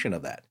recognition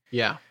of that.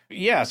 Yeah.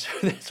 Yeah, so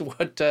that's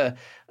what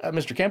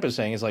Mr. Kemp is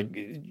saying is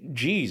like,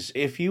 geez,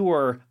 if you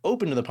are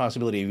open to the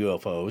possibility of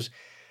UFOs,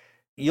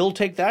 you'll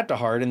take that to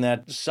heart and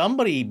that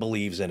somebody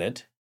believes in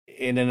it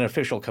in an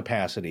official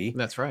capacity.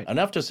 That's right.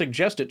 Enough to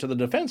suggest it to the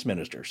defense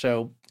minister.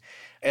 So,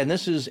 and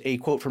this is a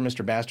quote from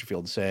Mr.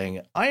 Basterfield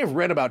saying, I have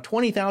read about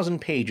 20,000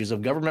 pages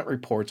of government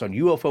reports on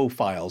UFO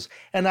files,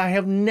 and I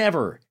have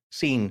never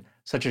seen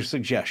such a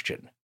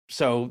suggestion.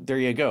 So there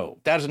you go.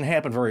 That doesn't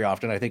happen very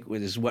often, I think,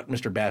 is what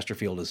Mr.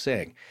 Basterfield is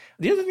saying.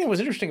 The other thing that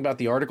was interesting about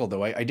the article,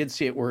 though, I did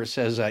see it where it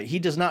says he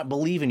does not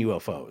believe in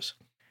UFOs,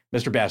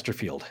 Mr.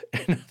 Basterfield.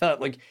 And I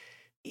thought, like,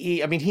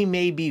 he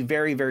may be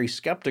very, very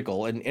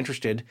skeptical and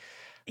interested,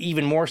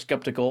 even more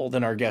skeptical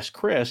than our guest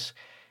Chris,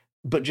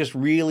 but just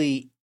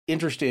really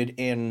interested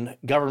in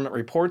government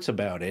reports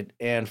about it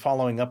and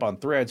following up on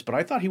threads. But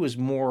I thought he was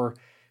more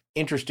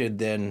interested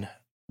than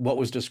what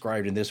was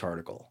described in this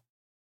article.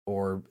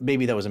 Or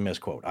maybe that was a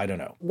misquote. I don't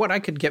know. What I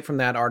could get from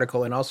that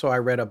article, and also I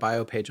read a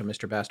bio page on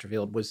Mr.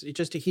 Basterfield, was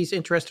just he's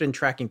interested in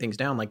tracking things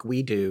down like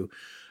we do.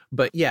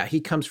 But yeah,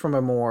 he comes from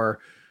a more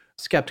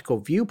skeptical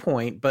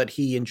viewpoint, but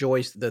he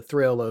enjoys the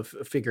thrill of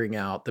figuring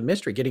out the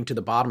mystery, getting to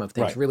the bottom of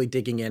things, really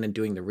digging in and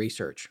doing the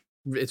research.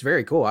 It's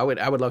very cool. I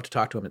would love to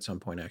talk to him at some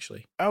point,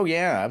 actually. Oh,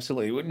 yeah,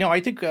 absolutely. No, I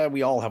think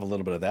we all have a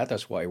little bit of that.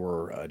 That's why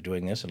we're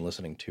doing this and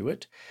listening to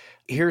it.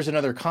 Here's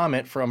another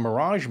comment from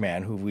Mirage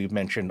Man, who we've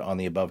mentioned on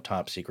the above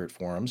top secret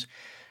forums,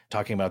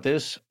 talking about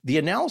this. The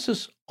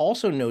analysis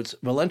also notes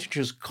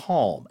Valentich's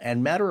calm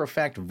and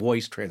matter-of-fact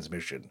voice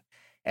transmission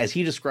as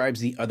he describes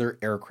the other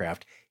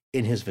aircraft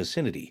in his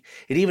vicinity.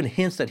 It even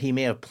hints that he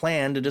may have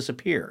planned to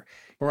disappear.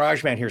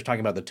 Mirage Man here is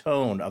talking about the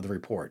tone of the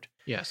report.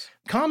 Yes.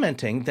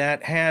 Commenting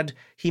that had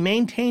he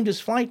maintained his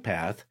flight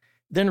path,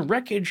 then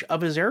wreckage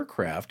of his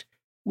aircraft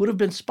would have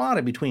been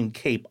spotted between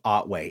Cape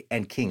Otway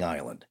and King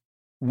Island,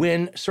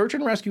 when search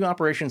and rescue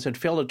operations had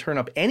failed to turn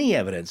up any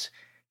evidence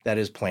that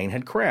his plane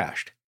had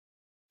crashed.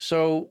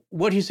 So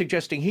what he's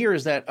suggesting here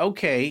is that,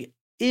 okay,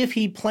 if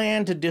he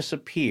planned to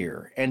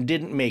disappear and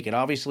didn't make it,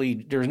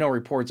 obviously there's no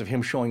reports of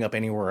him showing up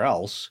anywhere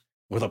else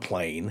with a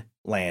plane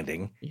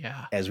landing.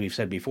 Yeah. As we've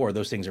said before,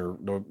 those things are,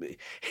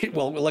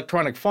 well,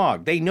 electronic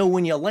fog. They know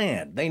when you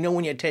land. They know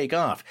when you take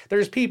off.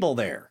 There's people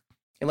there,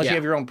 unless you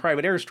have your own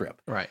private airstrip.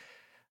 Right.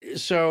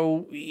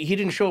 So he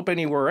didn't show up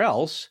anywhere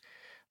else.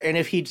 And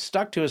if he'd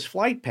stuck to his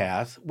flight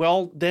path,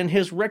 well, then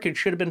his wreckage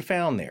should have been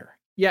found there.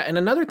 Yeah, and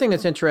another thing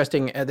that's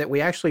interesting that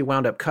we actually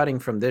wound up cutting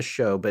from this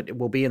show, but it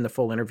will be in the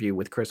full interview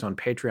with Chris on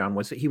Patreon,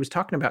 was that he was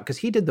talking about, because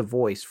he did the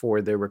voice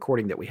for the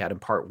recording that we had in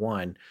part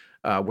 1,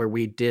 where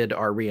we did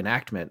our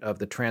reenactment of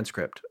the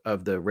transcript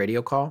of the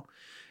radio call.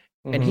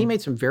 Mm-hmm. And he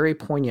made some very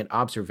poignant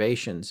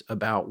observations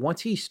about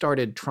once he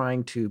started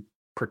trying to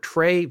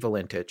portray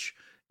Valentich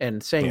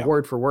and saying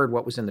word for word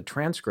what was in the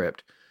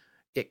transcript,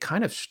 it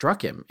kind of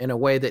struck him in a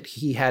way that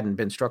he hadn't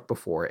been struck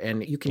before.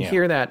 And you can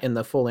hear that in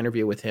the full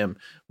interview with him,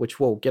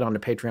 which we'll get onto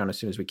Patreon as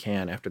soon as we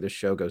can after this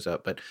show goes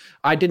up. But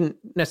I didn't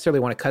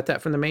necessarily want to cut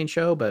that from the main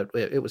show, but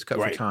it was cut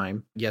for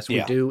time. Yes,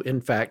 we do,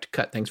 in fact,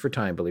 cut things for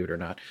time, believe it or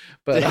not.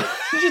 But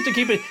just to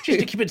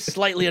keep it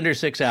slightly under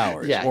 6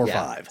 hours or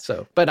 5.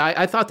 So, but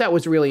I thought that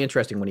was really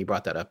interesting when he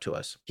brought that up to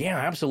us. Yeah,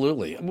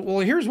 absolutely.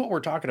 Well, here's what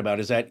we're talking about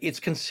is that it's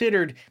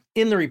considered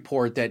in the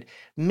report that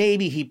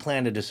maybe he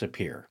planned to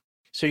disappear.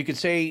 So you could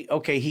say,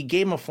 okay, he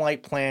gave him a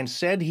flight plan,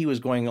 said he was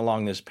going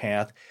along this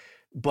path,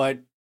 but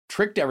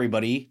tricked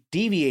everybody,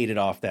 deviated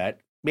off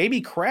that,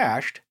 maybe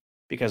crashed,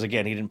 because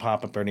again, he didn't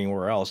pop up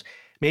anywhere else.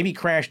 maybe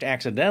crashed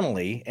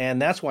accidentally,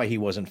 and that's why he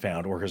wasn't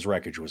found or his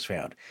wreckage was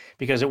found,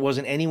 because it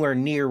wasn't anywhere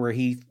near where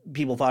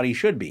people thought he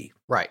should be.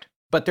 Right.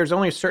 But there's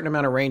only a certain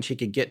amount of range he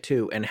could get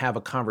to and have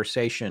a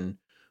conversation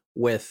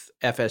with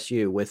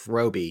FSU, with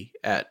Roby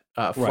at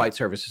Flight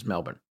Services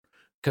Melbourne.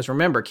 Because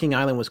remember, King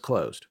Island was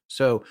closed.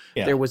 So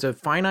there was a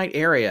finite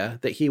area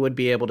that he would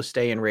be able to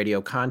stay in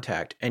radio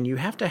contact. And you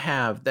have to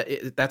have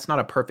that. That's not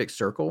a perfect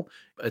circle.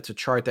 It's a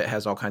chart that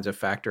has all kinds of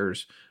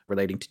factors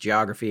relating to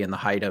geography and the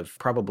height of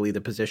probably the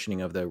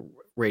positioning of the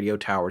radio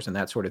towers and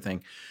that sort of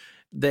thing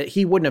that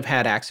he wouldn't have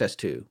had access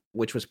to,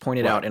 which was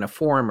pointed out in a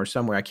forum or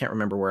somewhere. I can't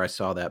remember where I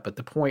saw that. But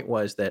the point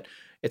was that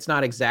it's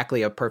not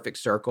exactly a perfect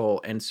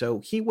circle. And so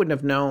he wouldn't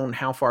have known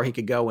how far he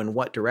could go in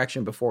what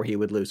direction before he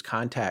would lose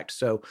contact.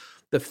 So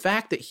the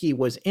fact that he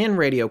was in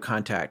radio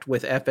contact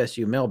with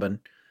FSU Melbourne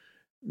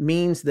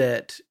means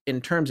that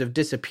in terms of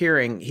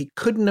disappearing, he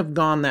couldn't have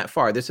gone that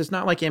far. This is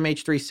not like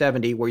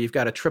MH370 where you've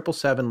got a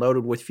 777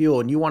 loaded with fuel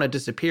and you want to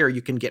disappear,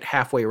 you can get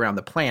halfway around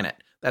the planet.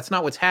 That's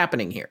not what's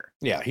happening here.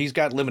 Yeah, he's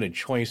got limited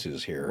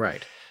choices here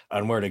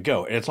on where to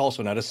go. And it's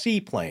also not a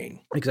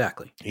seaplane.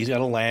 Exactly. He's got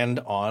to land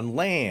on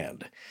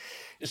land.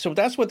 So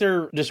that's what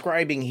they're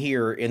describing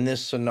here in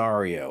this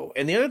scenario.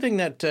 And the other thing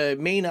that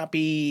may not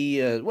be,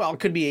 it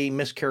could be a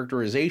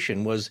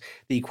mischaracterization was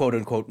the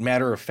quote-unquote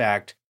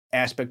matter-of-fact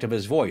aspect of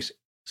his voice.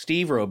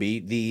 Steve Roby,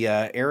 the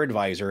air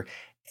advisor,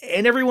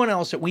 and everyone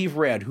else that we've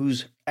read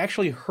who's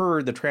actually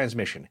heard the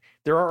transmission.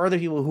 There are other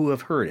people who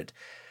have heard it.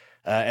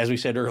 As we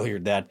said earlier,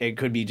 that it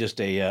could be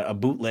just a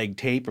bootleg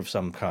tape of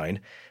some kind.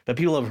 But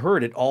people have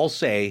heard it all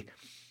say,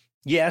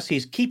 yes,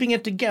 he's keeping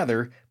it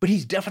together, but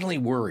he's definitely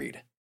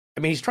worried. I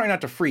mean, he's trying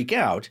not to freak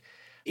out.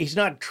 He's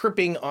not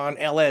tripping on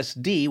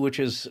LSD, which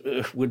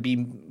would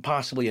be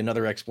possibly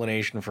another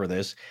explanation for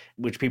this,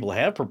 which people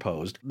have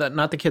proposed.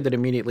 Not the kid that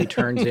immediately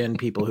turns in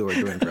people who are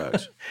doing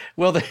drugs.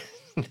 Well, there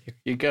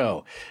you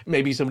go.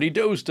 Maybe somebody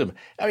dosed him.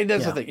 I mean,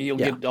 that's the thing. You'll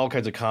get all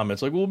kinds of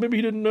comments like, well, maybe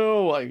he didn't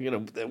know,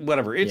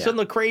 whatever. It's in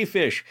the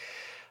crayfish.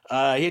 He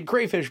had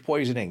crayfish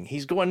poisoning.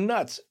 He's going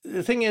nuts.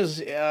 The thing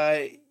is,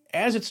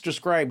 as it's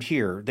described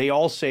here, they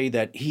all say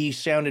that he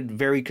sounded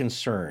very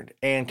concerned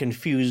and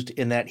confused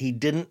in that he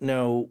didn't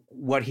know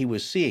what he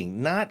was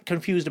seeing, not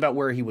confused about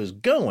where he was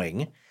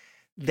going.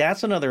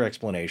 That's another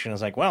explanation.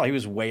 It's like, well, he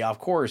was way off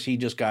course. He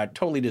just got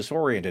totally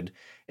disoriented,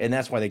 and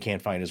that's why they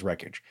can't find his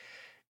wreckage.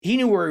 He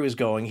knew where he was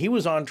going. He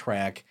was on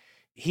track.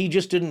 He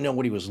just didn't know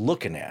what he was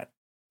looking at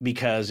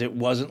because it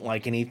wasn't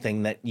like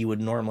anything that you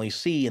would normally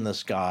see in the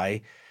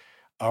sky,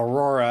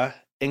 aurora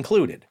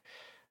included.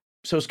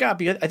 So,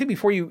 Scott, I think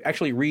before you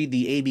actually read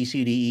the A, B,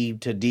 C, D, E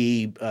to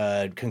D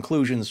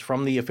conclusions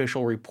from the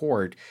official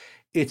report,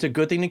 it's a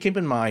good thing to keep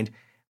in mind.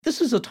 This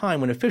is a time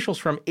when officials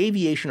from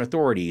aviation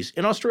authorities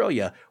in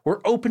Australia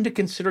were open to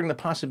considering the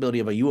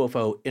possibility of a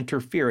UFO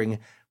interfering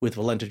with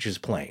Valentich's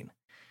plane.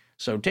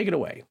 So take it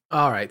away.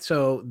 All right.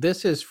 So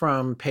this is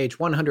from page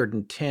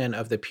 110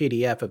 of the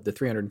PDF of the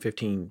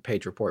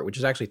 315-page report, which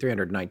is actually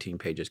 319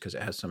 pages because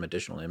it has some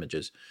additional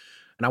images.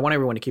 And I want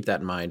everyone to keep that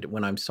in mind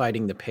when I'm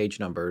citing the page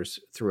numbers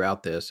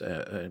throughout this,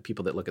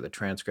 people that look at the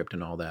transcript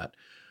and all that.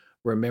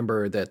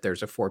 Remember that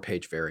there's a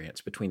 4-page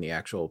variance between the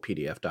actual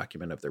PDF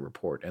document of the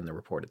report and the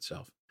report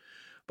itself.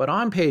 But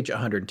on page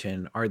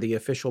 110 are the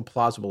official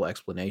plausible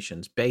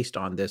explanations based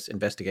on this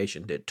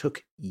investigation. It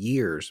took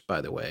years,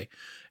 by the way,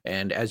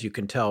 and as you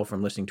can tell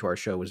from listening to our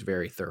show, was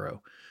very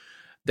thorough.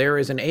 There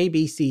is an A,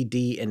 B, C,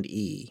 D, and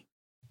E.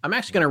 I'm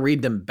actually going to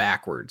read them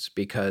backwards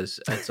because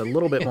it's a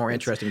little bit more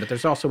interesting, but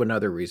there's also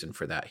another reason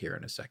for that here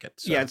in a second.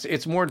 So, yeah,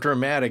 it's more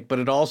dramatic, but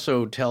it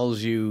also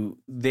tells you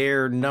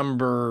their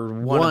number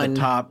one of the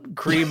top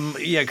cream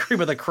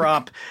of the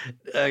crop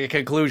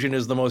conclusion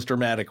is the most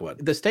dramatic one.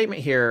 The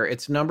statement here,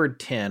 it's numbered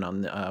 10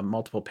 on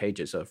multiple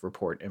pages of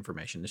report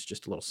information. It's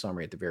just a little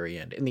summary at the very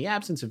end. In the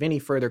absence of any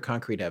further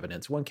concrete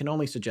evidence, one can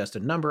only suggest a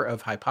number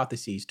of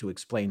hypotheses to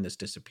explain this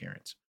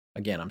disappearance.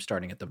 Again, I'm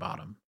starting at the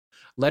bottom.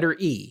 Letter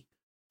E.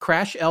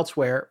 Crash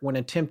elsewhere when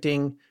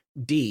attempting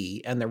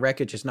D, and the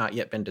wreckage has not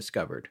yet been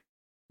discovered.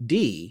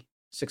 D,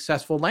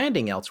 successful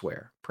landing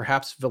elsewhere.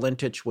 Perhaps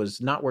Valentich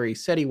was not where he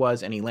said he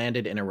was, and he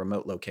landed in a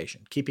remote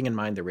location, keeping in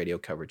mind the radio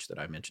coverage that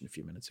I mentioned a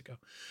few minutes ago.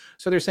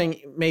 So they're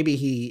saying maybe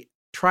he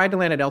tried to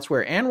land it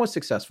elsewhere and was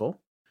successful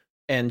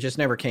and just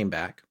never came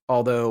back.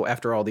 Although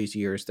after all these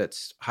years,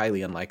 that's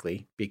highly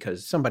unlikely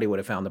because somebody would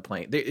have found the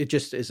plane. It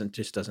just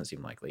doesn't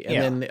seem likely.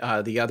 And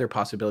then the other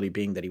possibility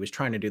being that he was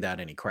trying to do that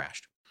and he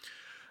crashed.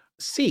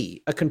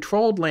 C, a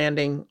controlled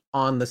landing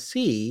on the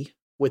sea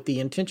with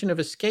the intention of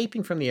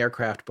escaping from the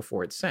aircraft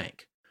before it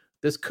sank.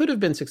 This could have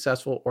been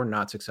successful or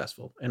not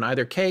successful. In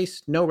either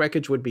case, no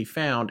wreckage would be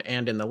found,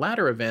 and in the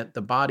latter event,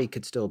 the body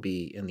could still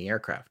be in the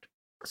aircraft.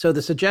 So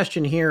the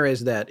suggestion here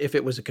is that if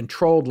it was a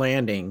controlled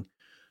landing,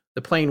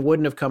 the plane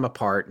wouldn't have come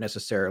apart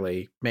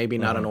necessarily, maybe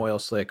not an oil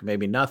slick,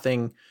 maybe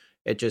nothing.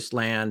 It just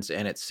lands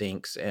and it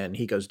sinks, and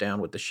he goes down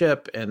with the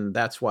ship, and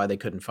that's why they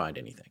couldn't find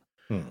anything.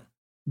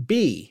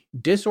 B,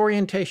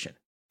 disorientation.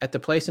 At the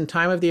place and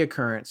time of the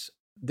occurrence,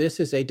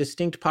 this is a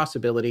distinct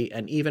possibility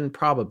and even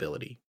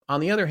probability. On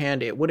the other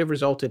hand, it would have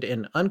resulted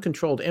in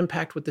uncontrolled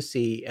impact with the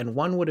sea, and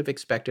one would have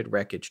expected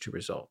wreckage to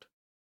result.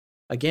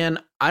 Again,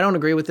 I don't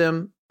agree with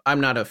them. I'm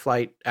not a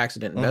flight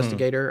accident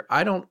investigator.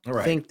 I don't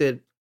think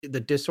that the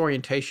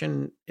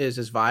disorientation is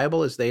as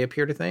viable as they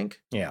appear to think.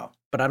 Yeah.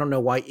 But I don't know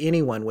why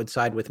anyone would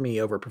side with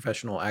me over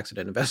professional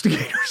accident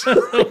investigators.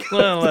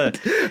 Well,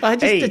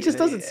 it just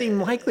doesn't seem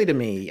likely to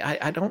me.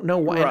 I don't know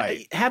why.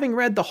 Right. Having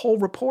read the whole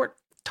report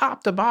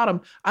top to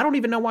bottom, I don't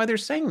even know why they're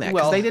saying that,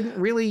 because they didn't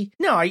really.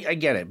 No, I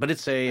get it, but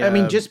it's a. I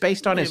mean, just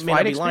based on his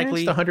flight experience,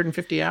 likely. the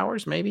 150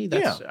 hours, maybe.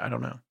 I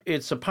don't know.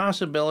 It's a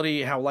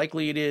possibility. How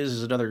likely it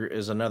is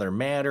another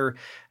matter.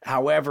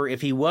 However,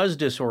 if he was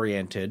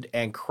disoriented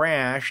and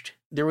crashed,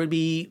 there would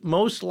be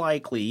most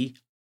likely,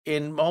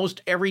 in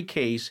most every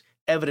case,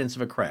 evidence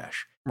of a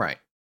crash. Right.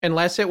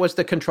 Unless it was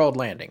the controlled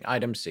landing,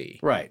 item C.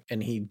 Right.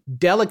 And he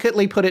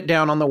delicately put it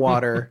down on the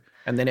water.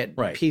 And then it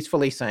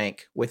peacefully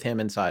sank with him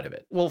inside of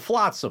it. Well,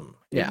 flotsam.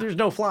 Yeah. If there's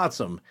no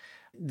flotsam,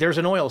 there's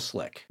an oil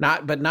slick.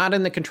 But not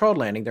in the controlled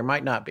landing. There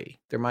might not be.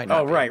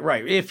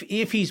 Right.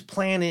 If he's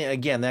planning,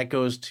 again, that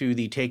goes to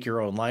the take your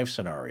own life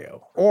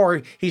scenario.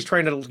 Or he's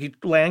trying to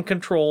land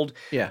controlled.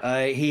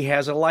 Yeah. He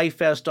has a life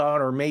vest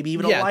on, or maybe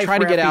even a life try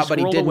to get out, but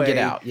he didn't away. get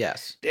out.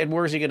 Yes. And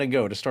where's he going to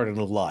go to start a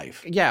new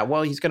life? Yeah,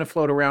 well, he's going to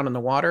float around in the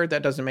water.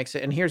 That doesn't make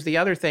sense. And here's the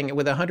other thing.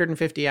 With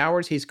 150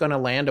 hours, he's going to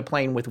land a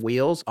plane with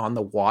wheels on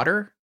the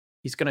water.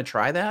 He's going to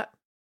try that?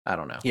 I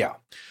don't know. Yeah.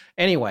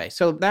 Anyway,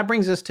 so that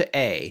brings us to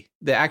A,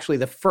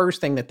 the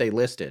first thing that they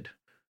listed.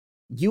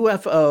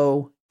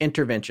 UFO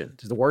intervention.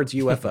 The words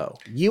UFO.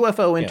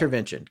 UFO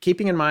intervention.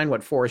 Keeping in mind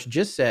what Forrest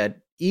just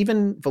said,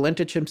 even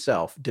Valentich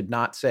himself did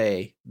not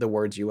say the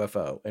words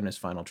UFO in his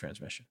final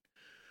transmission.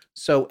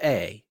 So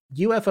A,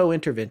 UFO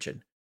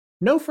intervention.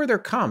 No further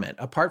comment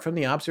apart from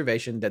the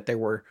observation that there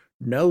were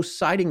no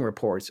sighting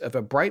reports of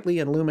a brightly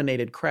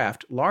illuminated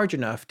craft large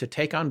enough to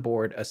take on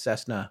board a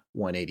Cessna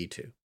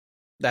 182.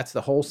 That's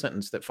the whole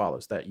sentence that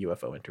follows that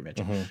UFO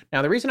intervention.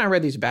 Now, the reason I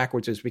read these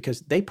backwards is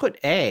because they put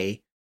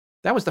A,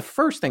 that was the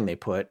first thing they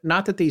put,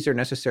 not that these are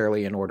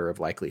necessarily in order of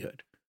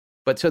likelihood.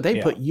 But so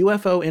they put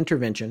UFO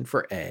intervention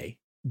for A,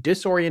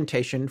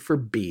 disorientation for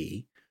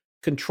B,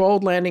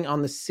 controlled landing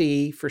on the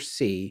sea for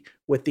C,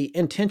 with the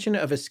intention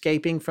of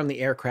escaping from the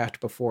aircraft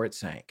before it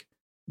sank.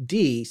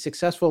 D,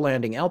 successful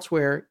landing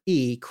elsewhere.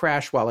 E,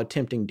 crash while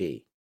attempting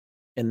D.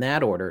 In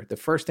that order, the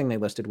first thing they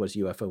listed was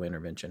UFO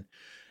intervention.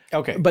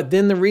 Okay. But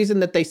then the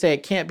reason that they say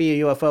it can't be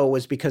a UFO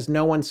was because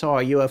no one saw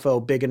a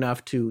UFO big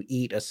enough to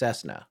eat a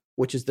Cessna,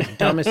 which is the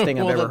dumbest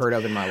thing I've ever heard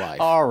of in my life.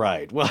 All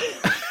right. Well,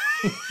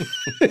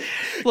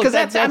 because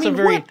that's a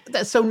very.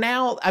 So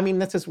now, I mean,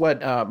 this is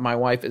what my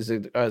wife as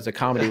a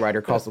comedy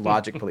writer calls the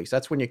logic police.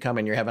 That's when you come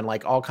and you're having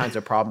like all kinds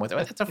of problem with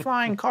it. It's a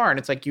flying car, and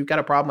it's like you got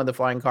a problem with the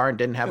flying car and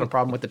didn't have a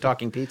problem with the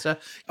talking pizza.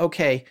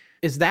 Okay,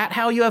 is that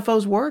how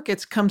UFOs work?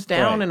 It comes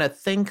down and a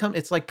thing comes.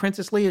 It's like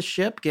Princess Leia's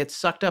ship gets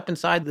sucked up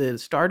inside the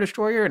Star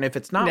Destroyer, and if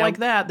it's not like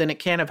that, then it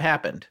can't have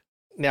happened.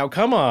 Now,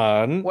 come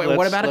on.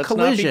 What about a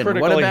collision?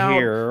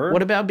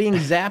 What about being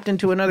zapped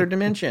into another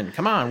dimension?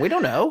 Come on, we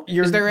don't know.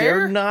 Is there air?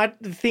 You're not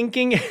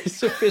thinking as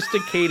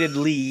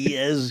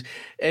sophisticatedly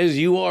as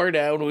you are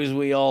now, as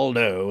we all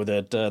know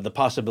that the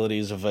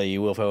possibilities of a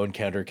UFO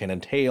encounter can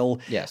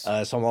entail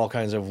some all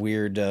kinds of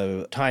weird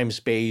time,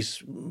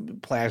 space,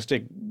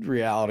 plastic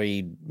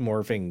reality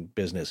morphing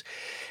business.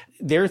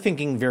 They're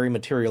thinking very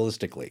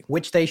materialistically.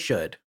 Which they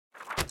should.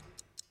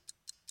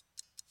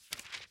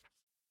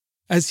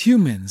 As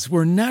humans,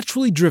 we're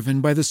naturally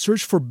driven by the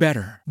search for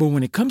better. But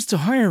when it comes to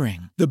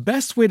hiring, the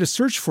best way to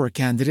search for a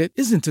candidate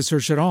isn't to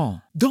search at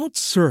all. Don't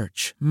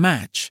search,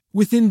 match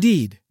with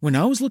Indeed. When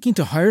I was looking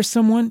to hire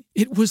someone,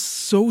 it was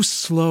so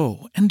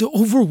slow and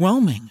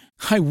overwhelming.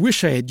 I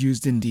wish I had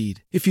used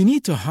Indeed. If you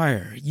need to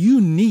hire,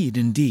 you need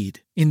Indeed.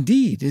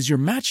 Indeed is your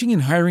matching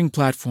and hiring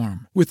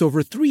platform with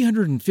over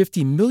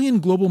 350 million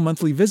global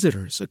monthly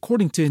visitors,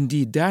 according to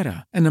Indeed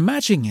data, and a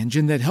matching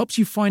engine that helps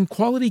you find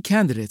quality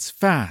candidates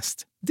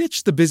fast.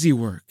 Ditch the busy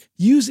work.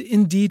 Use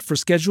Indeed for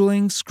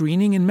scheduling,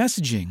 screening, and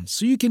messaging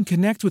so you can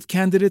connect with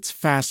candidates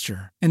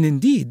faster. And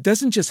Indeed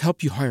doesn't just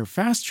help you hire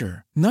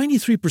faster.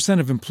 93%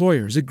 of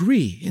employers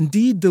agree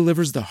Indeed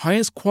delivers the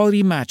highest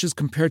quality matches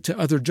compared to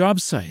other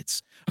job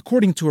sites,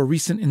 according to a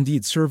recent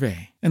Indeed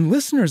survey. And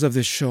listeners of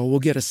this show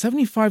will get a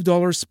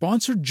 $75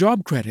 sponsored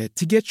job credit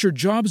to get your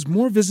jobs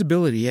more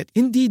visibility at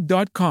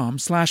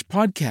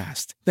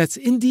Indeed.com/podcast. That's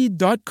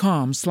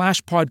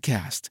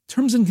Indeed.com/podcast.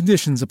 Terms and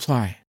conditions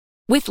apply.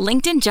 With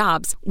LinkedIn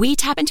Jobs, we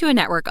tap into a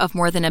network of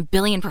more than 1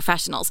 billion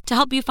professionals to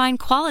help you find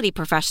quality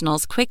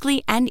professionals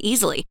quickly and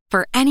easily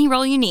for any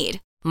role you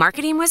need.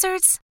 Marketing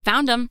wizards?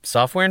 Found them.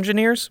 Software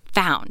engineers?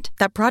 Found.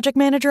 That project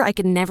manager I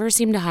could never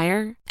seem to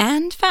hire?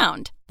 And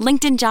found.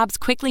 LinkedIn Jobs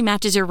quickly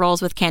matches your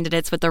roles with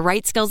candidates with the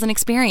right skills and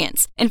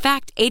experience. In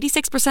fact,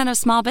 86% of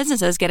small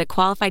businesses get a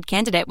qualified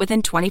candidate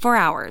within 24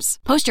 hours.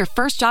 Post your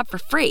first job for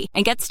free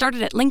and get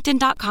started at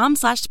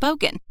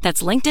linkedin.com/spoken.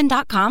 That's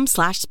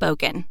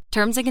linkedin.com/spoken.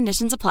 Terms and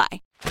conditions apply.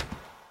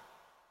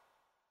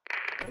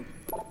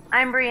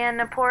 I'm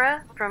Brianne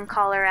Napora from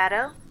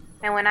Colorado.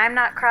 And when I'm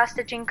not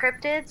cross-stitching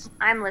cryptids,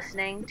 I'm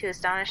listening to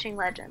Astonishing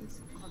Legends.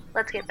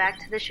 Let's get back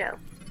to the show.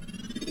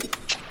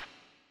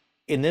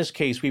 In this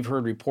case, we've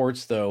heard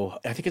reports, though,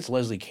 I think it's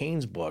Leslie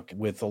Kane's book,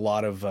 with a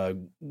lot of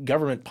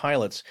government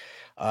pilots.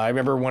 I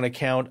remember one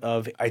account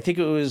of, I think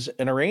it was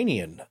an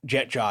Iranian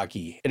jet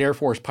jockey, an Air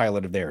Force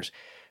pilot of theirs,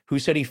 who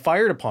said he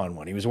fired upon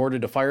one. He was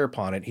ordered to fire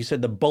upon it. He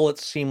said the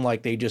bullets seemed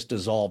like they just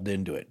dissolved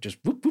into it, just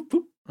whoop, whoop,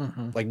 whoop,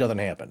 like nothing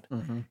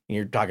happened.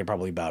 You're talking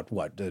probably about,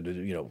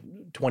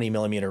 20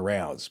 millimeter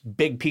rounds,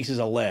 big pieces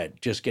of lead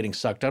just getting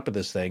sucked up to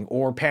this thing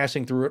or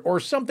passing through it, or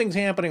something's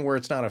happening where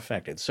it's not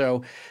affected.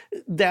 So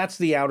that's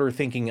the outer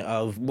thinking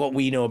of what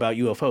we know about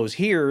UFOs.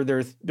 Here,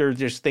 they're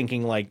just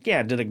thinking like,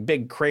 yeah, did a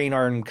big crane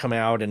arm come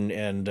out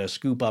and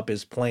scoop up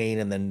his plane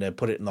and then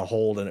put it in the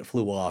hold and it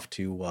flew off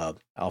to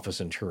Alpha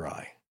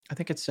Centauri? I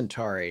think it's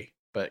Centauri,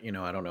 but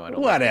I don't know.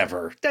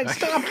 Whatever.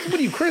 Stop. What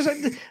are you, Chris?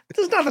 This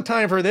is not the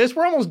time for this.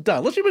 We're almost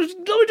done. Let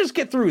me just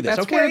get through this.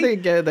 That's okay?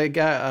 where they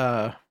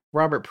got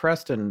Robert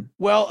Preston.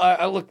 Well,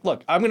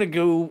 look, I'm going to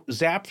go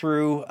zap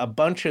through a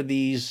bunch of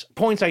these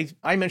points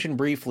I mentioned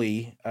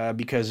briefly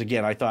because,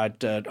 again, I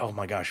thought, oh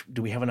my gosh,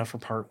 do we have enough for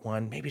part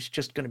one? Maybe it's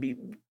just going to be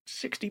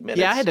 60 minutes.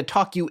 Yeah, I had to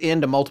talk you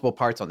into multiple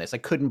parts on this. I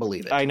couldn't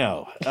believe it. I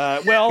know.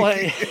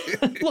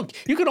 Look,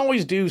 you can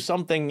always do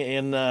something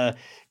in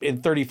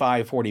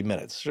 35, 40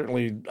 minutes.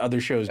 Certainly other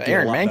shows do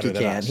Aaron a lot Mankey better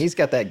than can. us. He's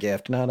got that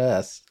gift, not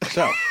us.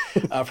 So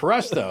for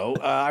us, though,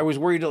 I was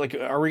worried, like,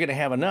 are we going to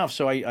have enough?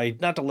 So I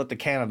not to let the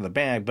cat out of the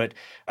bag, but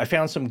I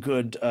found some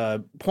good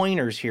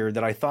pointers here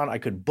that I thought I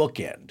could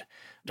bookend.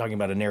 Talking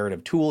about a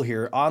narrative tool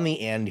here on the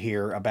end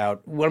here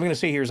about what I'm going to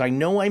say here is I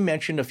know I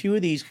mentioned a few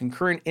of these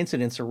concurrent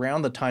incidents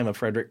around the time of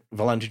Frederick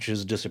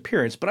Valentich's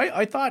disappearance, but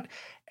I thought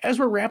as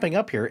we're wrapping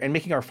up here and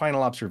making our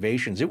final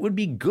observations, it would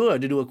be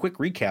good to do a quick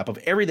recap of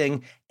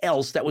everything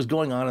else that was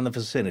going on in the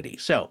vicinity.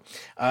 So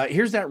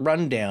here's that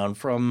rundown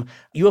from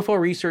UFO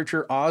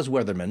researcher Oz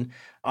Weatherman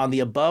on the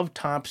Above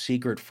Top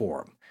Secret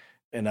Forum.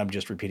 And I'm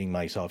just repeating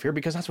myself here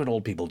because that's what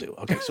old people do.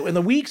 Okay, so in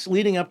the weeks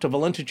leading up to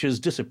Valentich's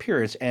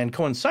disappearance and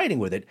coinciding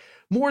with it,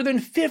 more than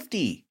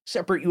 50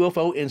 separate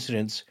UFO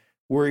incidents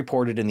were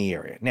reported in the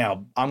area.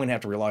 Now, I'm going to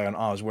have to rely on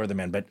Oz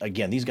Weatherman, but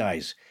again, these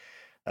guys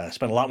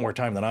spend a lot more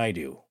time than I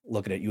do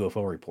looking at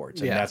UFO reports.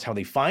 And that's how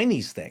they find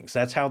these things.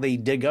 That's how they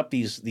dig up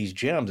these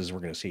gems, as we're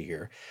going to see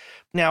here.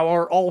 Now,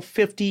 are all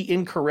 50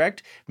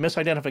 incorrect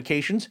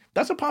misidentifications?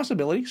 That's a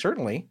possibility,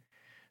 certainly.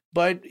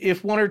 But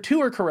if one or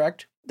two are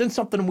correct, then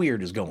something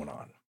weird is going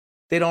on.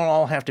 They don't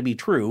all have to be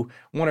true.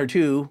 One or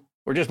two,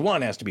 or just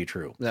one has to be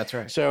true. That's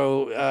right.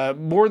 So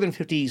more than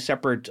 50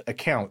 separate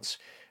accounts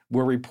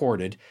were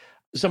reported.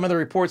 Some of the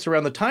reports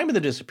around the time of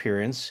the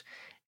disappearance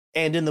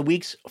and in the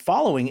weeks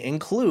following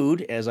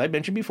include, as I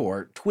mentioned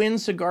before, twin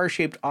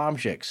cigar-shaped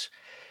objects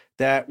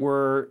that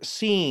were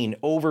seen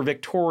over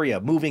Victoria,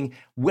 moving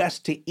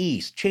west to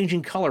east,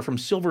 changing color from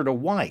silver to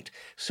white.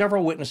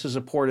 Several witnesses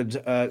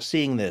reported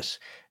seeing this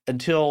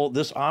until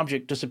this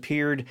object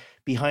disappeared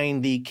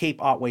behind the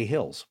Cape Otway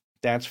Hills.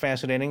 That's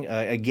fascinating.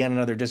 Again,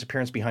 another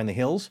disappearance behind the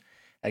hills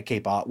at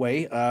Cape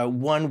Otway.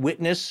 One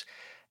witness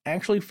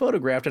actually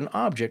photographed an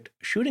object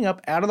shooting up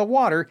out of the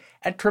water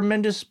at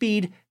tremendous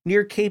speed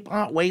near Cape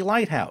Otway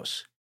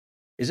Lighthouse.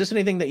 Is this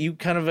anything that you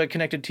kind of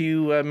connected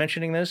to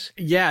mentioning this?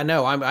 Yeah,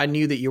 no, I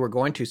knew that you were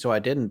going to, so I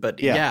didn't.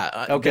 But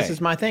okay. This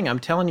is my thing. I'm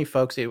telling you,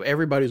 folks,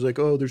 everybody's like,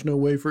 oh, there's no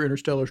way for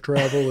interstellar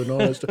travel and all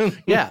that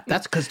stuff. Yeah,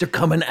 that's because they're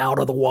coming out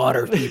of the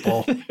water,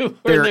 people.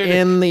 They're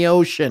in the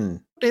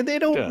ocean. They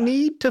don't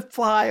need to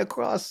fly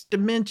across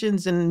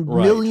dimensions and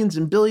millions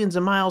and billions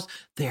of miles.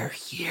 They're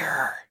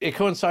here. It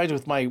coincides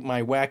with my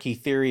wacky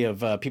theory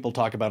of people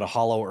talk about a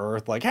hollow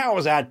Earth. Like, how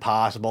is that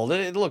possible?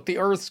 Look, the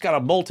Earth's got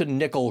a molten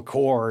nickel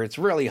core. It's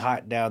really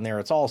hot down there.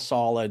 It's all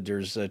solid.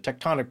 There's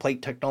tectonic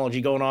plate technology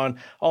going on,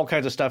 all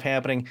kinds of stuff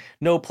happening.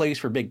 No place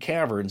for big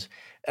caverns.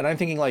 And I'm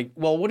thinking like,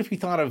 well, what if you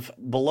thought of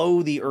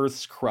below the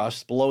Earth's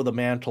crust, below the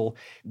mantle,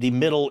 the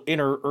middle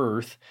inner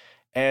Earth,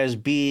 as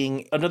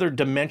being another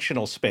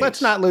dimensional space?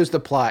 Let's not lose the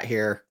plot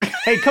here.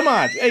 Hey, come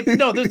on. Hey,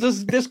 no,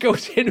 this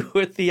goes in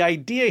with the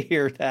idea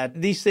here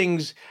that these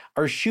things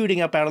are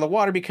shooting up out of the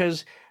water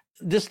because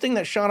this thing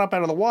that shot up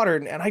out of the water,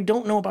 and I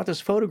don't know about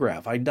this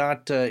photograph.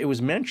 It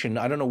was mentioned.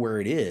 I don't know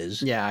where it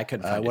is. Yeah, I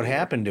couldn't find what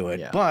happened to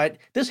it. Yeah. But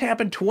this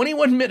happened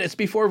 21 minutes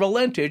before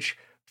Valentich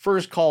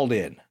first called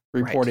in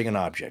reporting an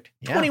object.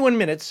 Yeah. 21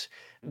 minutes.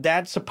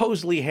 That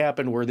supposedly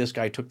happened where this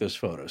guy took this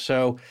photo.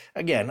 So,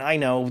 again, I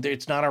know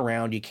it's not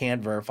around. You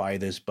can't verify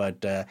this,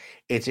 but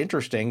it's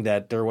interesting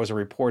that there was a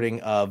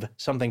reporting of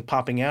something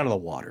popping out of the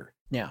water.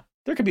 Yeah.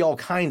 There could be all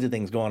kinds of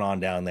things going on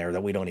down there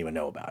that we don't even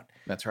know about.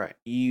 That's right.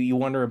 You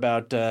wonder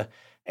about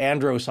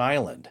Andros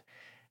Island,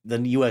 the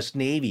U.S.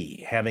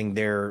 Navy having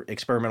their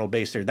experimental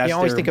base there. You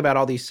always think about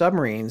all these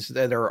submarines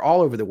that are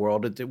all over the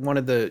world. One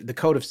of the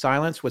code of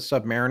silence with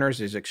submariners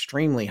is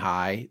extremely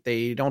high.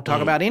 They don't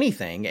talk about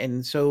anything.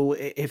 And so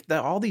if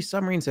all these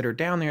submarines that are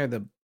down there,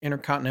 the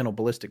intercontinental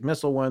ballistic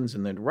missile ones,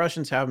 and the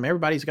Russians have them.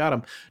 Everybody's got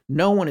them.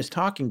 No one is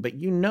talking, but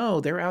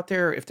they're out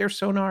there. If their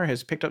sonar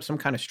has picked up some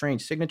kind of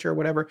strange signature or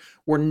whatever,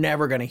 we're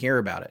never going to hear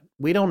about it.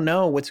 We don't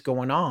know what's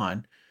going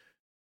on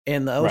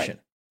in the ocean.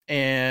 Right.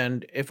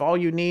 And if all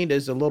you need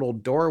is a little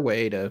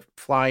doorway to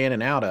fly in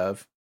and out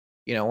of,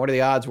 what are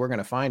the odds we're going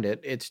to find it?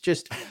 It's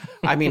just,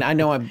 I mean, I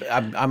know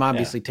I'm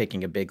obviously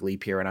taking a big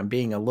leap here, and I'm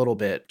being a little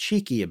bit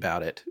cheeky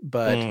about it,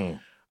 but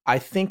I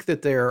think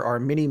that there are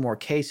many more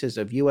cases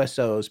of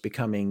USOs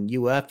becoming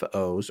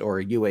UFOs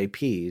or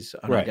UAPs,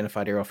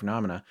 unidentified aerial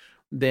phenomena,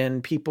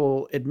 than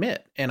people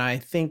admit. And I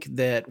think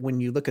that when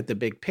you look at the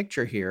big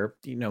picture here,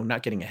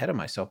 not getting ahead of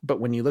myself, but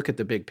when you look at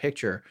the big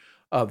picture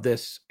of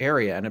this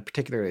area, and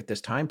particularly at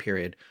this time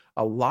period,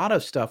 a lot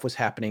of stuff was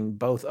happening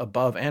both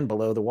above and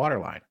below the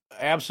waterline.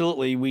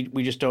 Absolutely.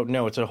 We just don't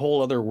know. It's a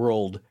whole other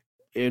world,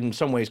 in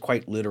some ways,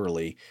 quite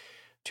literally,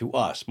 to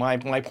us. My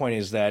point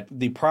is that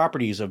the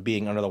properties of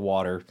being under the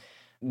water,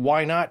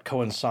 why not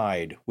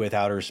coincide with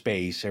outer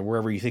space and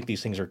wherever you think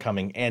these things are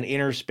coming, and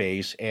inner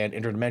space and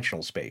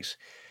interdimensional space?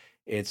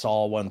 It's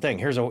all one thing.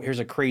 Here's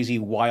a crazy,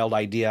 wild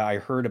idea I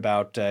heard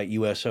about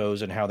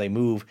USOs and how they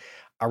move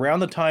around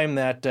the time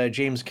that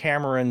James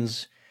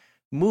Cameron's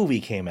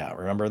movie came out.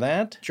 Remember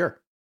that? Sure.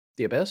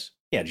 The Abyss?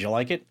 Yeah. Did you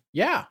like it?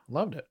 Yeah.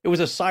 Loved it. It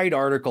was a side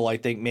article, I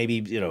think,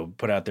 maybe,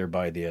 put out there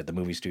by the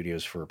movie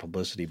studios for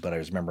publicity, but I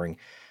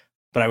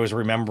was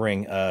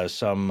remembering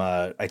some,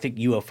 I think,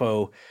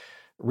 UFO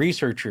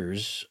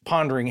researchers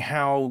pondering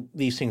how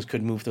these things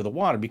could move through the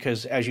water,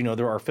 because, as you know,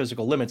 there are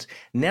physical limits.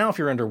 Now, if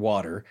you're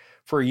underwater,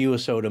 for a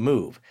USO to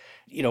move,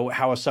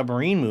 how a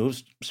submarine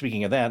moves,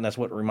 speaking of that, and that's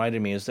what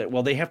reminded me, is that,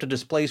 well, they have to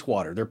displace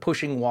water. They're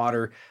pushing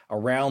water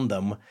around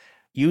them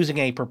using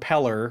a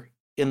propeller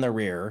in the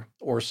rear,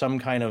 or some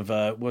kind of,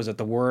 was it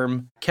the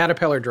worm?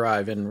 Caterpillar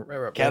drive in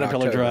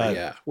Caterpillar October, drive.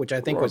 Yeah, which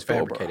I think was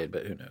fabricated,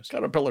 but who knows?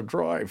 Caterpillar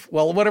drive.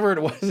 Well, whatever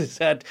it was, is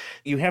that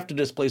you have to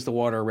displace the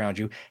water around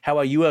you. How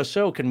a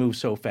USO can move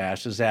so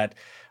fast is that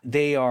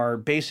they are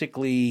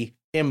basically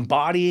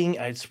embodying,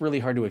 it's really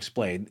hard to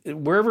explain,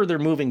 wherever they're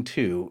moving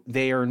to,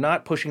 they are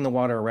not pushing the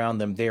water around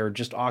them. They are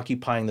just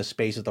occupying the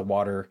space that the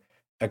water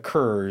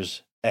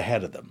occurs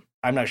ahead of them.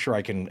 I'm not sure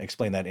I can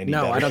explain that any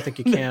better. No, I don't think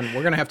you can.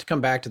 We're going to have to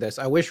come back to this.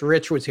 I wish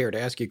Rich was here to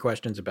ask you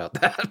questions about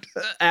that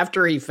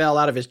after he fell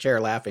out of his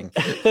chair laughing.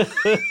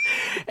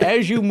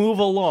 As you move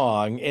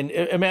along, and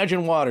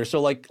imagine water.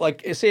 So like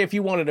say if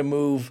you wanted to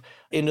move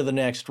into the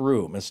next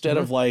room, instead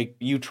of like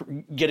you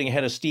getting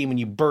ahead of steam and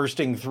you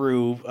bursting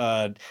through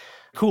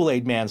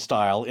Kool-Aid Man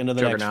style into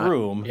the next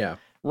room. Yeah.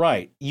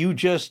 Right. You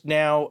just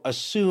now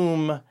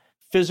assume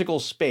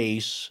physical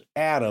space,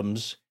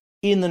 atoms,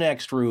 in the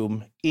next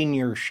room in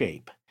your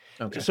shape.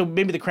 Okay. So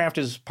maybe the craft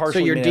is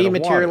partially. So you're made out of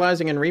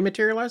dematerializing water. And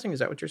rematerializing? Is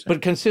that what you're saying?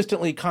 But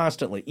consistently,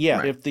 constantly. Yeah.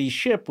 Right. If the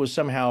ship was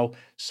somehow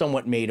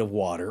somewhat made of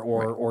water,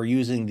 or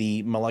using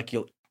the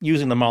molecules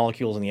and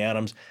the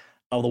atoms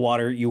of the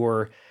water you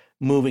were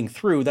moving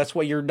through, that's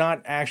why you're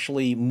not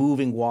actually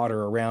moving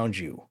water around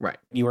you. Right.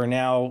 You are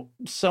now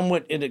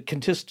somewhat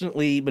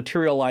consistently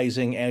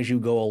materializing as you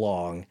go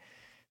along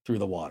through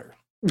the water.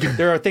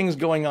 There are things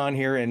going on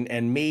here,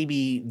 and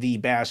maybe the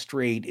Bass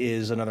Strait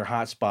is another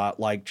hotspot,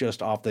 like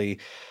just off the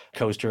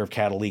coast here of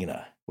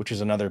Catalina, which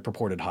is another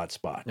purported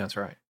hotspot. That's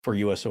right. For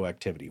USO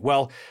activity.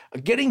 Well,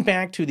 getting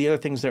back to the other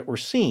things that were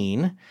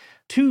seen,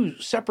 2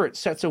 separate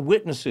sets of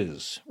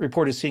witnesses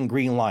reported seeing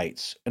green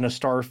lights and a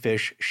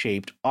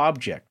starfish-shaped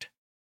object.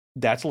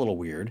 That's a little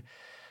weird.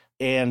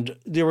 And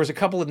there was a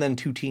couple and then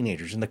 2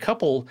 teenagers. And the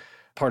couple,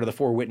 part of the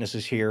 4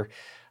 witnesses here,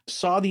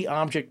 saw the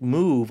object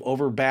move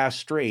over Bass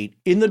Strait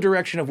in the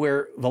direction of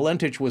where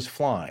Valentich was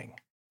flying.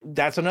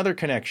 That's another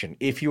connection,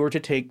 if you were to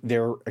take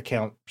their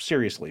account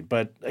seriously.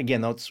 But again,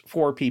 that's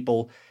 4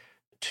 people,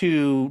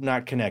 2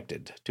 not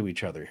connected to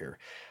each other here.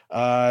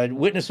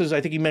 Witnesses,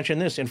 I think you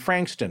mentioned this, in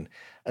Frankston,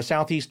 a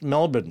southeast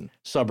Melbourne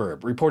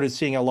suburb, reported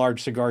seeing a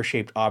large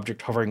cigar-shaped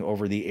object hovering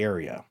over the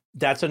area.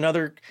 That's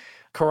another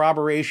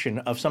corroboration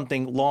of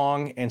something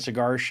long and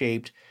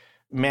cigar-shaped,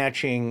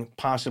 matching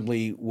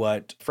possibly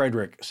what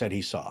Frederick said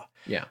he saw.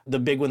 Yeah. The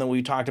big one that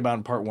we talked about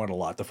in part 1 a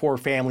lot, the 4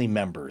 family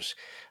members,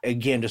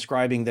 again,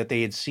 describing that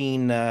they had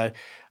seen a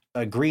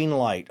green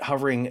light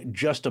hovering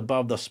just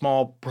above the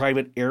small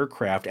private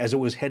aircraft as it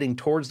was heading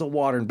towards the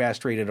water in Bass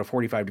Strait at a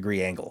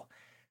 45-degree angle,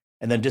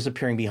 and then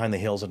disappearing behind the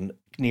hills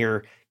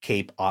near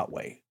Cape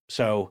Otway.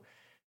 So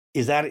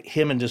is that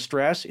him in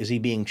distress? Is he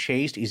being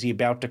chased? Is he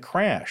about to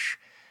crash?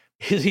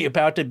 Is he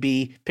about to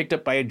be picked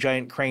up by a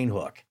giant crane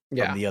hook?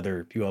 From the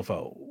other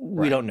UFO.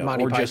 We don't know.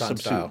 Monty or Python just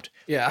subsumed. Style.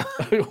 Yeah.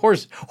 or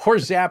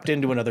zapped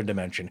into another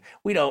dimension.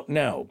 We don't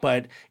know.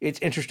 But it's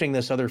interesting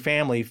this other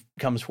family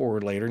comes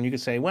forward later, and you could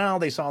say, well,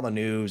 they saw the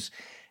news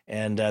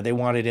and they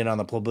wanted in on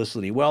the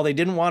publicity. Well, they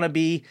didn't want to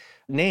be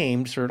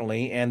named,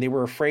 certainly, and they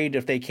were afraid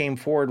if they came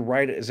forward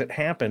right as it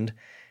happened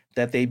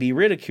that they'd be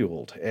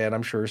ridiculed. And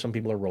I'm sure some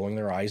people are rolling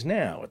their eyes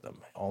now at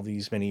them all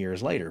these many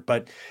years later.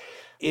 But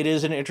it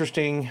is an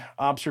interesting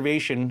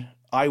observation,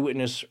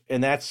 eyewitness,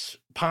 and that's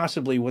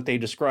possibly what they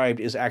described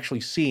is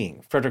actually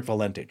seeing Frederick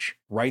Valentich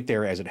right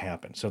there as it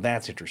happened. So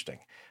that's interesting.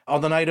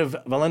 On the night of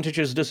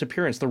Valentich's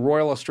disappearance, the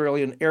Royal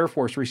Australian Air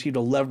Force received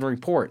 11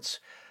 reports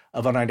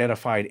of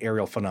unidentified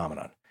aerial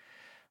phenomenon.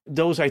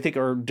 Those, I think,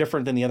 are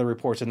different than the other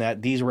reports in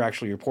that these were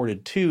actually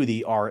reported to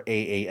the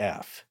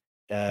RAAF.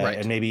 Right.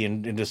 And maybe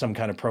into some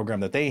kind of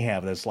program that they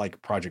have that's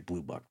like Project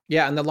Blue Book.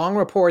 Yeah, and the long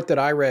report that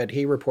I read,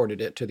 he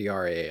reported it to the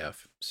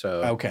RAAF.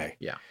 So okay,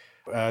 yeah,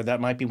 that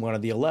might be one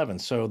of the 11.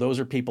 So those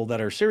are people that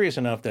are serious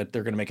enough that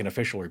they're going to make an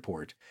official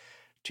report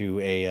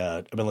to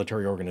a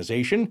military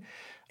organization.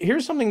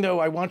 Here's something though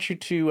I want you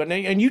to,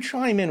 and you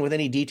chime in with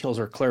any details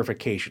or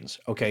clarifications,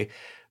 okay?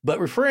 But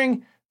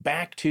referring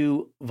back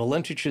to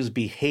Valentich's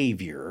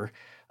behavior.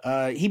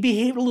 He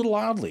behaved a little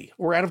oddly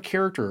or out of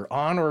character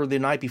on or the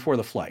night before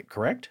the flight,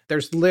 correct?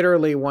 There's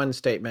literally one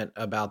statement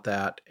about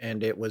that,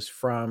 and it was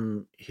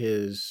from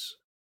his,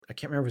 I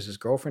can't remember if it was his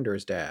girlfriend or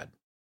his dad.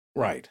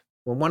 Right.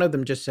 Well, one of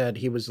them just said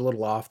he was a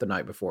little off the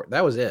night before.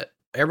 That was it.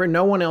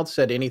 No one else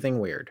said anything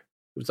weird.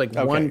 It was like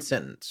one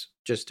sentence,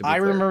 just to be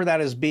clear. remember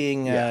that as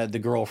being the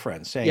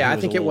girlfriend saying. Yeah, I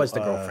think it was the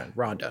girlfriend,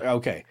 Rhonda.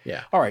 Okay.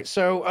 Yeah. All right.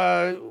 So,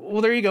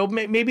 well, there you go.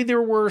 Maybe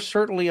there were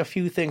certainly a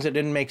few things that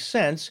didn't make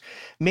sense.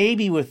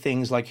 Maybe with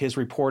things like his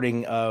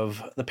reporting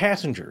of the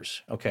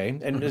passengers. Okay.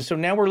 And so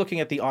now we're looking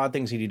at the odd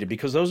things he did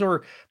because those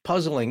are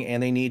puzzling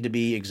and they need to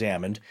be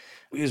examined.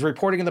 His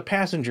reporting of the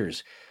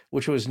passengers,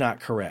 which was not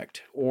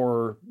correct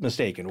or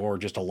mistaken or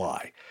just a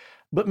lie.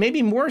 But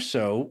maybe more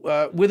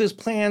so with his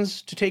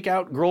plans to take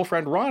out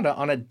girlfriend Rhonda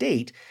on a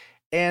date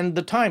and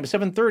the time,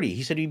 7:30.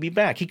 He said he'd be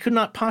back. He could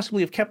not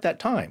possibly have kept that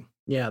time.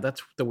 Yeah,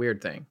 that's the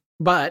weird thing.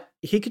 But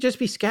he could just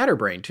be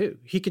scatterbrained too.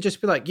 He could just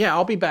be like, yeah,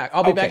 I'll be back.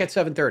 I'll be back at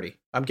 7:30.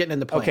 I'm getting in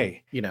the plane.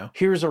 Okay. You know.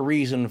 Here's a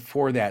reason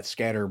for that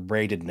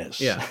scatterbrainedness.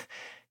 Yeah.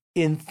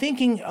 In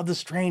thinking of the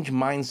strange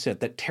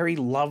mindset that Terry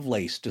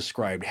Lovelace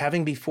described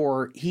having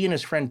before he and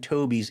his friend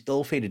Toby's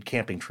ill-fated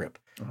camping trip.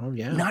 Oh,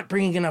 yeah. Not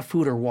bringing enough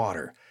food or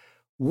water.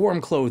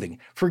 Warm clothing,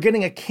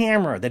 forgetting a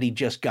camera that he'd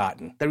just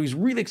gotten, that he was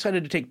really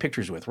excited to take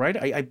pictures with, right?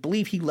 I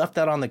believe he left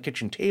that on the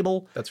kitchen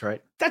table. That's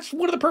right. That's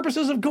one of the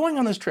purposes of going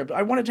on this trip.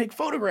 I want to take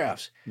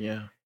photographs.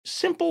 Yeah.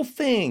 Simple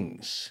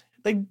things.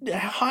 Like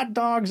hot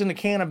dogs and a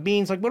can of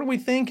beans. Like, what are we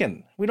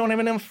thinking? We don't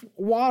have enough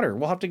water.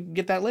 We'll have to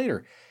get that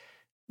later.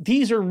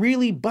 These are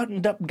really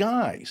buttoned up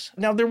guys.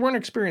 Now, they weren't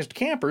experienced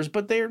campers,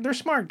 but they're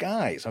smart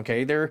guys,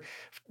 okay? They're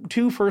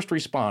two first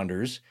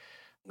responders.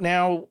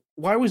 Now,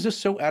 why was this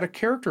so out of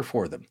character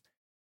for them?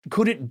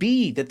 Could it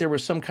be that there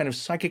was some kind of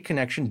psychic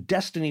connection,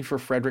 destiny for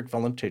Frederick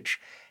Valentich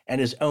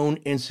and his own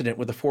incident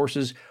with the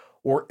forces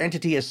or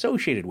entity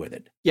associated with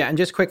it? Yeah, and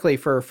just quickly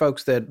for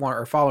folks that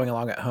are following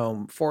along at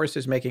home, Forrest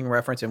is making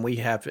reference, and we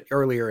have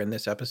earlier in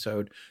this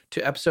episode,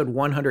 to episode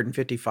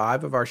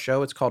 155 of our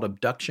show. It's called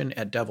Abduction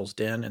at Devil's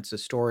Den. It's the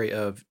story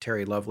of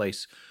Terry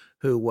Lovelace,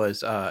 who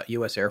was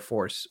U.S. Air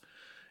Force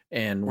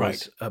and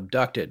was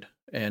abducted.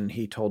 And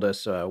he told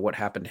us what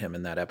happened to him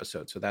in that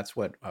episode. So that's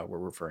what we're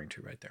referring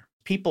to right there.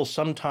 People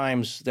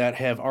sometimes that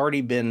have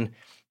already been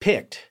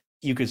picked,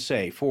 you could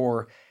say,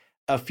 for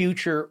a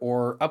future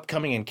or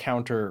upcoming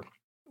encounter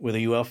with a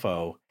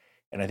UFO.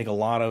 And I think a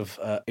lot of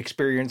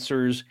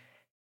experiencers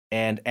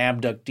and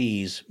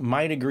abductees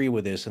might agree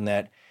with this in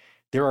that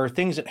there are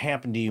things that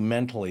happen to you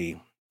mentally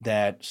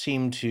that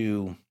seem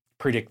to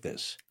predict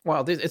this.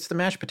 Well, it's the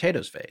mashed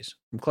potatoes phase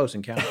from Close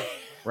Encounter.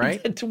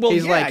 Right? Well,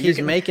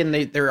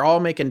 they're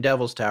all making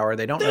Devil's Tower.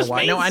 They don't know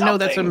why. No, I know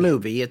that's a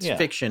movie. It's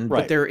fiction,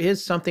 but there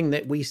is something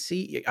that we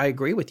see. I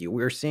agree with you.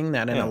 We're seeing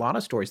that in a lot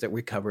of stories that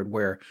we covered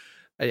where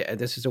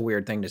this is a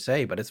weird thing to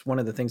say, but it's one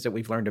of the things that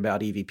we've learned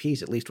about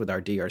EVPs, at least with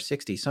our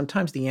DR60.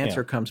 Sometimes the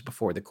answer comes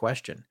before the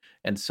question.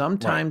 And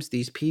sometimes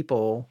these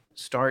people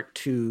start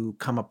to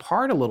come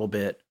apart a little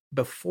bit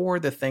before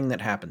the thing that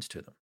happens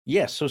to them.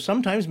 Yes, so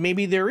sometimes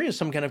maybe there is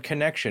some kind of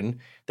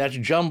connection that's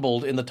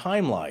jumbled in the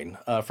timeline,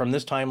 from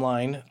this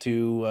timeline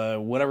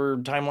to whatever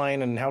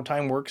timeline and how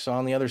time works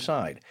on the other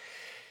side.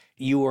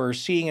 You are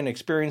seeing and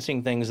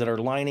experiencing things that are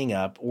lining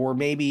up, or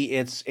maybe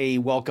it's a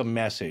welcome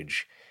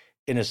message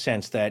in a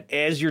sense that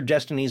as your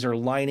destinies are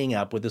lining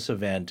up with this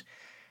event,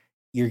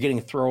 you're getting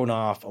thrown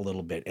off a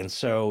little bit. And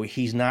so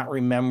he's not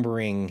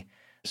remembering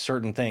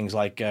certain things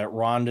like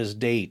Rhonda's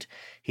date.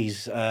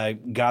 He's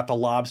got the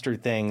lobster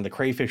thing, the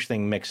crayfish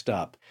thing mixed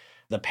up.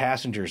 The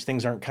passengers,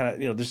 things aren't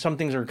there's some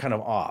things are kind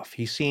of off.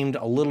 He seemed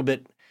a little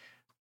bit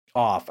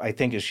off, I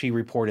think, as she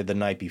reported the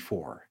night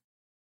before.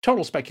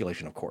 Total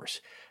speculation, of course.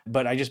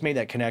 But I just made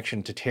that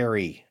connection to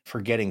Terry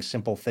forgetting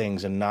simple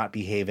things and not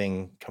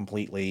behaving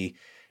completely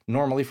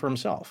normally for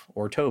himself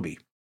or Toby.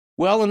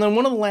 Well, and then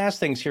one of the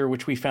last things here,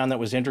 which we found that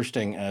was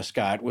interesting,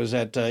 Scott, was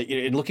that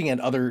in looking at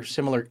other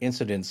similar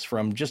incidents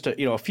from just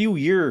a few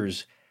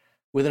years,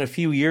 within a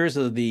few years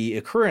of the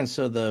occurrence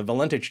of the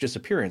Valentich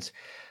disappearance.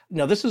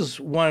 Now, this is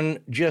one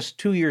just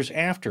 2 years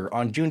after,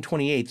 on June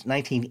 28th,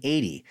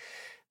 1980.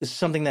 This is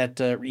something that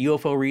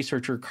UFO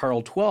researcher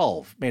Carl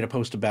 12 made a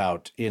post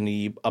about in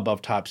the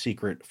Above Top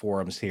Secret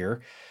forums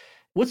here.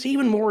 What's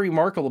even more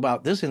remarkable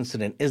about this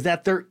incident is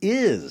that there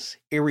is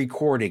a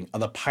recording of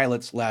the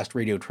pilot's last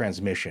radio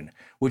transmission,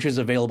 which is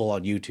available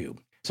on YouTube.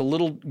 It's a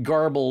little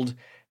garbled,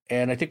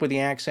 and I think with the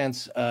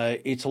accents,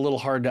 it's a little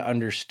hard to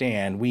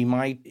understand. We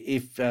might,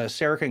 if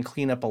Sarah can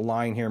clean up a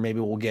line here,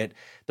 maybe we'll get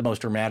the most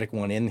dramatic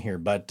one in here.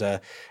 But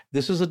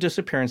this is a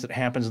disappearance that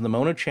happens in the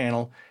Mona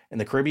Channel in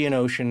the Caribbean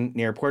Ocean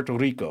near Puerto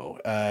Rico,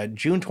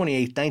 June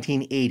 28,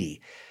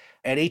 1980.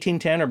 At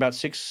 18:10 or about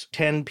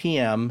 6:10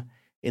 p.m.,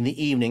 in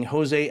the evening,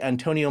 Jose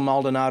Antonio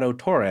Maldonado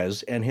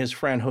Torres and his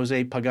friend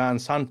Jose Pagan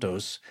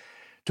Santos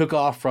took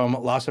off from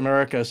Las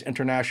Americas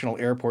International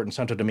Airport in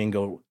Santo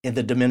Domingo in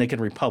the Dominican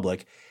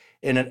Republic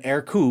in an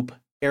Air Coupe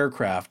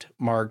aircraft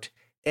marked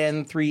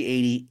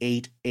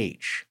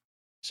N388H.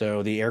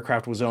 So the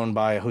aircraft was owned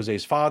by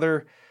Jose's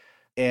father,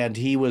 and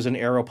he was an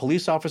aero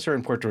police officer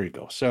in Puerto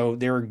Rico. So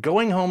they were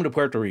going home to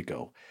Puerto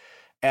Rico.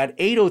 At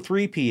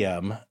 8:03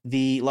 p.m.,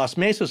 the Las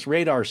Mesas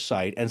radar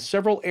site and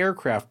several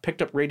aircraft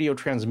picked up radio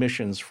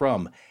transmissions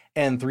from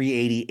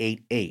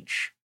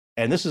N388H.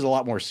 And this is a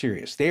lot more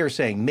serious. They are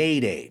saying,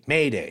 Mayday,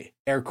 Mayday,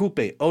 Air Coupe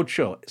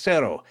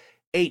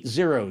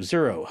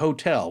 80800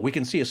 Hotel. We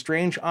can see a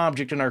strange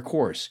object in our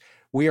course.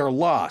 We are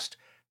lost.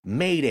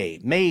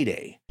 Mayday,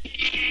 Mayday.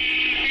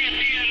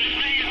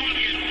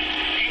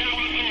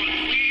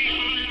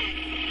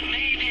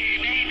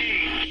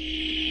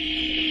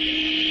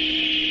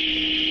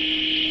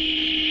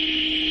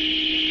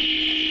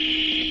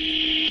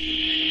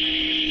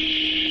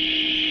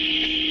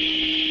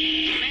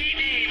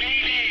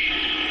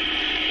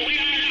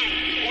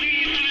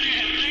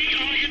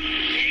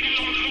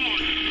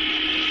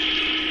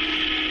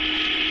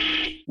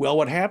 Well,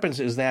 what happens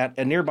is that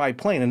a nearby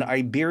plane, an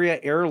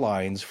Iberia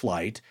Airlines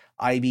flight,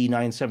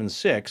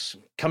 IB976,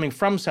 coming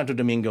from Santo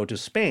Domingo to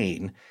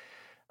Spain,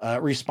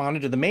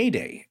 responded to the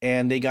Mayday,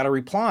 and they got a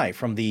reply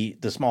from the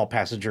small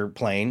passenger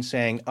plane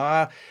saying,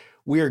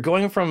 we are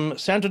going from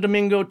Santo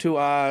Domingo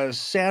to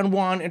San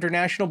Juan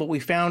International, but we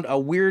found a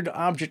weird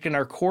object in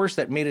our course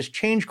that made us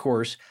change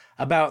course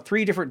about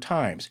 3 different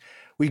times.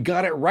 We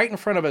got it right in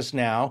front of us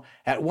now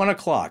at 1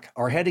 o'clock.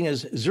 Our heading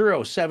is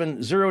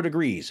 070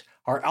 degrees.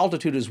 Our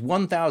altitude is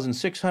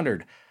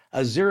 1,600,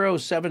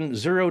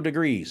 070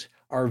 degrees.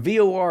 Our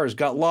VORs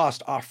got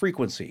lost off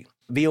frequency.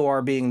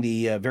 VOR being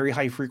the very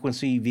high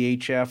frequency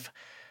VHF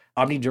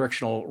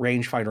omnidirectional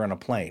rangefinder on a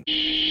plane.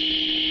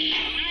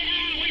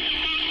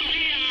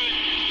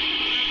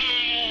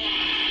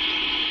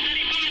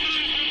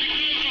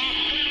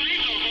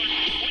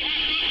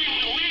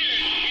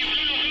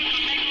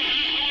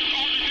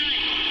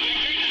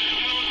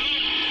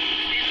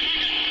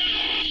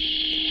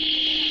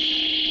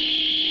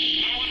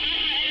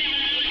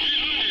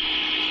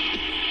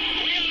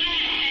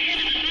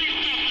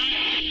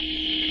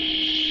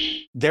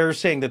 They're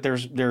saying that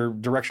their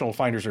directional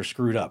finders are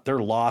screwed up. They're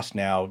lost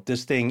now.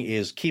 This thing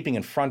is keeping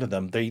in front of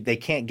them. They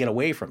can't get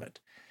away from it.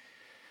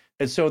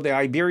 And so the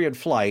Iberian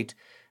flight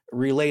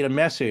relayed a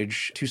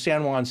message to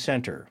San Juan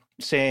Center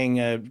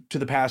saying to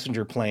the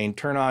passenger plane,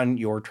 turn on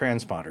your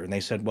transponder. And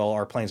they said, well,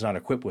 our plane's not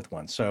equipped with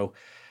one. So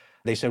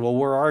they said, well,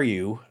 where are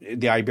you?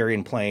 The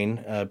Iberian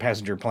plane,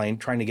 passenger plane,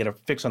 trying to get a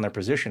fix on their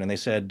position. And they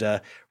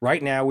said,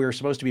 right now we're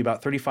supposed to be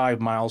about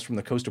 35 miles from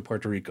the coast of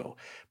Puerto Rico,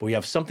 but we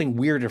have something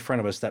weird in front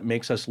of us that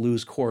makes us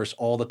lose course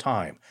all the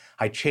time.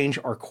 I change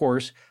our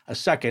course a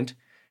second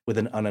with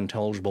an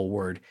unintelligible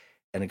word,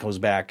 and it goes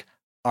back.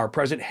 Our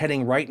present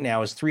heading right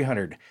now is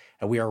 300,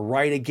 and we are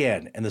right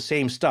again, and the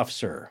same stuff,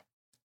 sir.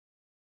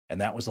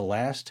 And that was the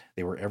last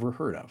they were ever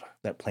heard of.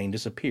 That plane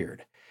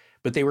disappeared.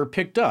 But they were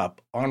picked up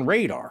on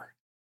radar.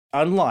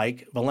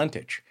 Unlike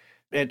Valentich.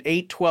 At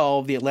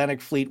 8:12, the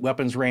Atlantic Fleet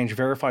Weapons Range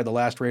verified the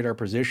last radar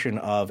position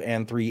of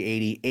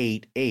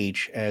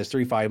N388H as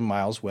 35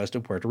 miles west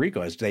of Puerto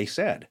Rico, as they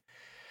said.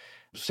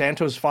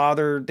 Santos'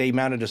 father, they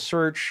mounted a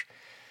search.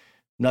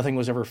 Nothing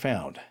was ever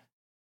found.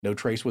 No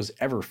trace was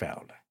ever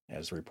found,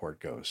 as the report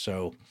goes.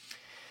 So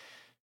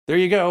there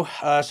you go.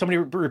 Somebody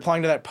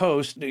replying to that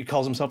post, he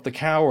calls himself the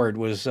Coward,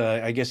 was,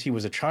 I guess he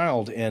was a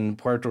child in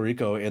Puerto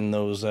Rico in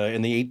those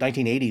in the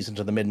 1980s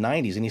into the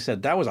mid-90s, and he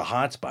said that was a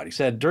hot spot. He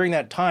said during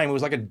that time, it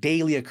was like a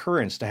daily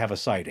occurrence to have a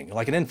sighting,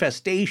 like an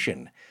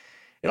infestation.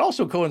 It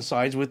also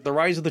coincides with the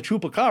rise of the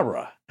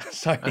Chupacabra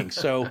sighting.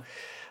 So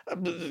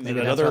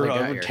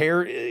another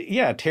tear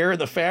in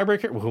the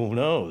fabric. Who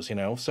knows,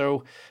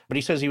 So, but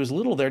he says he was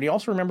little there, and he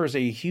also remembers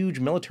a huge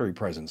military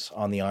presence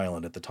on the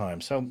island at the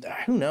time. So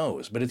who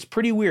knows? But it's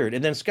pretty weird.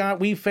 And then, Scott,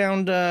 we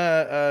found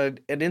an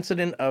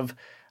incident of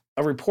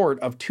a report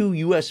of 2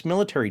 U.S.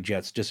 military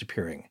jets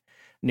disappearing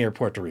near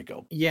Puerto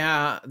Rico.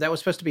 Yeah, that was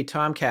supposed to be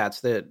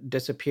Tomcats that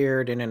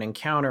disappeared in an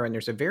encounter, and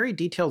there's a very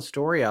detailed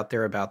story out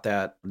there about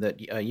that a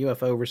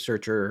UFO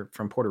researcher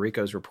from Puerto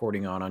Rico is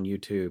reporting on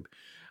YouTube.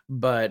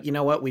 But you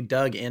know what? We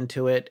dug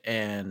into it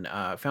and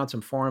found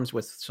some forums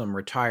with some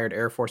retired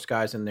Air Force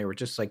guys, and they were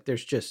just like,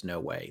 there's just no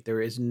way.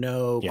 There is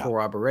no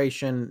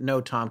corroboration.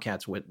 No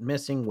Tomcats went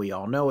missing. We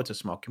all know it's a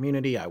small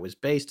community. I was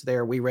based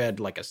there. We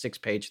read like a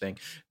 6-page thing.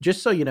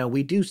 Just so you know,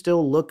 we do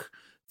still look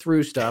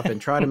through stuff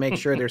and try to make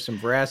sure there's some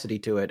veracity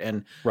to it.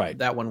 And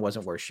that one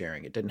wasn't worth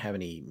sharing. It didn't have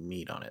any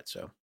meat on it.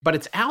 So, but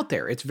it's out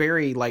there. It's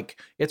very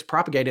it's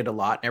propagated a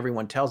lot and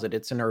everyone tells it.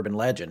 It's an urban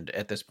legend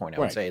at this point. I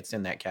would say it's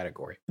in that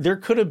category. There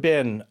could have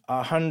been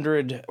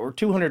 100 or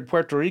 200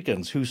 Puerto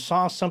Ricans who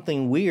saw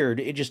something weird.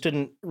 It just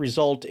didn't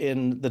result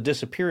in the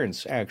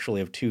disappearance,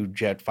 actually, of 2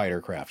 jet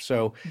fighter craft.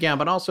 So yeah,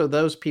 but also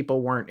those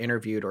people weren't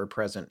interviewed or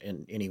present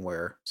in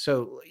anywhere.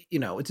 So,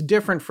 it's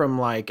different from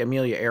like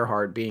Amelia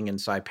Earhart being in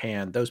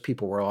Saipan. Those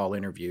people were all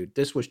interviewed.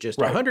 This was just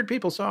 100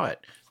 people saw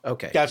it.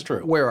 Okay. That's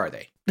true. Where are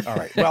they? All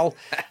right. Well,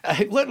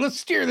 let's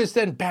steer this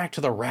then back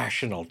to the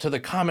rational, to the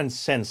common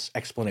sense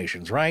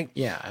explanations, right?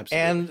 Yeah, absolutely.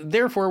 And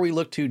therefore we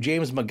look to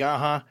James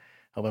McGaha,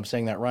 hope I'm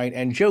saying that right,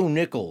 and Joe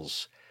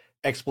Nichols'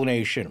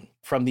 explanation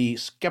from the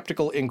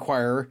Skeptical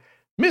Inquirer.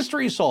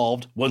 Mystery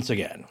solved once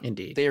again.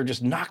 Indeed. They are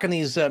just knocking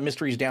these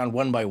mysteries down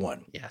one by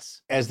one.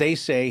 Yes. As they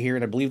say here,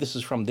 and I believe this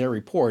is from their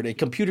report, a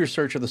computer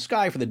search of the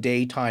sky for the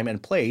day, time,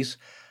 and place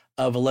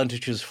of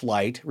Valentich's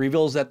flight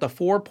reveals that the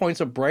 4 points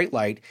of bright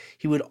light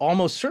he would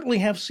almost certainly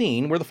have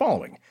seen were the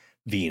following: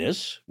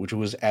 Venus, which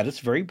was at its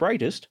very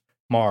brightest,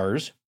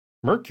 Mars,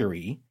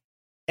 Mercury,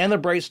 and the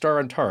bright star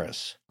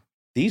Antares.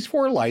 These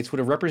 4 lights would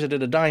have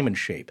represented a diamond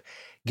shape,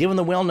 given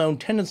the well-known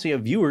tendency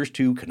of viewers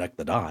to connect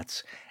the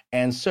dots,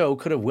 and so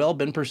could have well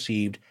been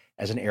perceived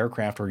as an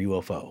aircraft or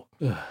UFO.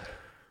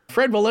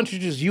 Fred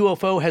Valentich's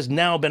UFO has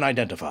now been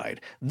identified.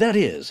 That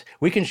is,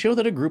 we can show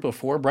that a group of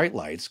 4 bright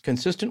lights,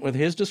 consistent with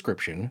his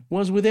description,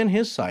 was within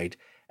his sight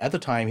at the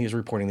time he was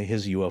reporting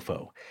his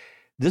UFO.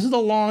 This is the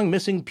long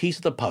missing piece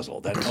of the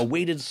puzzle that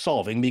awaited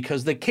solving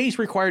because the case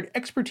required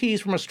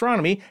expertise from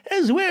astronomy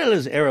as well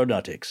as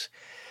aeronautics.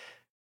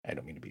 I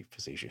don't mean to be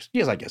facetious.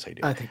 Yes, I guess I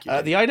do. I think you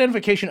do. The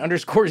identification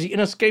underscores the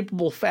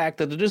inescapable fact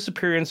that the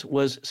disappearance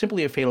was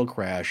simply a fatal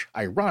crash.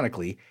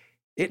 Ironically,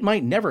 it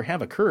might never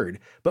have occurred,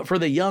 but for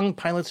the young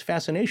pilot's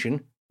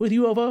fascination with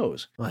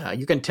UFOs. Wow,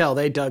 you can tell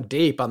they dug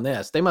deep on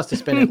this. They must have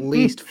spent at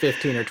least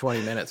 15 or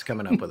 20 minutes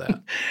coming up with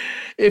that.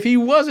 If he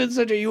wasn't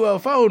such a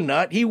UFO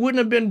nut, he wouldn't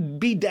have been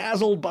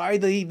bedazzled by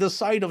the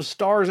sight of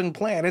stars and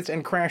planets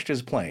and crashed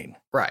his plane.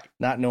 Right.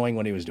 Not knowing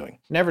what he was doing.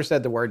 Never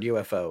said the word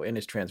UFO in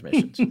his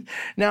transmissions.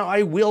 Now,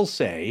 I will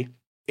say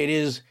it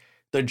is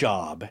the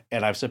job,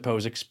 and I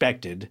suppose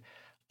expected,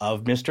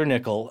 of Mr.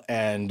 Nickel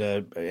and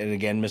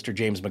again, Mr.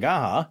 James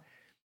McGaha,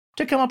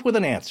 to come up with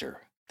an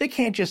answer. They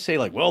can't just say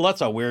like, well,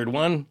 that's a weird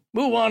one.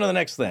 Move on to the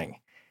next thing.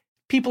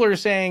 People are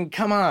saying,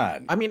 come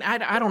on. I mean,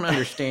 I don't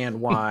understand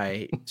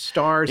why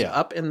stars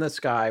up in the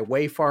sky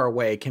way far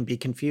away can be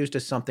confused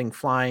as something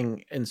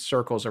flying in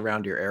circles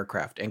around your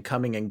aircraft and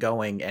coming and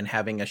going and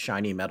having a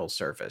shiny metal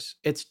surface.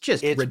 It's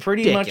just ridiculous.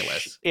 Pretty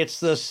much, it's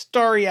the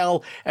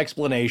Stariel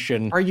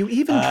explanation. Are you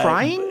even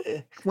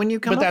trying when you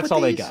come up with these? But that's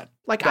all they got.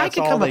 Like, I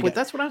could come up with,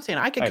 that's what I'm saying.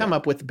 I could come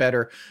up with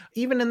better,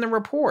 even in the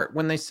report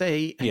when they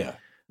say,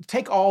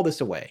 take all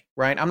this away,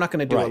 right? I'm not going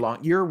to do a long,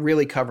 you're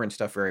really covering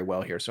stuff very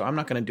well here, so I'm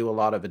not going to do a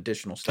lot of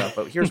additional stuff,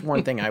 but here's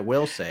one thing I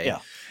will say.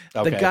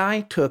 The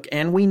guy took,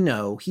 and we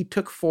know, he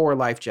took 4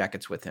 life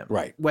jackets with him.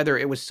 Right. Whether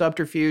it was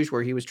subterfuge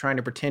where he was trying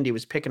to pretend he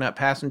was picking up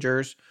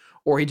passengers,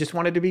 or he just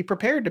wanted to be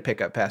prepared to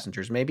pick up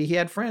passengers. Maybe he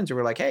had friends who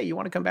were like, hey, you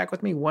want to come back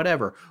with me?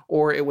 Whatever.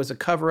 Or it was a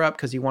cover-up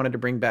because he wanted to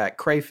bring back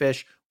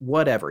crayfish,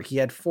 whatever. He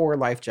had 4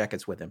 life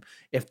jackets with him.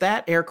 If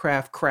that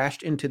aircraft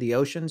crashed into the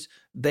oceans,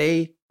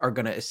 they are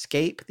going to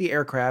escape the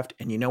aircraft,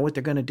 and you know what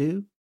they're going to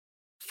do?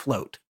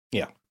 Float.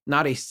 Yeah.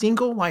 Not a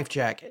single life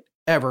jacket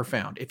ever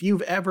found. If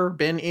you've ever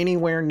been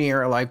anywhere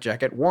near a life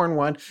jacket, worn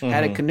one,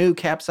 had a canoe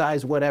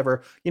capsized,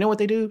 whatever, you know what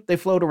they do? They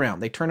float around.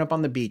 They turn up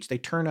on the beach. They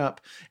turn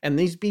up. And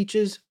these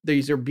beaches,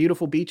 these are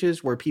beautiful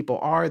beaches where people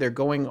are. They're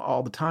going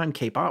all the time,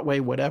 Cape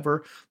Otway,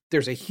 whatever.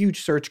 There's a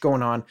huge search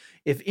going on.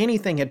 If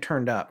anything had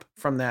turned up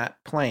from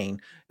that plane,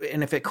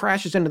 and if it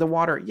crashes into the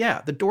water,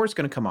 the door's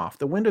going to come off.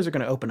 The windows are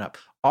going to open up.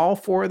 All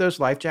 4 of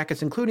those life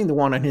jackets, including the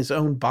one on his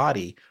own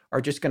body,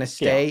 are just going to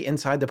stay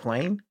inside the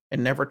plane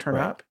and never turn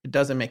up. It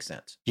doesn't make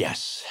sense.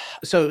 Yes.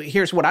 So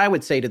here's what I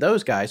would say to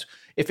those guys.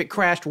 If it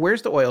crashed,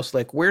 where's the oil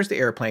slick? Where's the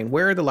airplane?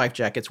 Where are the life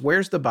jackets?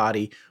 Where's the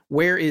body?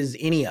 Where is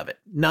any of it?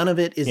 None of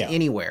it is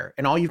anywhere.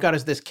 And all you've got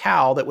is this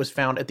cow that was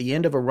found at the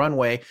end of a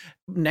runway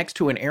next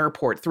to an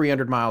airport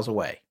 300 miles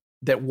away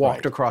that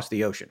walked across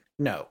the ocean.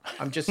 No,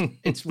 I'm just,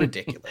 it's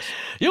ridiculous.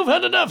 You've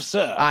had enough,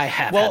 sir. I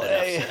have had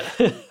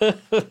enough,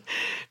 sir.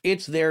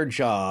 It's their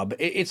job.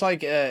 It's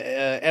like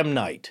M.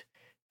 Night.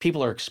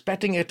 People are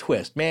expecting a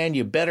twist. Man,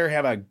 you better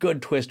have a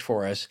good twist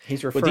for us.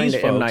 He's referring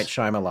to M. Night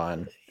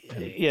Shyamalan.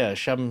 Yeah,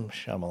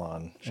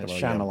 Shyamalan.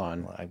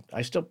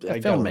 I still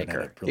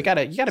filmmaker. You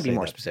gotta be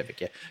more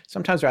specific. Yeah,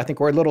 sometimes I think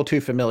we're a little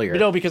too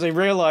familiar. Because I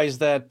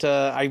realized that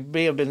I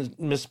may have been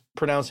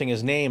mispronouncing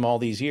his name all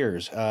these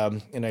years,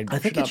 and I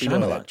think it's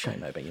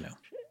Shyamalan, but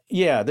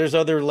Yeah, there's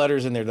other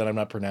letters in there that I'm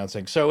not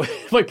pronouncing. So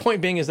my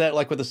point being is that,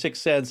 like with The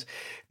Sixth Sense,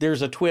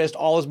 there's a twist.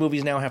 All his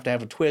movies now have to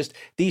have a twist.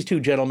 These 2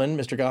 gentlemen,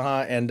 Mr.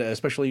 Gaha and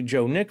especially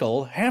Joe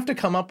Nickel, have to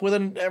come up with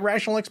a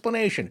rational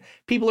explanation.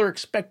 People are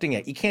expecting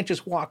it. You can't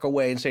just walk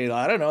away and say,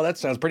 I don't know, that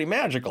sounds pretty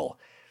magical.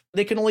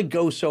 they can only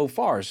go so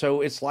far.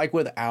 So it's like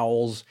with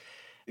owls,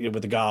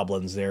 with the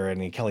goblins there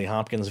in Kelly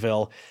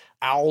Hopkinsville.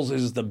 Owls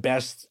is the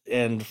best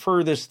and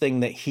furthest thing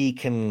that he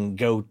can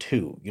go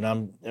to.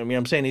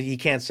 I'm saying he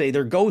can't say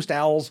they're ghost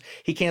owls.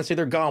 He can't say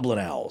they're goblin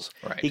owls.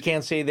 Right. He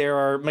can't say there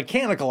are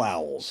mechanical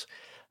owls,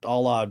 a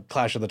la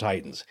Clash of the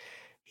Titans.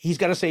 He's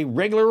got to say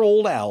regular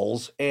old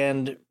owls.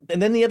 And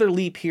then the other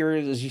leap here,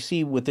 as you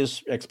see with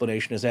this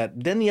explanation, is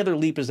that then the other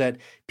leap is that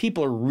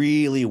people are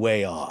really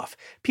way off.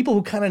 People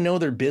who kind of know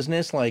their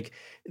business, like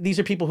these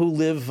are people who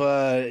live,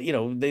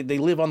 they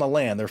live on the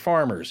land. They're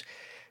farmers.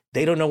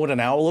 They don't know what an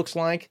owl looks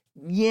like.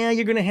 Yeah,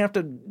 you're going to have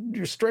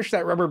to stretch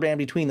that rubber band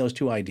between those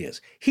two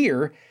ideas.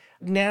 Here,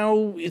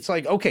 now it's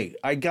like, okay,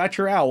 I got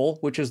your owl,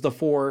 which is the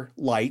 4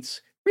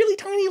 lights, really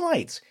tiny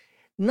lights,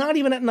 not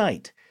even at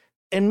night.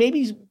 And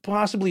maybe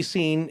possibly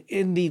seen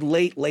in the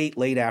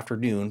late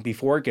afternoon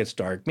before it gets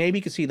dark. Maybe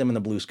you could see them in the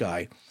blue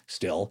sky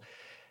still.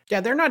 Yeah,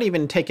 they're not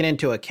even taking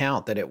into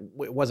account that it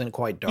wasn't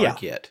quite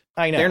dark yet.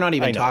 I know. They're not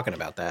even talking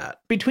about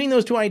that. Between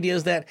those two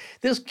ideas that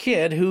this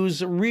kid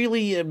who's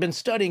really been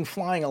studying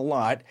flying a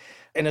lot,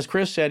 and as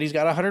Chris said, he's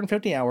got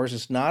 150 hours.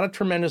 It's not a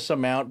tremendous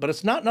amount, but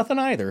it's not nothing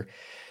either.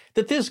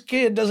 That this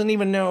kid doesn't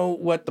even know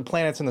what the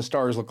planets and the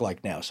stars look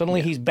like now.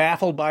 Suddenly he's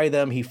baffled by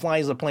them. He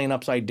flies the plane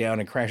upside down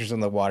and crashes in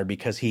the water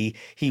because he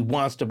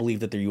wants to believe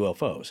that they're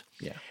UFOs.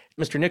 Yeah.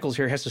 Mr. Nichols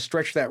here has to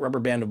stretch that rubber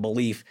band of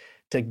belief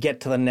to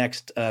get to the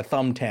next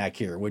thumbtack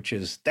here, which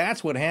is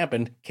that's what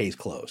happened, case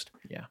closed.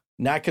 Yeah.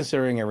 Not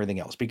considering everything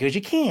else, because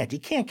you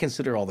can't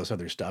consider all this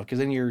other stuff, because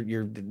then you're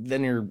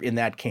in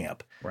that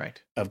camp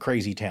of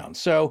crazy town.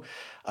 So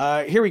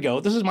here we go.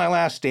 This is my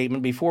last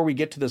statement before we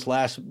get to this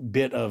last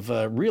bit of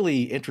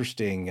really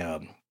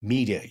interesting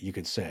media, you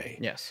could say.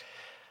 Yes.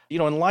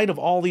 In light of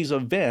all these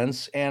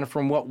events and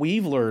from what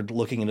we've learned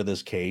looking into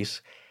this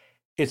case,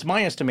 it's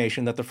my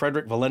estimation that the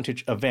Frederick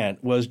Valentich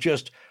event was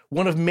just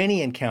one of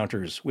many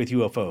encounters with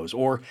UFOs,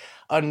 or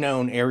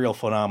unknown aerial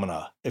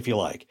phenomena, if you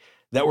like,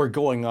 that were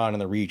going on in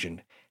the region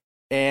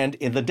and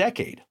in the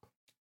decade.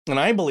 And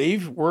I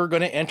believe we're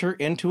going to enter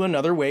into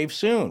another wave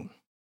soon.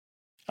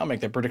 I'll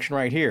make that prediction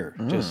right here.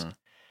 Just,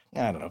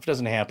 I don't know, if it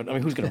doesn't happen, I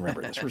mean, who's going to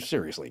remember this? We're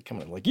seriously,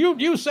 come on, like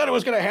you said it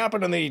was going to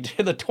happen in the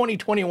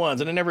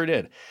 2021s, and it never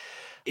did.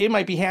 It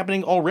might be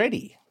happening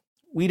already.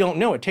 We don't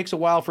know. It takes a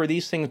while for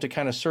these things to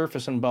kind of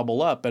surface and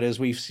bubble up. But as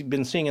we've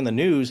been seeing in the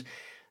news,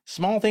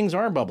 small things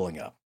are bubbling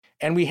up.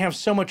 And we have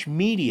so much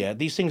media,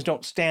 these things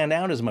don't stand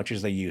out as much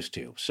as they used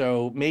to.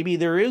 So maybe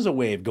there is a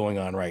wave going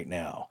on right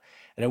now.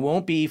 And it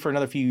won't be for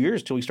another few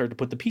years till we start to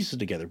put the pieces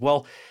together.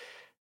 Well,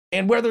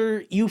 and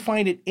whether you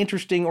find it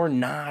interesting or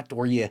not,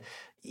 or you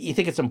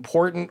think it's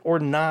important or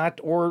not,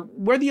 or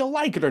whether you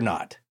like it or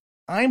not,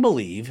 I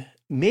believe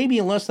maybe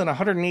in less than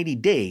 180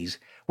 days,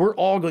 we're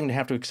all going to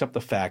have to accept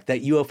the fact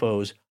that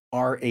UFOs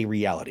are a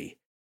reality,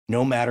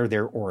 no matter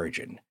their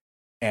origin.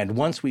 And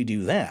once we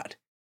do that,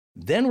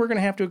 then we're going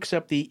to have to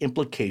accept the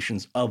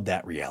implications of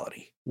that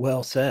reality.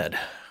 Well said.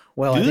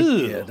 Well, I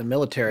think the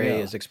military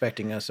is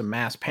expecting us a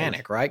mass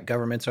panic, right?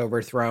 Government's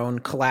overthrown,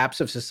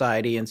 collapse of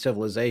society and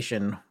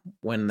civilization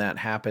when that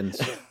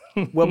happens.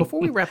 Well,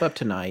 before we wrap up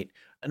tonight,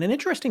 an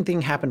interesting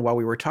thing happened while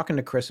we were talking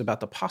to Chris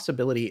about the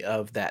possibility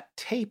of that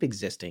tape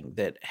existing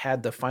that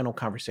had the final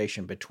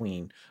conversation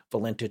between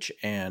Valentich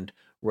and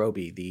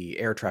Roby, the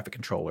air traffic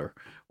controller,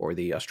 or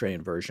the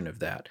Australian version of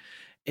that.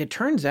 It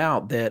turns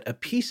out that a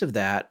piece of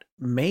that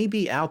may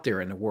be out there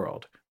in the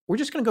world. We're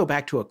just going to go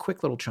back to a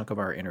quick little chunk of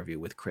our interview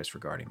with Chris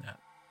regarding that.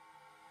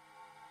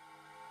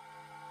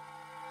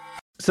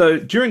 So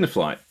during the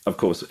flight, of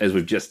course, as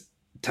we've just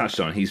touched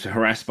on, he's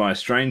harassed by a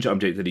strange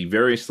object that he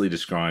variously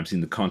describes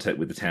in the contact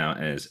with the tower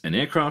as an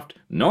aircraft,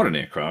 not an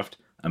aircraft,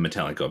 a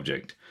metallic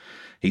object.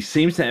 He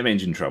seems to have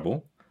engine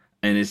trouble,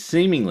 and is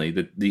seemingly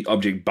that the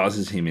object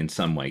buzzes him in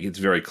some way, gets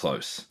very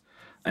close.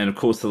 And of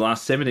course, the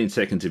last 17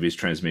 seconds of his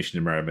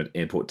transmission to Moorabbin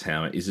Airport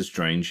Tower is a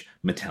strange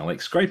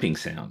metallic scraping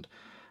sound,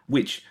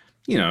 which,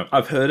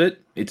 I've heard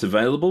it, it's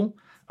available.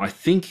 I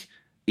think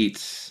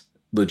it's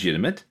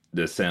legitimate,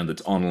 the sound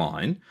that's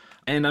online.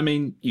 And I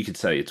mean, you could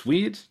say it's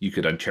weird. You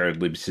could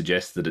uncharitably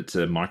suggest that it's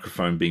a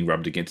microphone being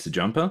rubbed against the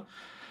jumper.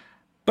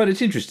 But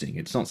it's interesting.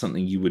 It's not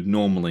something you would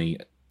normally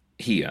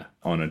hear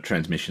on a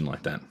transmission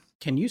like that.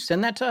 Can you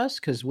send that to us?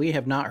 Because we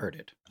have not heard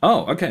it.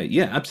 Oh, okay.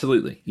 Yeah,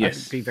 absolutely.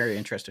 Yes. I'd be very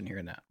interested in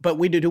hearing that.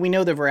 But do we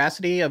know the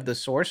veracity of the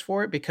source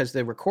for it? Because the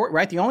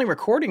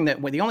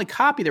only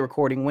copy of the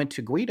recording went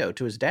to Guido,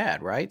 to his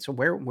dad, right? So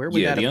where would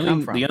that have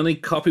come from? The only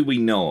copy we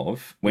know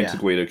of went to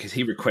Guido because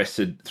he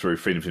requested through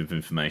Freedom of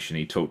Information,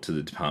 he talked to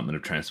the Department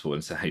of Transport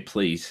and said, hey,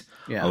 please,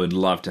 I would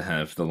love to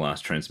have the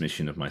last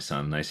transmission of my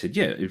son. And they said,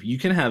 yeah, if you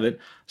can have it,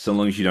 so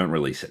long as you don't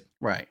release it.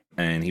 Right.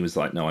 And he was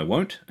like, no, I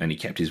won't. And he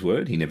kept his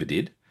word. He never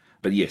did.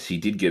 But yes, he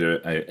did get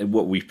a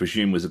what we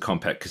presume was a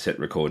compact cassette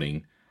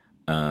recording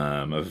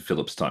of a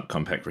Philips-type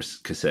compact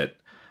cassette.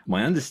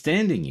 My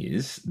understanding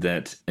is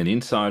that an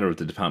insider of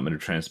the Department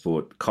of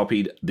Transport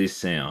copied this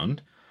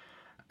sound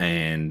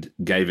and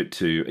gave it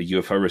to a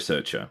UFO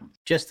researcher.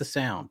 Just the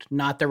sound,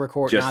 not the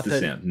record. Just the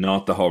sound,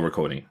 not the whole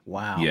recording.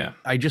 Wow. Yeah.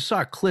 I just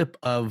saw a clip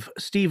of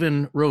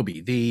Stephen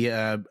Roby, the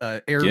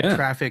air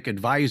traffic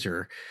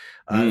advisor,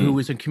 who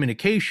was in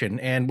communication.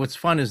 And what's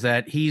fun is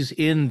that he's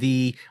in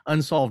the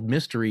Unsolved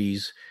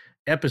Mysteries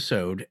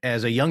episode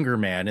as a younger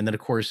man. And then, of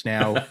course,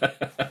 now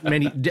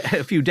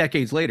a few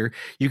decades later,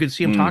 you can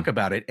see him talk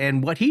about it.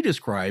 And what he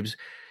describes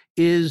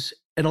is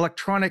an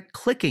electronic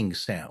clicking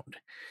sound.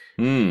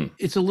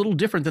 It's a little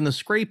different than the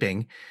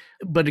scraping.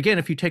 But again,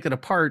 if you take it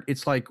apart,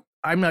 it's like,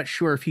 I'm not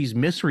sure if he's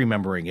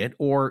misremembering it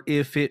or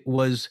if it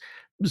was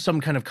some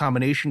kind of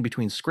combination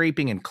between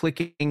scraping and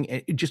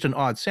clicking, just an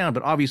odd sound.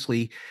 But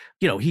obviously,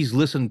 he's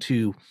listened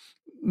to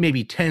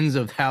maybe tens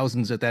of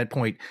thousands at that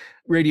point,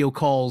 radio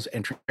calls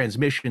and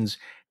transmissions.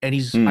 And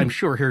he's, I'm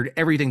sure, heard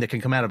everything that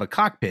can come out of a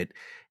cockpit.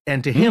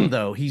 And to him,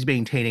 though, he's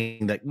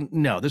maintaining that,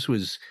 no, this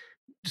was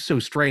so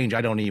strange, I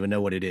don't even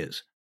know what it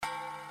is.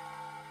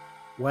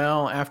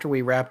 Well, after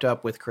we wrapped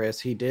up with Chris,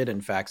 he did,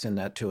 in fact, send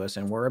that to us,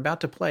 and we're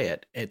about to play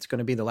it. It's going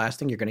to be the last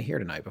thing you're going to hear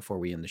tonight before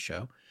we end the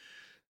show.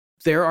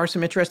 There are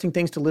some interesting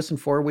things to listen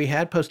for. We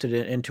had posted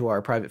it into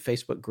our private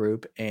Facebook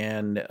group,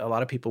 and a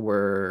lot of people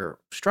were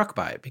struck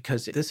by it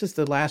because this is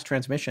the last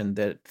transmission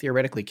that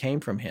theoretically came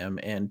from him,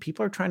 and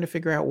people are trying to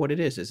figure out what it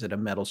is. Is it a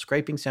metal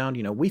scraping sound?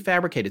 We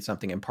fabricated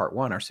something in part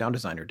one. Our sound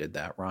designer did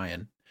that,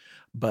 Ryan.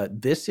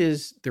 But this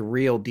is the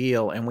real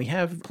deal, and we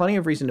have plenty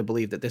of reason to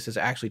believe that this is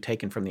actually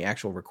taken from the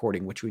actual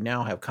recording, which we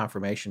now have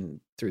confirmation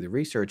through the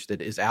research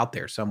that is out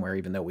there somewhere,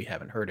 even though we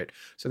haven't heard it.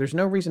 So there's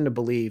no reason to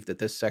believe that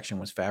this section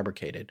was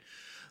fabricated.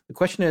 The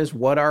question is,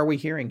 what are we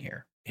hearing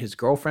here? His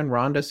girlfriend,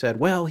 Rhonda, said,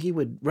 well, he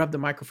would rub the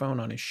microphone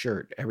on his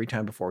shirt every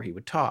time before he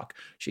would talk.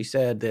 She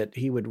said that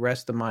he would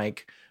rest the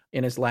mic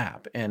in his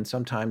lap, and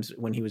sometimes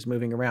when he was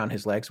moving around,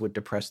 his legs would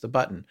depress the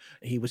button.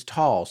 He was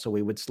tall, so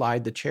we would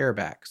slide the chair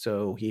back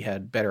so he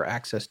had better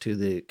access to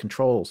the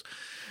controls.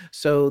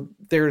 So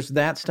there's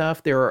that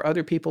stuff. There are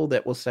other people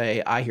that will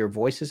say, I hear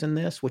voices in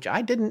this, which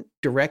I didn't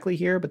directly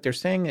hear, but they're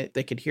saying that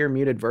they could hear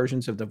muted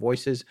versions of the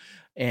voices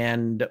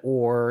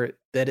or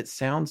that it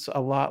sounds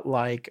a lot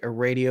like a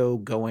radio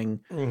going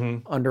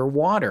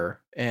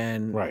underwater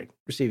and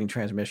receiving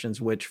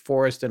transmissions, which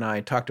Forrest and I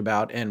talked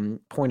about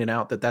and pointed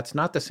out that that's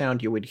not the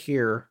sound you would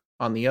hear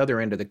on the other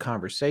end of the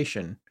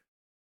conversation.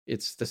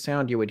 It's the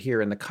sound you would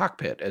hear in the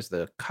cockpit as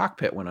the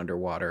cockpit went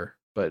underwater.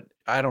 But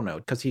I don't know,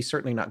 because he's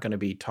certainly not going to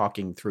be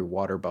talking through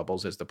water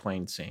bubbles as the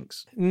plane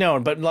sinks. No,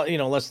 but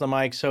unless the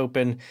mic's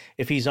open,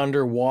 if he's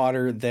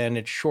underwater, then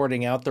it's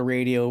shorting out the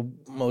radio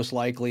most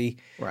likely.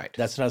 Right.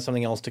 That's not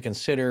something else to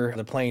consider.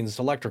 The plane's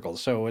electrical,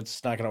 so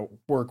it's not going to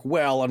work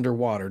well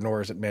underwater,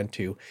 nor is it meant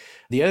to.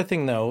 The other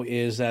thing, though,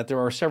 is that there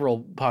are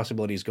several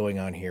possibilities going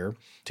on here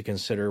to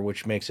consider,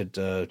 which makes it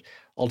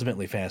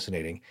ultimately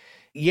fascinating.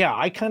 Yeah,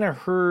 I kind of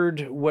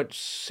heard what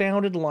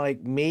sounded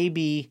like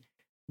maybe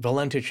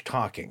Valentich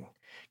talking.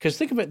 Because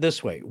think of it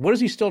this way. What is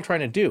he still trying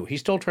to do?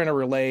 He's still trying to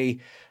relay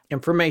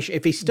information.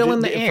 If he's still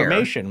in the air,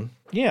 information,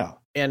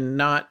 and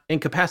not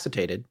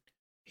incapacitated,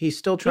 he's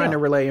still trying to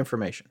relay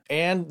information.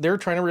 And they're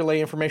trying to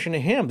relay information to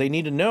him. They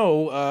need to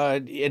know,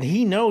 and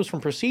he knows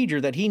from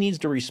procedure that he needs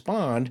to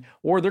respond,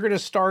 or they're going to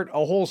start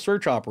a whole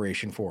search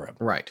operation for him.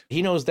 Right.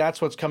 He knows that's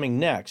what's coming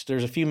next.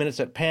 There's a few minutes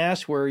that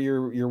pass where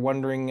you're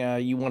wondering,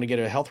 you want to get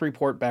a health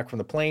report back from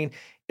the plane.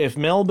 If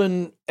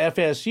Melbourne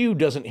FSU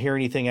doesn't hear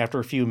anything after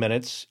a few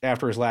minutes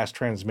after his last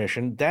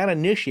transmission, that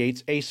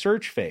initiates a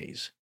search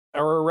phase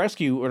or a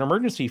rescue, an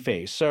emergency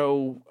phase.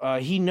 So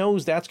he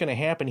knows that's going to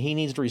happen. He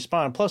needs to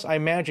respond. Plus, I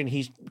imagine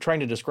he's trying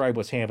to describe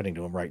what's happening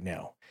to him right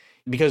now.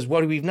 Because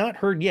what we've not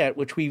heard yet,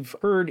 which we've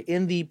heard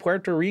in the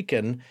Puerto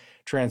Rican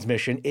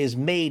transmission, is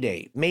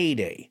Mayday,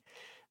 Mayday.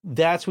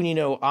 That's when you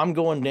know, I'm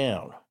going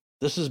down.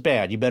 This is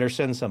bad. You better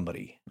send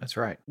somebody. That's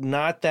right.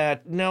 Not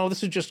that, no,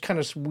 this is just kind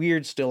of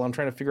weird still. I'm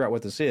trying to figure out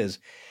what this is.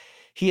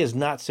 He has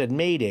not said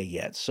Mayday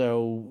yet.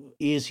 So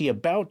is he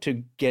about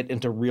to get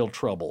into real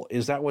trouble?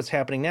 Is that what's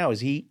happening now? Is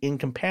he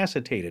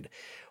incapacitated?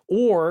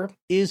 Or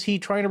is he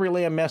trying to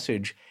relay a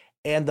message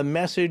and the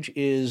message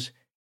is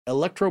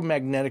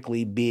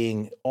electromagnetically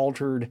being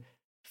altered,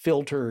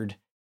 filtered,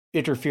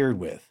 interfered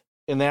with?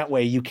 In that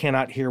way, you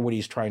cannot hear what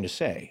he's trying to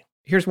say.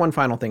 Here's one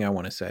final thing I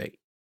want to say.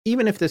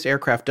 Even if this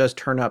aircraft does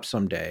turn up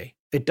someday,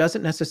 it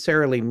doesn't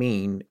necessarily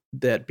mean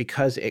that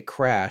because it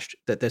crashed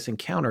that this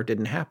encounter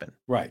didn't happen.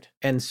 Right.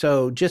 And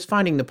so just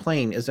finding the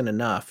plane isn't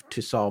enough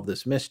to solve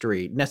this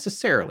mystery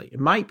necessarily. It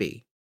might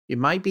be. It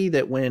might be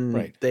that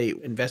when they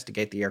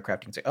investigate the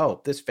aircraft, you can say,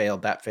 oh, this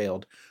failed, that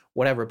failed,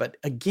 whatever. But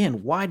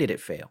again, why did it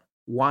fail?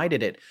 Why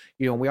did it?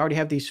 We already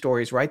have these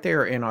stories right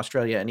there in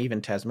Australia and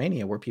even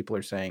Tasmania where people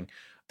are saying,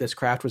 this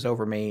craft was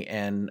over me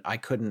and I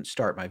couldn't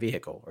start my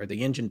vehicle, or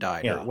the engine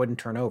died, or it wouldn't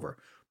turn over.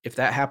 If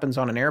that happens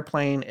on an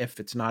airplane, if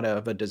it's not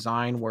of a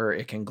design where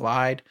it can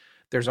glide,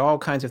 There's all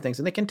kinds of things,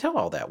 and they can tell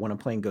all that when a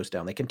plane goes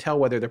down. They can tell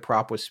whether the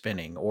prop was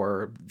spinning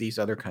or these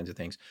other kinds of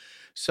things.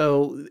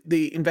 So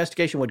the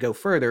investigation would go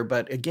further,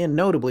 but again,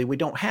 notably, we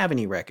don't have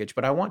any wreckage.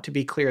 But I want to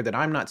be clear that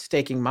I'm not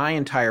staking my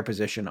entire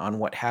position on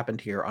what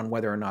happened here, on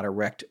whether or not a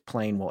wrecked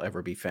plane will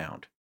ever be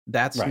found.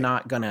 That's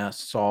not going to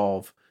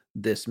solve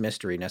this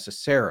mystery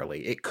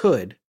necessarily. It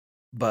could,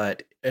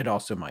 but it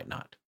also might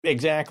not.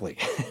 Exactly.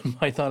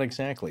 My thought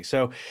exactly.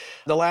 So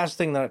the last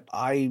thing that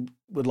I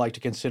would like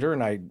to consider,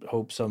 and I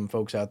hope some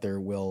folks out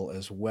there will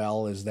as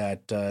well, is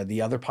that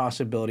the other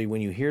possibility when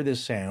you hear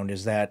this sound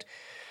is that,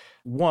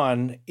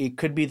 one, it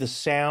could be the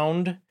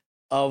sound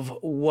of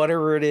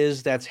whatever it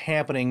is that's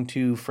happening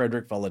to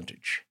Frederick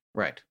Valentich.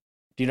 Right.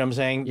 Do you know what I'm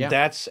saying? Yeah.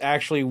 That's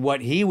actually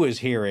what he was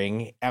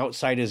hearing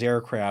outside his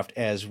aircraft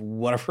as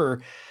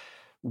whatever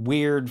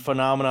weird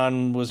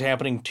phenomenon was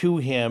happening to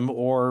him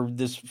or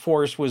this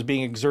force was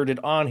being exerted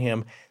on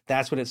him.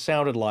 That's what it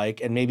sounded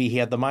like. And maybe he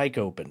had the mic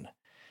open,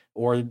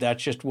 or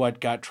that's just what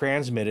got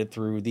transmitted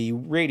through the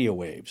radio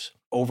waves,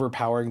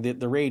 overpowering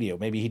the radio.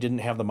 Maybe he didn't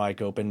have the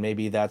mic open.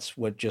 Maybe that's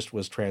what just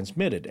was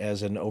transmitted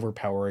as an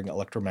overpowering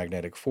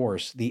electromagnetic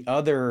force. The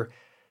other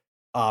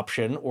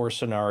option or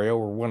scenario,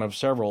 or one of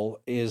several,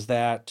 is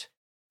that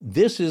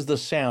this is the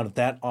sound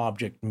that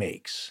object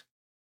makes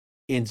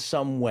in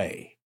some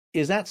way.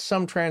 Is that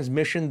some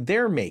transmission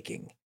they're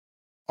making?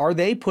 Are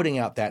they putting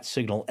out that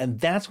signal? And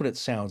that's what it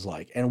sounds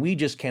like. And we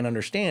just can't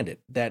understand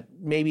it. That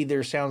maybe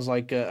there sounds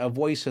like a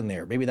voice in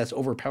there. Maybe that's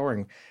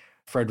overpowering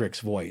Frederick's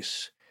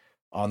voice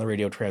on the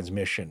radio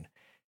transmission.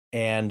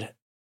 And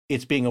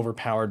it's being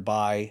overpowered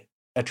by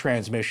a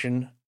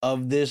transmission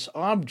of this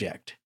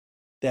object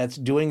that's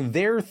doing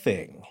their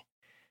thing.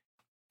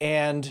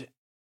 And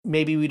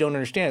maybe we don't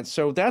understand it.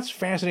 So that's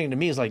fascinating to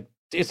me.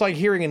 It's like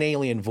hearing an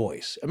alien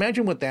voice.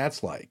 Imagine what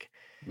that's like.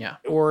 Yeah.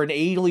 Or an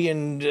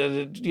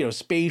alien,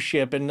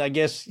 spaceship. And I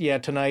guess,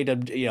 tonight,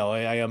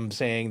 I am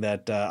saying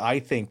that I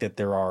think that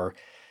there are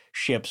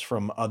ships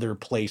from other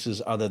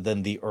places other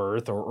than the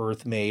Earth or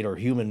Earth-made or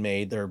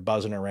human-made. They're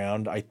buzzing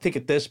around. I think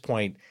at this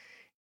point,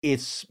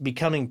 it's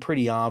becoming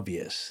pretty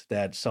obvious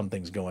that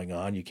something's going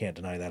on. You can't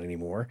deny that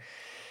anymore.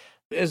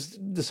 As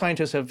the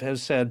scientists have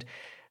said,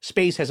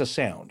 space has a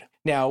sound.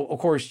 Now, of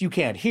course, you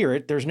can't hear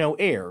it. There's no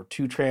air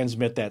to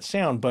transmit that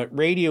sound, but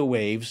radio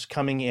waves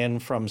coming in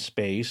from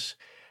space,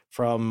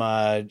 from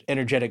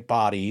energetic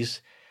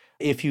bodies,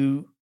 if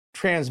you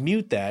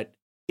transmute that,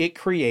 it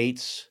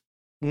creates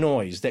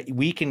noise that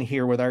we can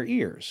hear with our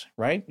ears,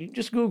 right? You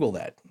just Google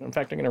that. In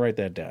fact, I'm going to write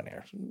that down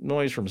here.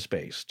 Noise from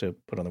space to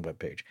put on the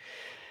webpage.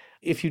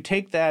 If you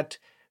take that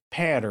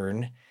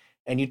pattern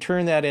and you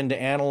turn that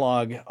into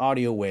analog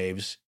audio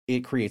waves, it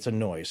creates a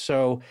noise.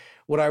 So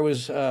what I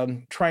was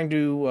trying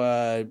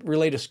to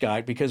relay to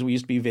Scott, because we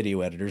used to be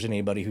video editors, and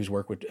anybody who's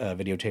worked with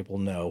videotape will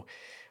know,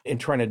 and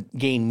trying to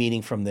gain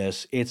meaning from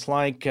this, it's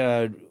like,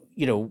 when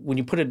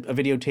you put a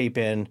videotape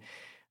in,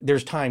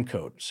 there's time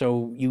code.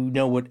 So you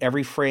know what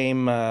every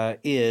frame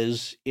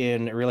is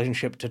in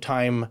relationship to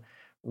time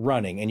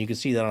running, and you can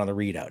see that on the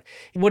readout.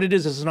 What it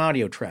is an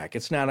audio track.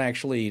 It's not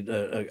actually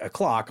a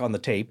clock on the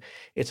tape.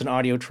 It's an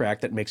audio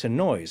track that makes a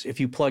noise. If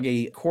you plug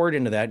a cord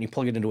into that and you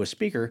plug it into a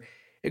speaker,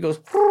 it goes,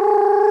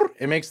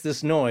 it makes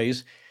this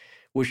noise,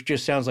 which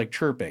just sounds like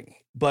chirping.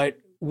 But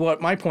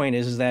what my point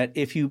is that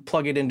if you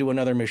plug it into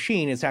another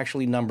machine, it's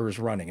actually numbers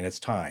running and it's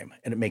time,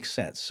 and it makes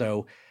sense.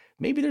 So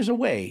maybe there's a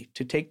way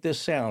to take this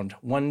sound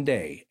one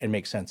day and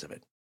make sense of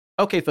it.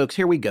 Okay, folks,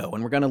 here we go,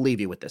 and we're going to leave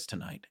you with this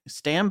tonight.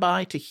 Stand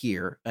by to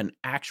hear an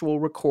actual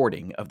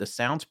recording of the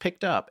sounds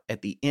picked up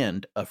at the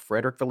end of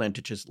Frederick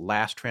Valentich's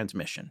last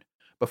transmission,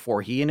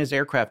 before he and his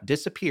aircraft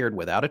disappeared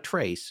without a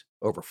trace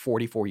over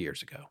 44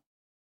 years ago.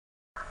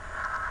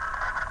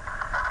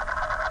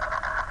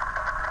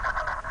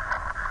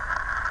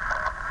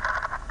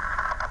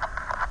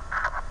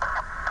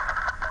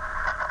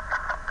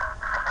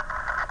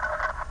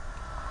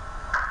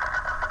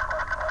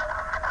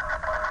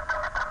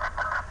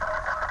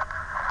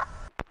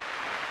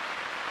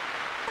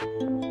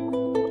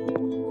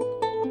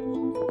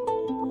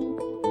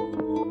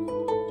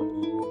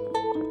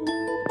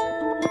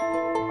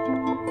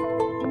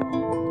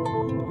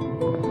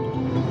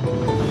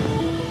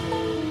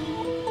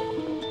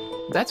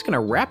 That's going to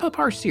wrap up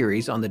our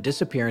series on the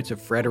disappearance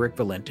of Frederick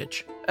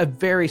Valentich. A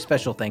very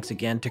special thanks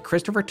again to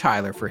Christopher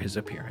Tyler for his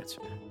appearance.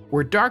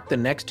 We're dark the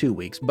next 2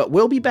 weeks, but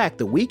we'll be back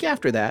the week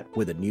after that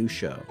with a new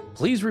show.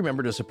 Please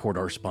remember to support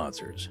our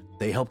sponsors.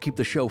 They help keep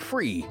the show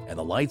free and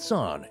the lights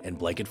on in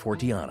Blanket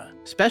Fortiana.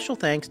 Special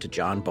thanks to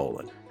John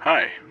Boland.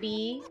 Hi.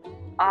 B-R-E.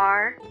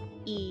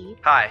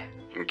 Hi.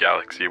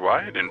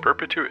 Galaxy-wide in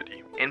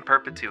perpetuity. In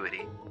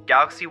perpetuity.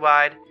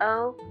 Galaxy-wide.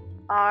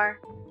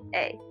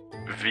 O-R-A.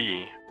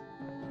 V.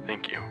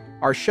 Thank you.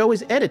 Our show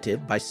is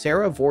edited by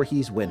Sarah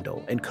Voorhees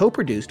Wendell and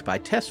co-produced by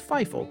Tess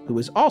Feifel, who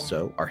is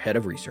also our head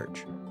of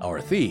research.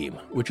 Our theme,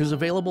 which is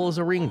available as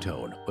a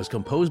ringtone, was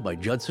composed by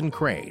Judson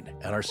Crane,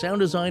 and our sound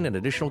design and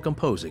additional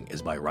composing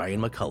is by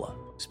Ryan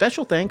McCullough.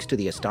 Special thanks to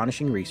the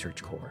Astonishing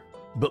Research Corps.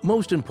 But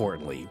most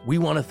importantly, we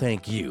want to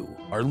thank you,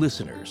 our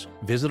listeners.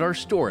 Visit our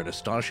store at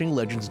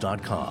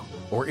astonishinglegends.com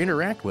or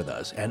interact with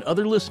us and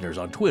other listeners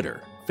on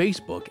Twitter,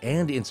 Facebook,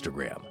 and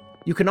Instagram.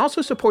 You can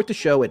also support the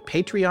show at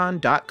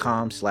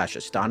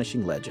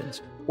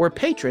patreon.com/astonishinglegends, where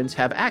patrons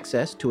have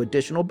access to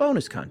additional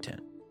bonus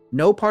content.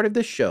 No part of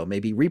this show may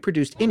be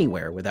reproduced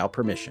anywhere without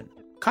permission.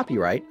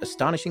 Copyright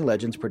Astonishing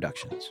Legends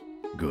Productions.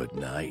 Good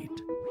night.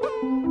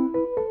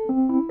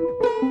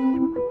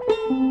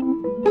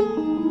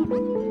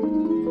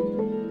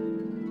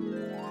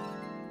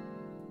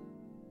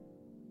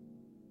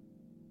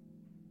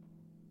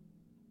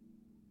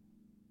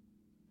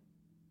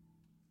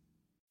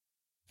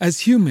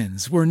 As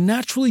humans, we're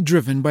naturally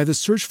driven by the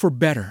search for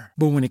better.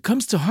 But when it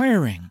comes to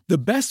hiring, the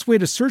best way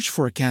to search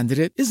for a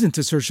candidate isn't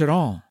to search at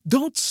all.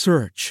 Don't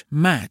search,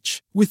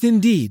 match with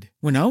Indeed.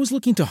 When I was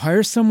looking to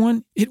hire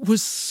someone, it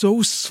was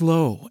so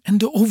slow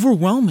and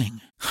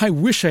overwhelming. I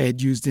wish I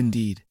had used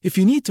Indeed. If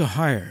you need to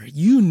hire,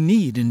 you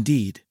need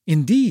Indeed.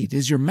 Indeed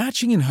is your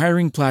matching and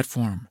hiring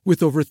platform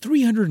with over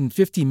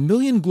 350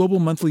 million global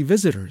monthly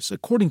visitors,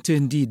 according to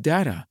Indeed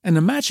data, and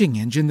a matching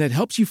engine that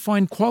helps you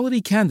find quality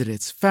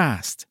candidates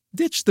fast.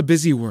 Ditch the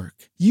busy work.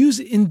 Use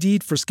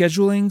Indeed for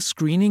scheduling,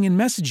 screening, and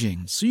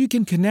messaging so you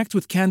can connect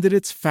with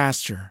candidates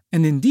faster.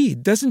 And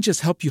Indeed doesn't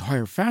just help you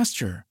hire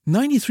faster.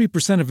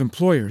 93% of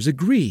employers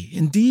agree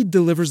Indeed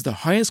delivers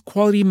the highest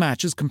quality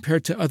matches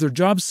compared to other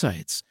job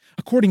sites,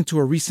 according to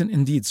a recent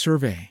Indeed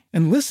survey.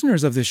 And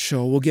listeners of this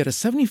show will get a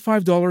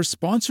 $75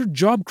 sponsored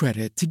job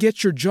credit to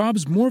get your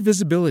jobs more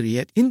visibility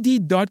at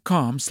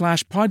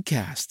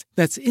Indeed.com/podcast.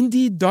 That's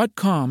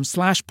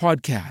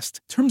Indeed.com/podcast.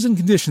 Terms and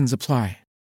conditions apply.